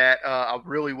that I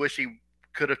really wish he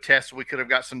could have tested. We could have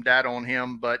got some data on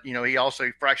him, but he also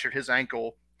fractured his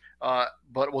ankle,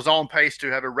 but was on pace to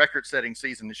have a record-setting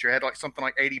season this year. Had something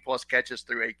like 80-plus catches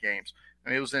through 8 games. I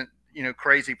mean, it was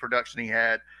crazy production he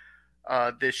had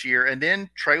this year. And then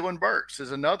Treylon Burks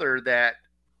is another that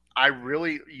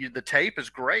the tape is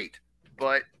great,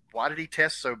 but why did he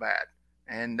test so bad?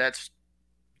 And that's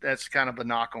kind of a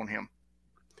knock on him.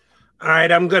 All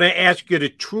right, I'm going to ask you to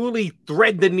truly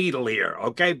thread the needle here,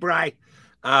 okay, Bri?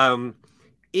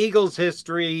 Eagles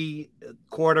history,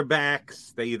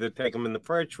 quarterbacks, they either take them in the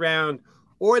first round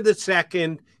or the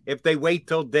second. If they wait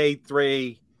till day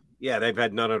 3, yeah, they've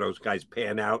had none of those guys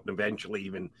pan out and eventually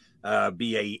even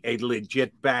be a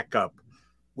legit backup.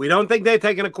 We don't think they're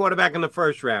taking a quarterback in the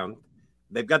first round.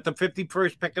 They've got the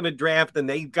 51st pick in the draft, and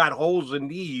they've got holes and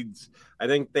needs. I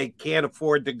think they can't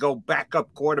afford to go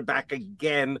backup quarterback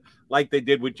again like they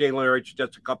did with Jalen Hurts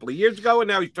just a couple of years ago, and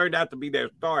now he's turned out to be their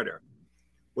starter.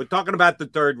 We're talking about the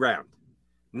 3rd round.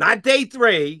 Not day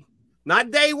 3,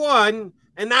 not day 1,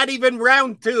 and not even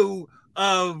round 2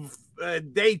 of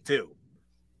day 2.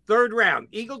 3rd round.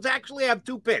 Eagles actually have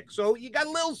 2 picks, so you got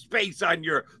a little space on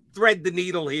your thread the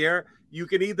needle here. You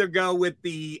can either go with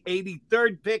the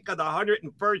 83rd pick or the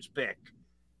 101st pick.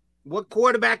 What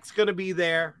quarterback's going to be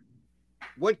there?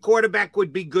 What quarterback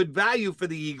would be good value for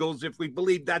the Eagles if we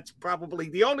believe that's probably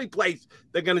the only place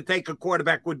they're going to take a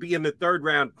quarterback would be in the 3rd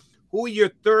round? Who are your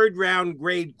 3rd round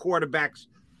grade quarterbacks?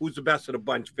 Who's the best of the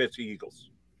bunch, Fitz Eagles?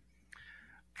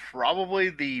 Probably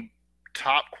the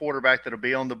top quarterback that'll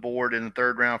be on the board in the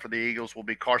 3rd round for the Eagles will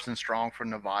be Carson Strong from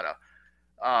Nevada.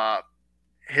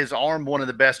 His arm, one of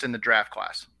the best in the draft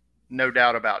class, no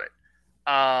doubt about it.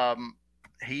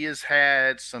 He has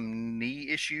had some knee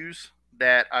issues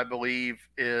that I believe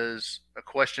is a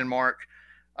question mark.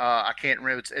 I can't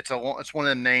remember. It's one of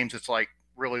the names. It's like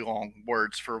really long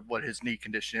words for what his knee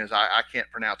condition is. I can't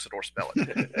pronounce it or spell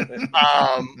it.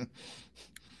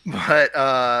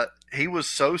 But he was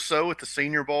so at the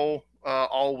Senior Bowl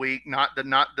all week. Not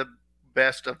the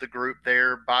best of the group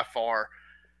there by far,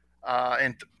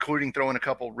 and including throwing a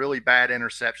couple really bad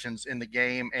interceptions in the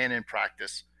game and in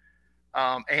practice.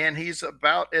 And he's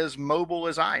about as mobile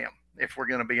as I am, if we're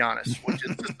going to be honest, which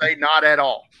is to say not at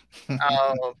all.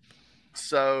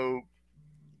 So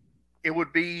it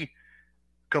would be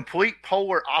complete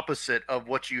polar opposite of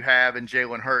what you have in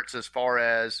Jalen Hurts as far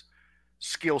as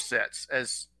skill sets.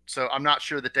 So I'm not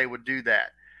sure that they would do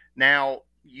that. Now,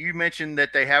 you mentioned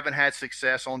that they haven't had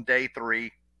success on day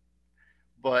 3,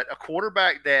 but a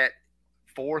quarterback that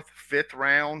 4th, 5th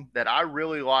round that I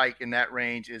really like in that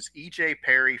range is E.J.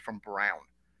 Perry from Brown.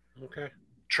 Okay.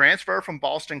 Transfer from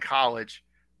Boston College,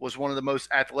 was one of the most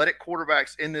athletic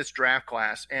quarterbacks in this draft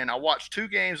class. And I watched 2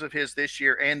 games of his this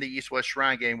year and the East-West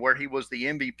Shrine game where he was the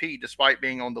MVP despite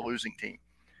being on the losing team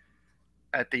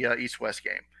at the East-West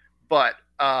game. But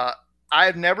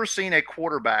I've never seen a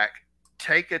quarterback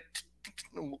take a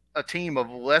team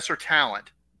of lesser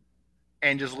talent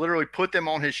and just literally put them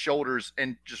on his shoulders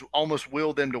and just almost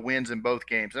will them to wins in both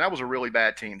games. And that was a really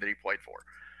bad team that he played for.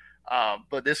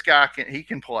 But this guy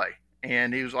can play.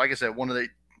 And he was, like I said, one of the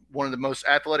most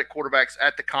athletic quarterbacks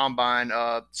at the combine,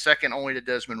 second only to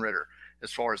Desmond Ridder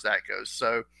as far as that goes.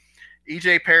 So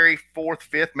EJ Perry, 4th,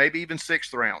 5th, maybe even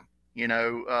 6th round,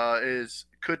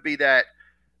 could be that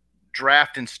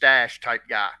draft and stash type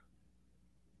guy.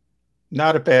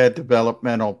 Not a bad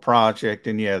developmental project.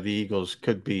 And yeah, the Eagles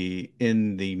could be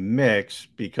in the mix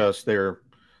because their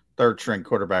third string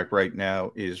quarterback right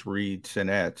now is Reed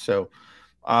Sinnett. So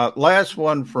last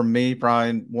one from me,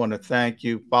 Brian, want to thank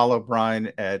you. Follow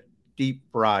Brian at Deep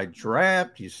Fried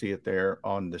Draft. You see it there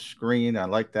on the screen. I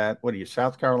like that. What are you,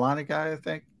 South Carolina guy, I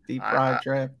think? Deep Fried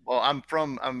Draft? Well, I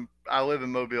live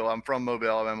in Mobile. I'm from Mobile,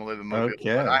 Alabama, live in Mobile.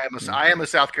 Okay. But I am a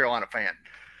South Carolina fan.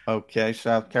 Okay,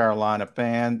 South Carolina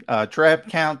fan.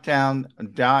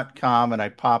 Draftcountdown.com, and I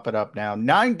pop it up now.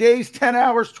 9 days, 10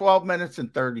 hours, 12 minutes,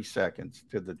 and 30 seconds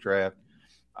to the draft.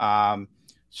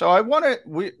 So I want to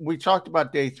 – we talked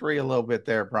about day 3 a little bit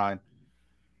there, Brian.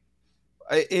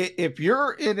 If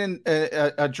you're in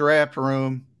a draft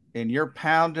room and you're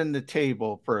pounding the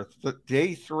table for a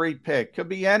day 3 pick, could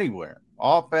be anywhere,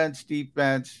 offense,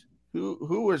 defense,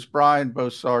 who is Brian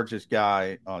Bosarge's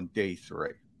guy on day 3?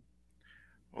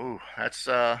 Oh, that's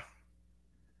a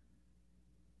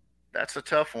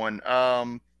tough one.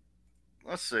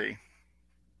 Let's see.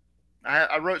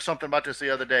 I wrote something about this the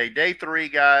other day. Day 3,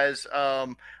 guys. I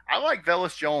like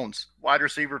Velus Jones, wide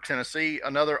receiver of Tennessee,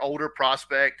 another older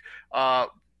prospect.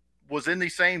 Was in the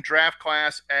same draft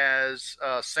class as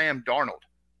Sam Darnold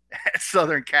at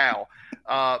Southern Cal.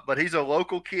 But he's a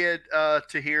local kid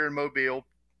to here in Mobile.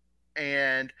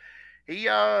 And he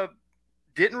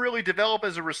didn't really develop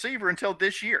as a receiver until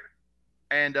this year.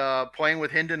 And playing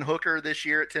with Hendon Hooker this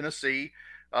year at Tennessee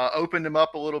opened him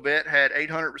up a little bit, had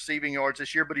 800 receiving yards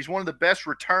this year, but he's one of the best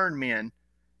return men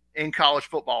in college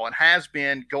football and has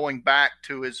been going back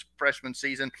to his freshman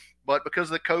season. But because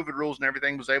of the COVID rules and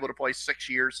everything, was able to play 6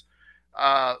 years.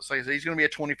 So he's going to be a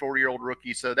 24-year-old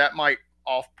rookie. So that might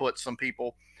off-put some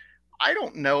people. I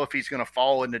don't know if he's going to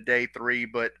fall into day 3,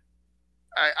 but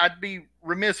I'd be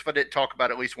remiss if I didn't talk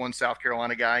about at least one South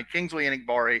Carolina guy. Kingsley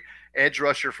Enagbare, edge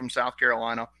rusher from South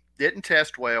Carolina, didn't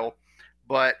test well,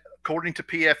 but according to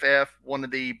PFF, one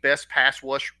of the best pass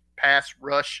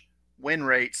rush win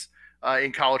rates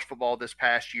in college football this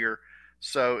past year.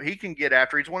 So he can get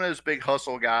after. He's one of those big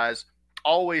hustle guys,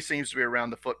 always seems to be around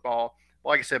the football.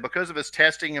 Like I said, because of his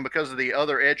testing and because of the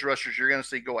other edge rushers you're going to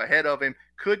see go ahead of him,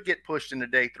 could get pushed into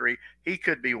day 3. He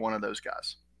could be one of those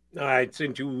guys. All right,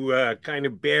 since you kind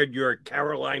of bared your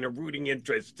Carolina rooting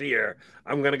interest here,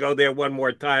 I'm going to go there one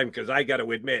more time because I got to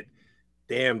admit,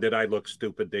 damn, did I look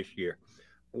stupid this year.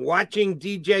 Watching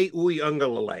DJ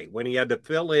Uiagalelei when he had to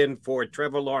fill in for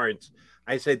Trevor Lawrence,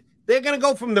 I said, they're going to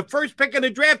go from the first pick of the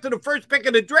draft to the first pick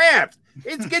of the draft.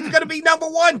 It's going to be number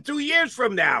 1 2 years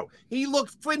from now. He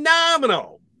looked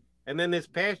phenomenal. And then this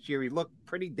past year, he looked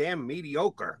pretty damn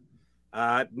mediocre.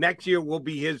 Next year will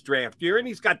be his draft year, and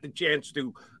he's got the chance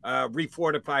to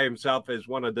refortify himself as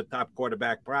one of the top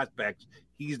quarterback prospects.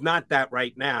 He's not that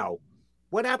right now.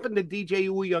 What happened to DJ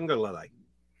Uiagalelei?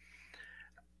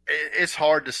 It's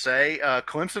hard to say.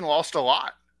 Clemson lost a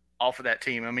lot off of that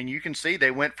team. I mean, you can see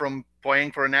they went from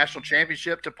playing for a national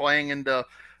championship to playing in the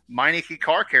Meineke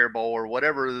Car Care Bowl or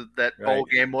whatever that bowl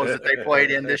game was that they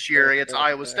played in this year against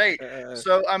Iowa State.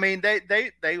 So, I mean,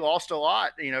 they lost a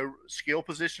lot, skill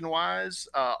position wise,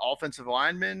 offensive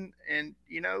linemen. And,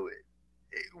 you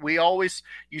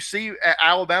see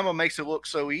Alabama makes it look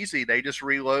so easy. They just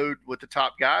reload with the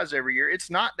top guys every year. It's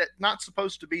not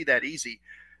supposed to be that easy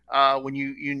when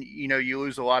you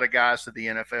lose a lot of guys to the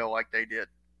NFL like they did.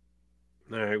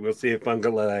 All right, we'll see if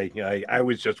Uiagalelei. I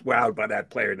was just wowed by that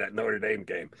player in that Notre Dame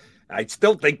game. I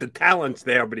still think the talent's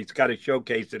there, but he's got to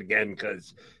showcase it again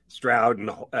because Stroud and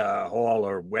Hall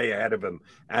are way ahead of him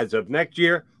as of next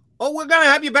year. Oh, we're going to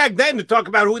have you back then to talk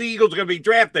about who the Eagles are going to be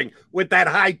drafting with that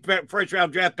high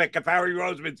first-round draft pick if Harry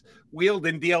Roseman's wheeled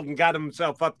and dealed and got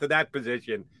himself up to that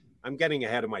position. I'm getting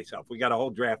ahead of myself. We got a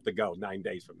whole draft to go 9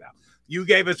 days from now. You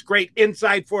gave us great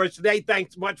insight for us today.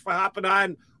 Thanks much for hopping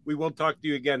on. We will talk to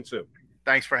you again soon.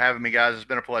 Thanks for having me, guys. It's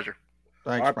been a pleasure.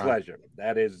 Thanks, Our Brian. pleasure.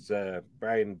 That is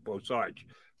Brian Bosarge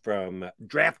from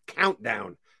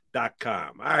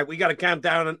DraftCountdown.com. All right, we got a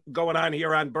countdown going on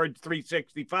here on Birds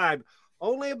 365.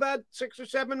 Only about 6 or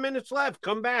 7 minutes left.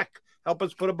 Come back. Help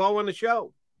us put a bow on the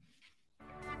show.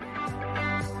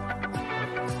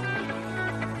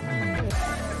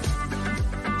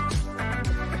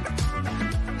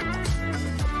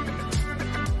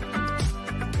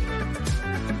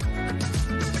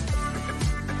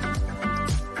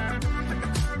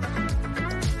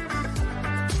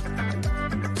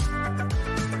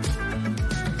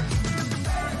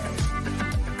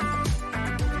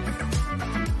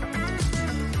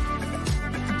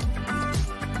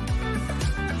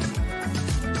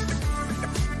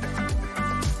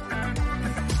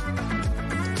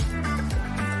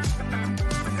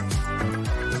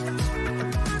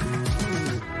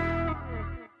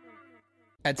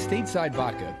 At Stateside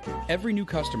Vodka, every new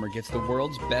customer gets the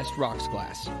world's best rocks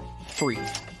glass, free.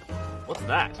 What's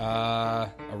that?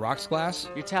 A rocks glass?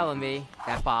 You're telling me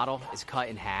that bottle is cut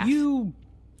in half? You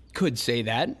could say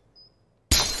that.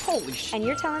 Holy shit. And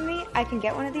you're telling me I can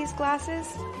get one of these glasses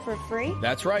for free?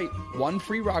 That's right. One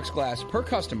free rocks glass per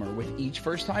customer with each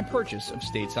first-time purchase of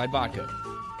Stateside Vodka.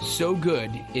 So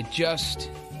good, it just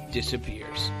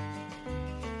disappears.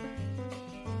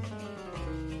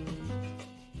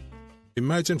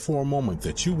 Imagine for a moment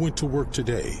that you went to work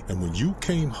today and when you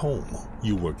came home,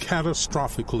 you were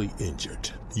catastrophically injured.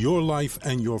 Your life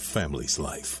and your family's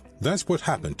life. That's what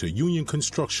happened to union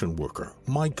construction worker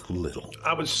Mike Little.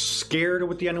 I was scared of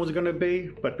what the end was going to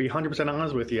be, but to be 100%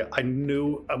 honest with you, I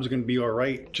knew I was going to be all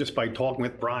right just by talking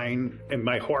with Brian. In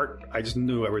my heart, I just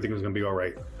knew everything was going to be all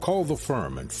right. Call the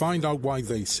firm and find out why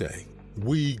they say,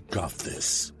 "We got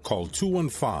this." Call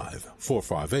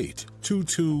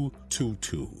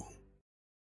 215-458-2222.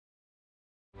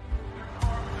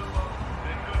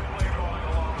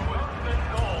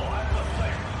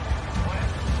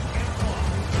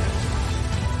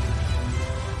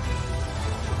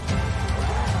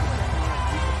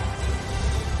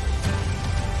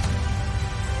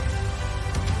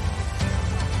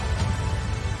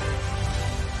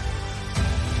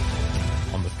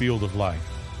 Field of life,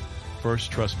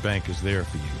 First Trust Bank is there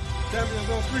for you. Champions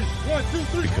on 3. 1, 2,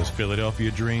 3. Because Philadelphia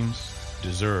dreams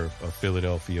deserve a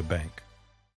Philadelphia bank.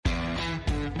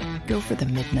 Go for the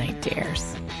midnight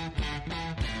dares.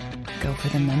 Go for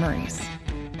the memories.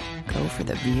 Go for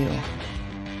the view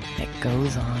that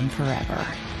goes on forever.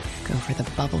 Go for the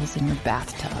bubbles in your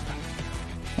bathtub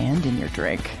and in your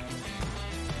drink.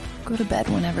 Go to bed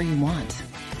whenever you want.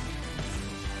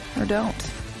 Or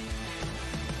don't.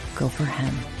 Go for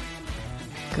him.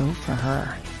 Go for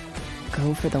her.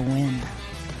 Go for the win.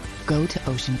 Go to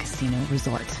Ocean Casino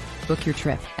Resort. Book your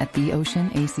trip at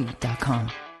theoceanac.com.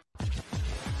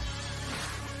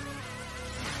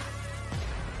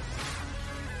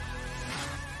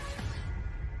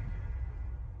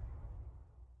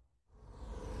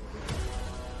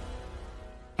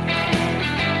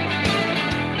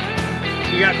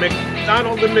 You got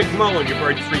McDonald and McMullen, your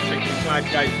Birds 365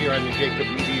 guys here on the Jacob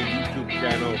Media YouTube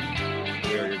channel.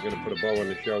 Where you're going to put a bow on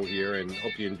the show here, and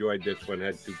hope you enjoyed this one.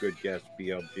 Had two good guests,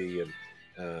 BLG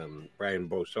and Brian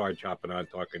Bosarge hopping on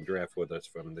talking draft with us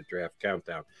from the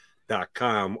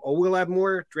draftcountdown.com. Oh, we'll have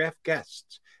more draft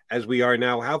guests as we are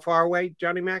now. How far away,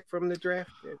 Johnny Mac, from the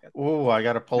draft? Oh, I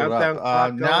got to pull it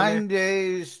up. 9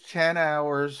 days, 10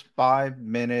 hours, 5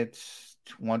 minutes.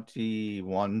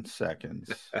 21 seconds.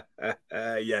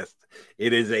 Yes,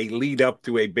 it is a lead up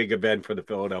to a big event for the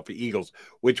Philadelphia Eagles,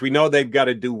 which we know they've got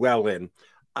to do well in.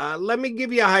 Let me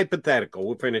give you a hypothetical.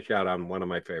 We'll finish out on one of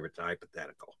my favorites, a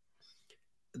hypothetical.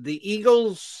 The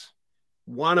Eagles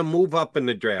want to move up in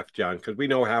the draft, John, because we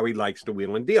know how he likes to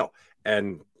wheel and deal.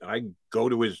 And I go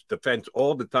to his defense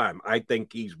all the time. I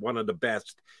think he's one of the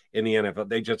best in the NFL.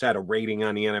 They just had a rating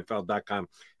on the NFL.com,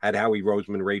 had Howie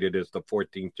Roseman rated as the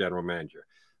 14th general manager.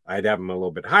 I'd have him a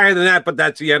little bit higher than that, but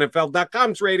that's the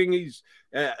NFL.com's rating. He's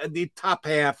the top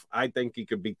half. I think he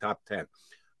could be top 10.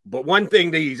 But one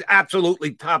thing that he's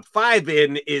absolutely top 5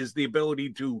 in is the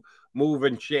ability to move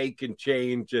and shake and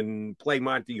change and play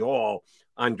Monty Hall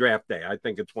on draft day. I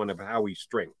think it's one of Howie's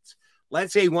strengths.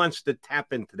 Let's say he wants to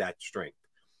tap into that strength.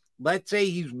 Let's say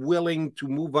he's willing to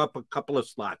move up a couple of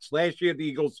slots. Last year, the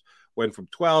Eagles went from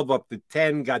 12 up to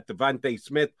 10, got Devontae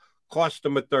Smith, cost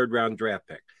them a third-round draft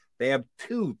pick. They have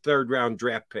 2 third-round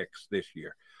draft picks this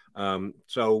year.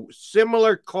 So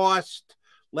similar cost.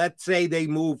 Let's say they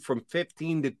move from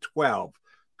 15 to 12,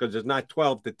 because it's not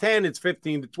 12 to 10, it's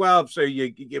 15 to 12, so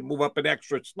you move up an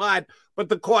extra slot, but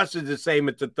the cost is the same.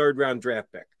 It's a third-round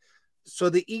draft pick.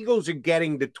 So the Eagles are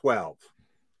getting to 12.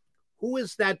 Who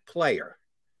is that player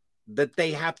that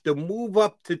they have to move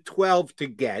up to 12 to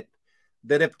get,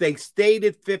 that if they stayed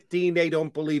at 15, they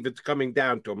don't believe it's coming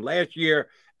down to them? Last year,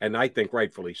 and I think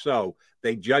rightfully so,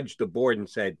 they judged the board and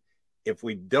said, if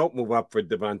we don't move up for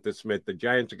Devonta Smith, the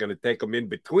Giants are going to take him in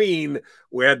between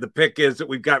where the pick is that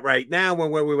we've got right now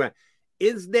and where we went.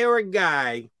 Is there a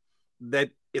guy that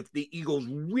if the Eagles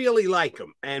really like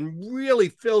him and really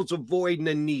fills a void and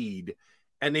a need,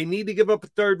 and they need to give up a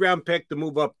third-round pick to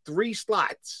move up 3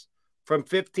 slots from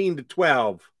 15 to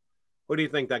 12, who do you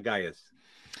think that guy is?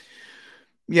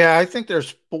 Yeah, I think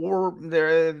there's 4.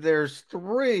 There's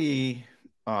 3.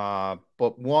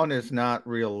 But one is not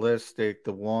realistic.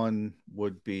 The one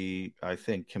would be, I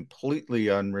think, completely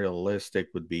unrealistic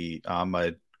would be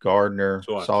Ahmad Gardner,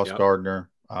 Sauce Gardner.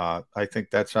 I think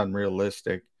that's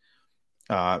unrealistic.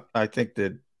 I think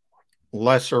the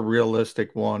lesser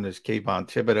realistic one is Kayvon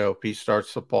Thibodeau. If he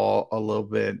starts the ball a little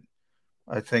bit,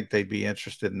 I think they'd be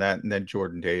interested in that. And then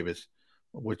Jordan Davis,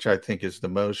 which I think is the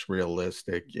most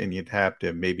realistic. And you'd have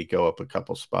to maybe go up a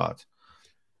couple spots.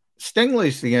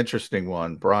 Stingley's the interesting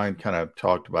one. Brian kind of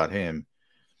talked about him.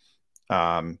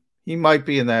 He might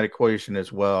be in that equation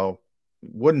as well.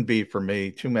 Wouldn't be for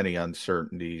me. Too many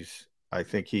uncertainties. I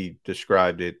think he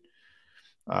described it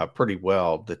pretty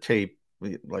well. The tape,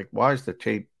 like, why is the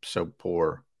tape so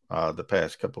poor the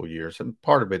past couple of years? And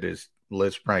part of it is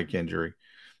Lisfranc injury.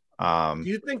 Do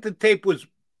you think the tape was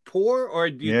poor,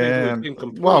 or do you think it was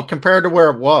incomplete? Well, compared to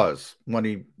where it was when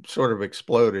he sort of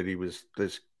exploded, he was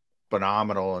this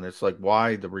phenomenal, and it's like,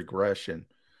 why the regression?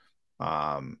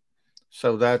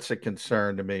 So that's a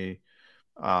concern to me.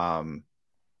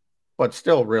 But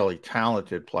still really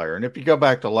talented player. And if you go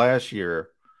back to last year,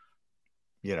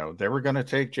 you know, they were going to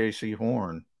take J.C.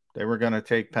 Horn. They were going to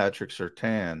take Patrick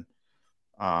Surtain.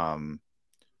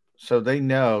 So they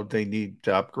know they need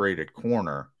to upgrade at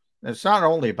corner. And it's not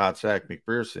only about Zach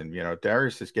McPherson. You know,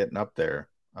 Darius is getting up there.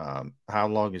 How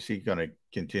long is he going to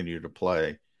continue to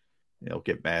play? He'll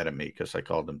get mad at me because I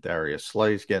called him Darius.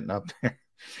 Slay's getting up there.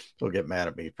 He'll get mad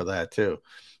at me for that too.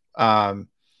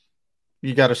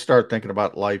 You got to start thinking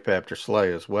about life after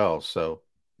Slay as well. So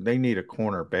they need a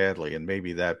corner badly, and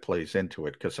maybe that plays into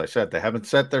it because I said they haven't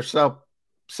set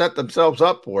themselves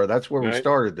up for it. That's where we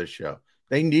started this show.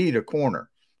 They need a corner.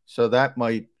 So that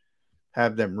might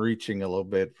have them reaching a little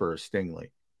bit for a Stingley.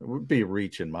 It would be a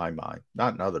reach in my mind,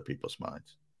 not in other people's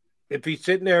minds. If he's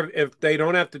sitting there, if they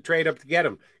don't have to trade up to get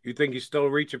him, you think he's still a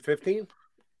reach at 15?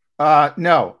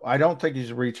 No, I don't think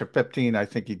he's a reach at 15. I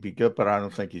think he'd be good, but I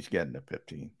don't think he's getting to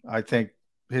 15. I think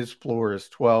his floor is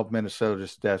 12.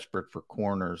 Minnesota's desperate for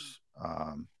corners.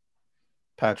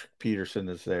 Patrick Peterson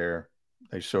is there.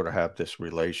 They sort of have this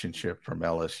relationship from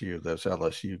LSU, those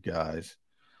LSU guys.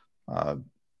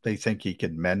 They think he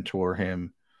can mentor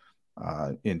him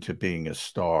into being a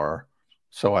star.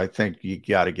 So I think you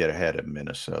got to get ahead of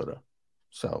Minnesota.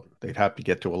 So they'd have to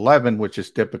get to 11, which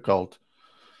is difficult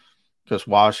because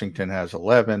Washington has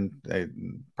 11. They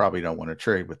probably don't want to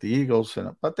trade with the Eagles,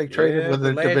 but they traded with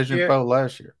the division foe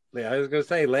last year. Yeah, I was going to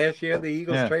say, last year the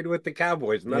Eagles traded with the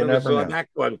Cowboys. None of us saw that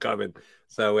one coming.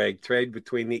 So a trade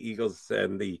between the Eagles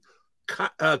and the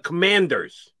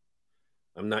Commanders.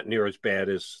 I'm not near as bad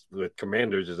as with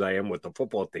Commanders as I am with the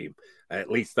football team.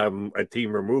 At least I'm a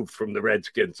team removed from the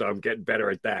Redskins, so I'm getting better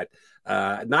at that.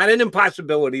 Not an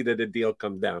impossibility that a deal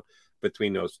comes down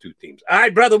between those two teams. All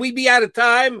right, brother, we be out of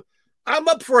time. I'm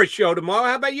up for a show tomorrow.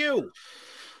 How about you?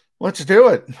 Let's do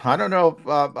it. I don't know.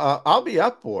 I'll be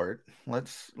up for it.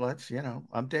 Let's,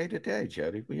 I'm day to day,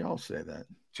 Jody. We all say that.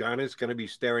 John is going to be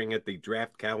staring at the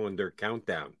draft calendar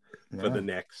countdown for the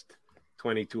next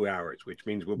 22 hours, which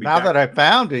means we'll be now back. That I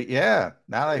found it. Yeah.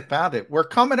 Now that I found it. We're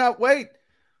coming out. Wait.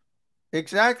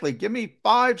 Exactly. Give me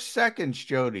 5 seconds,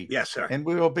 Jody. Yes, sir. And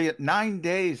we will be at 9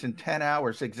 days and 10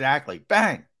 hours. Exactly.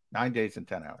 Bang. 9 days and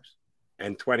 10 hours.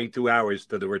 And 22 hours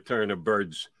to the return of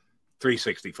Birds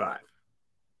 365.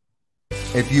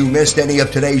 If you missed any of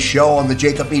today's show on the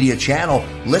Jacob Media channel,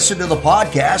 listen to the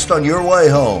podcast on your way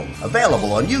home.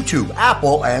 Available on YouTube,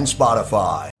 Apple, and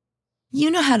Spotify. You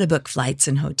know how to book flights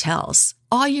and hotels.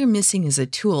 All you're missing is a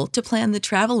tool to plan the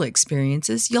travel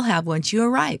experiences you'll have once you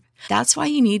arrive. That's why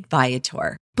you need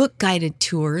Viator. Book guided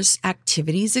tours,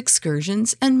 activities,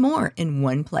 excursions, and more in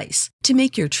one place to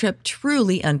make your trip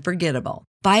truly unforgettable.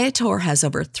 Viator has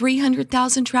over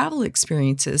 300,000 travel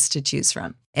experiences to choose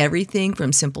from. Everything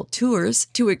from simple tours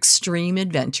to extreme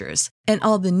adventures and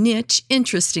all the niche,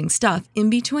 interesting stuff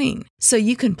in between. So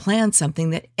you can plan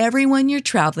something that everyone you're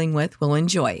traveling with will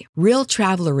enjoy. Real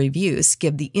traveler reviews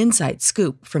give the inside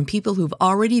scoop from people who've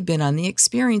already been on the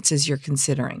experiences you're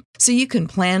considering. So you can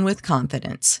plan with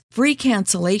confidence. Free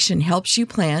cancellation helps you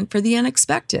plan for the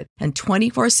unexpected. And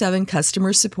 24/7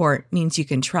 customer support means you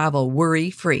can travel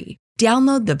worry-free.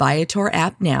 Download the Viator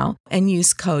app now and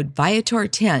use code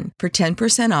Viator10 for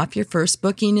 10% off your first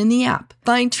booking in the app.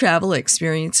 Find travel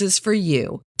experiences for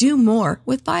you. Do more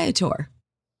with Viator.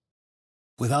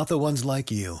 Without the ones like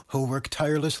you, who work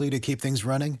tirelessly to keep things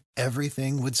running,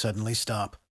 everything would suddenly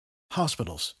stop.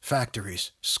 Hospitals,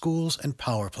 factories, schools, and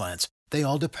power plants, they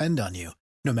all depend on you.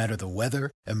 No matter the weather,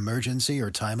 emergency,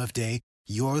 or time of day,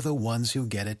 you're the ones who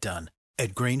get it done.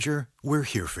 At Grainger, we're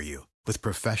here for you with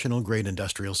professional-grade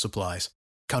industrial supplies.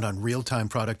 Count on real-time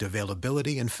product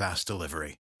availability and fast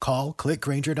delivery. Call, click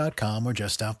Grainger.com, or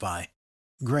just stop by.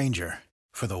 Grainger,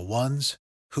 for the ones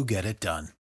who get it done.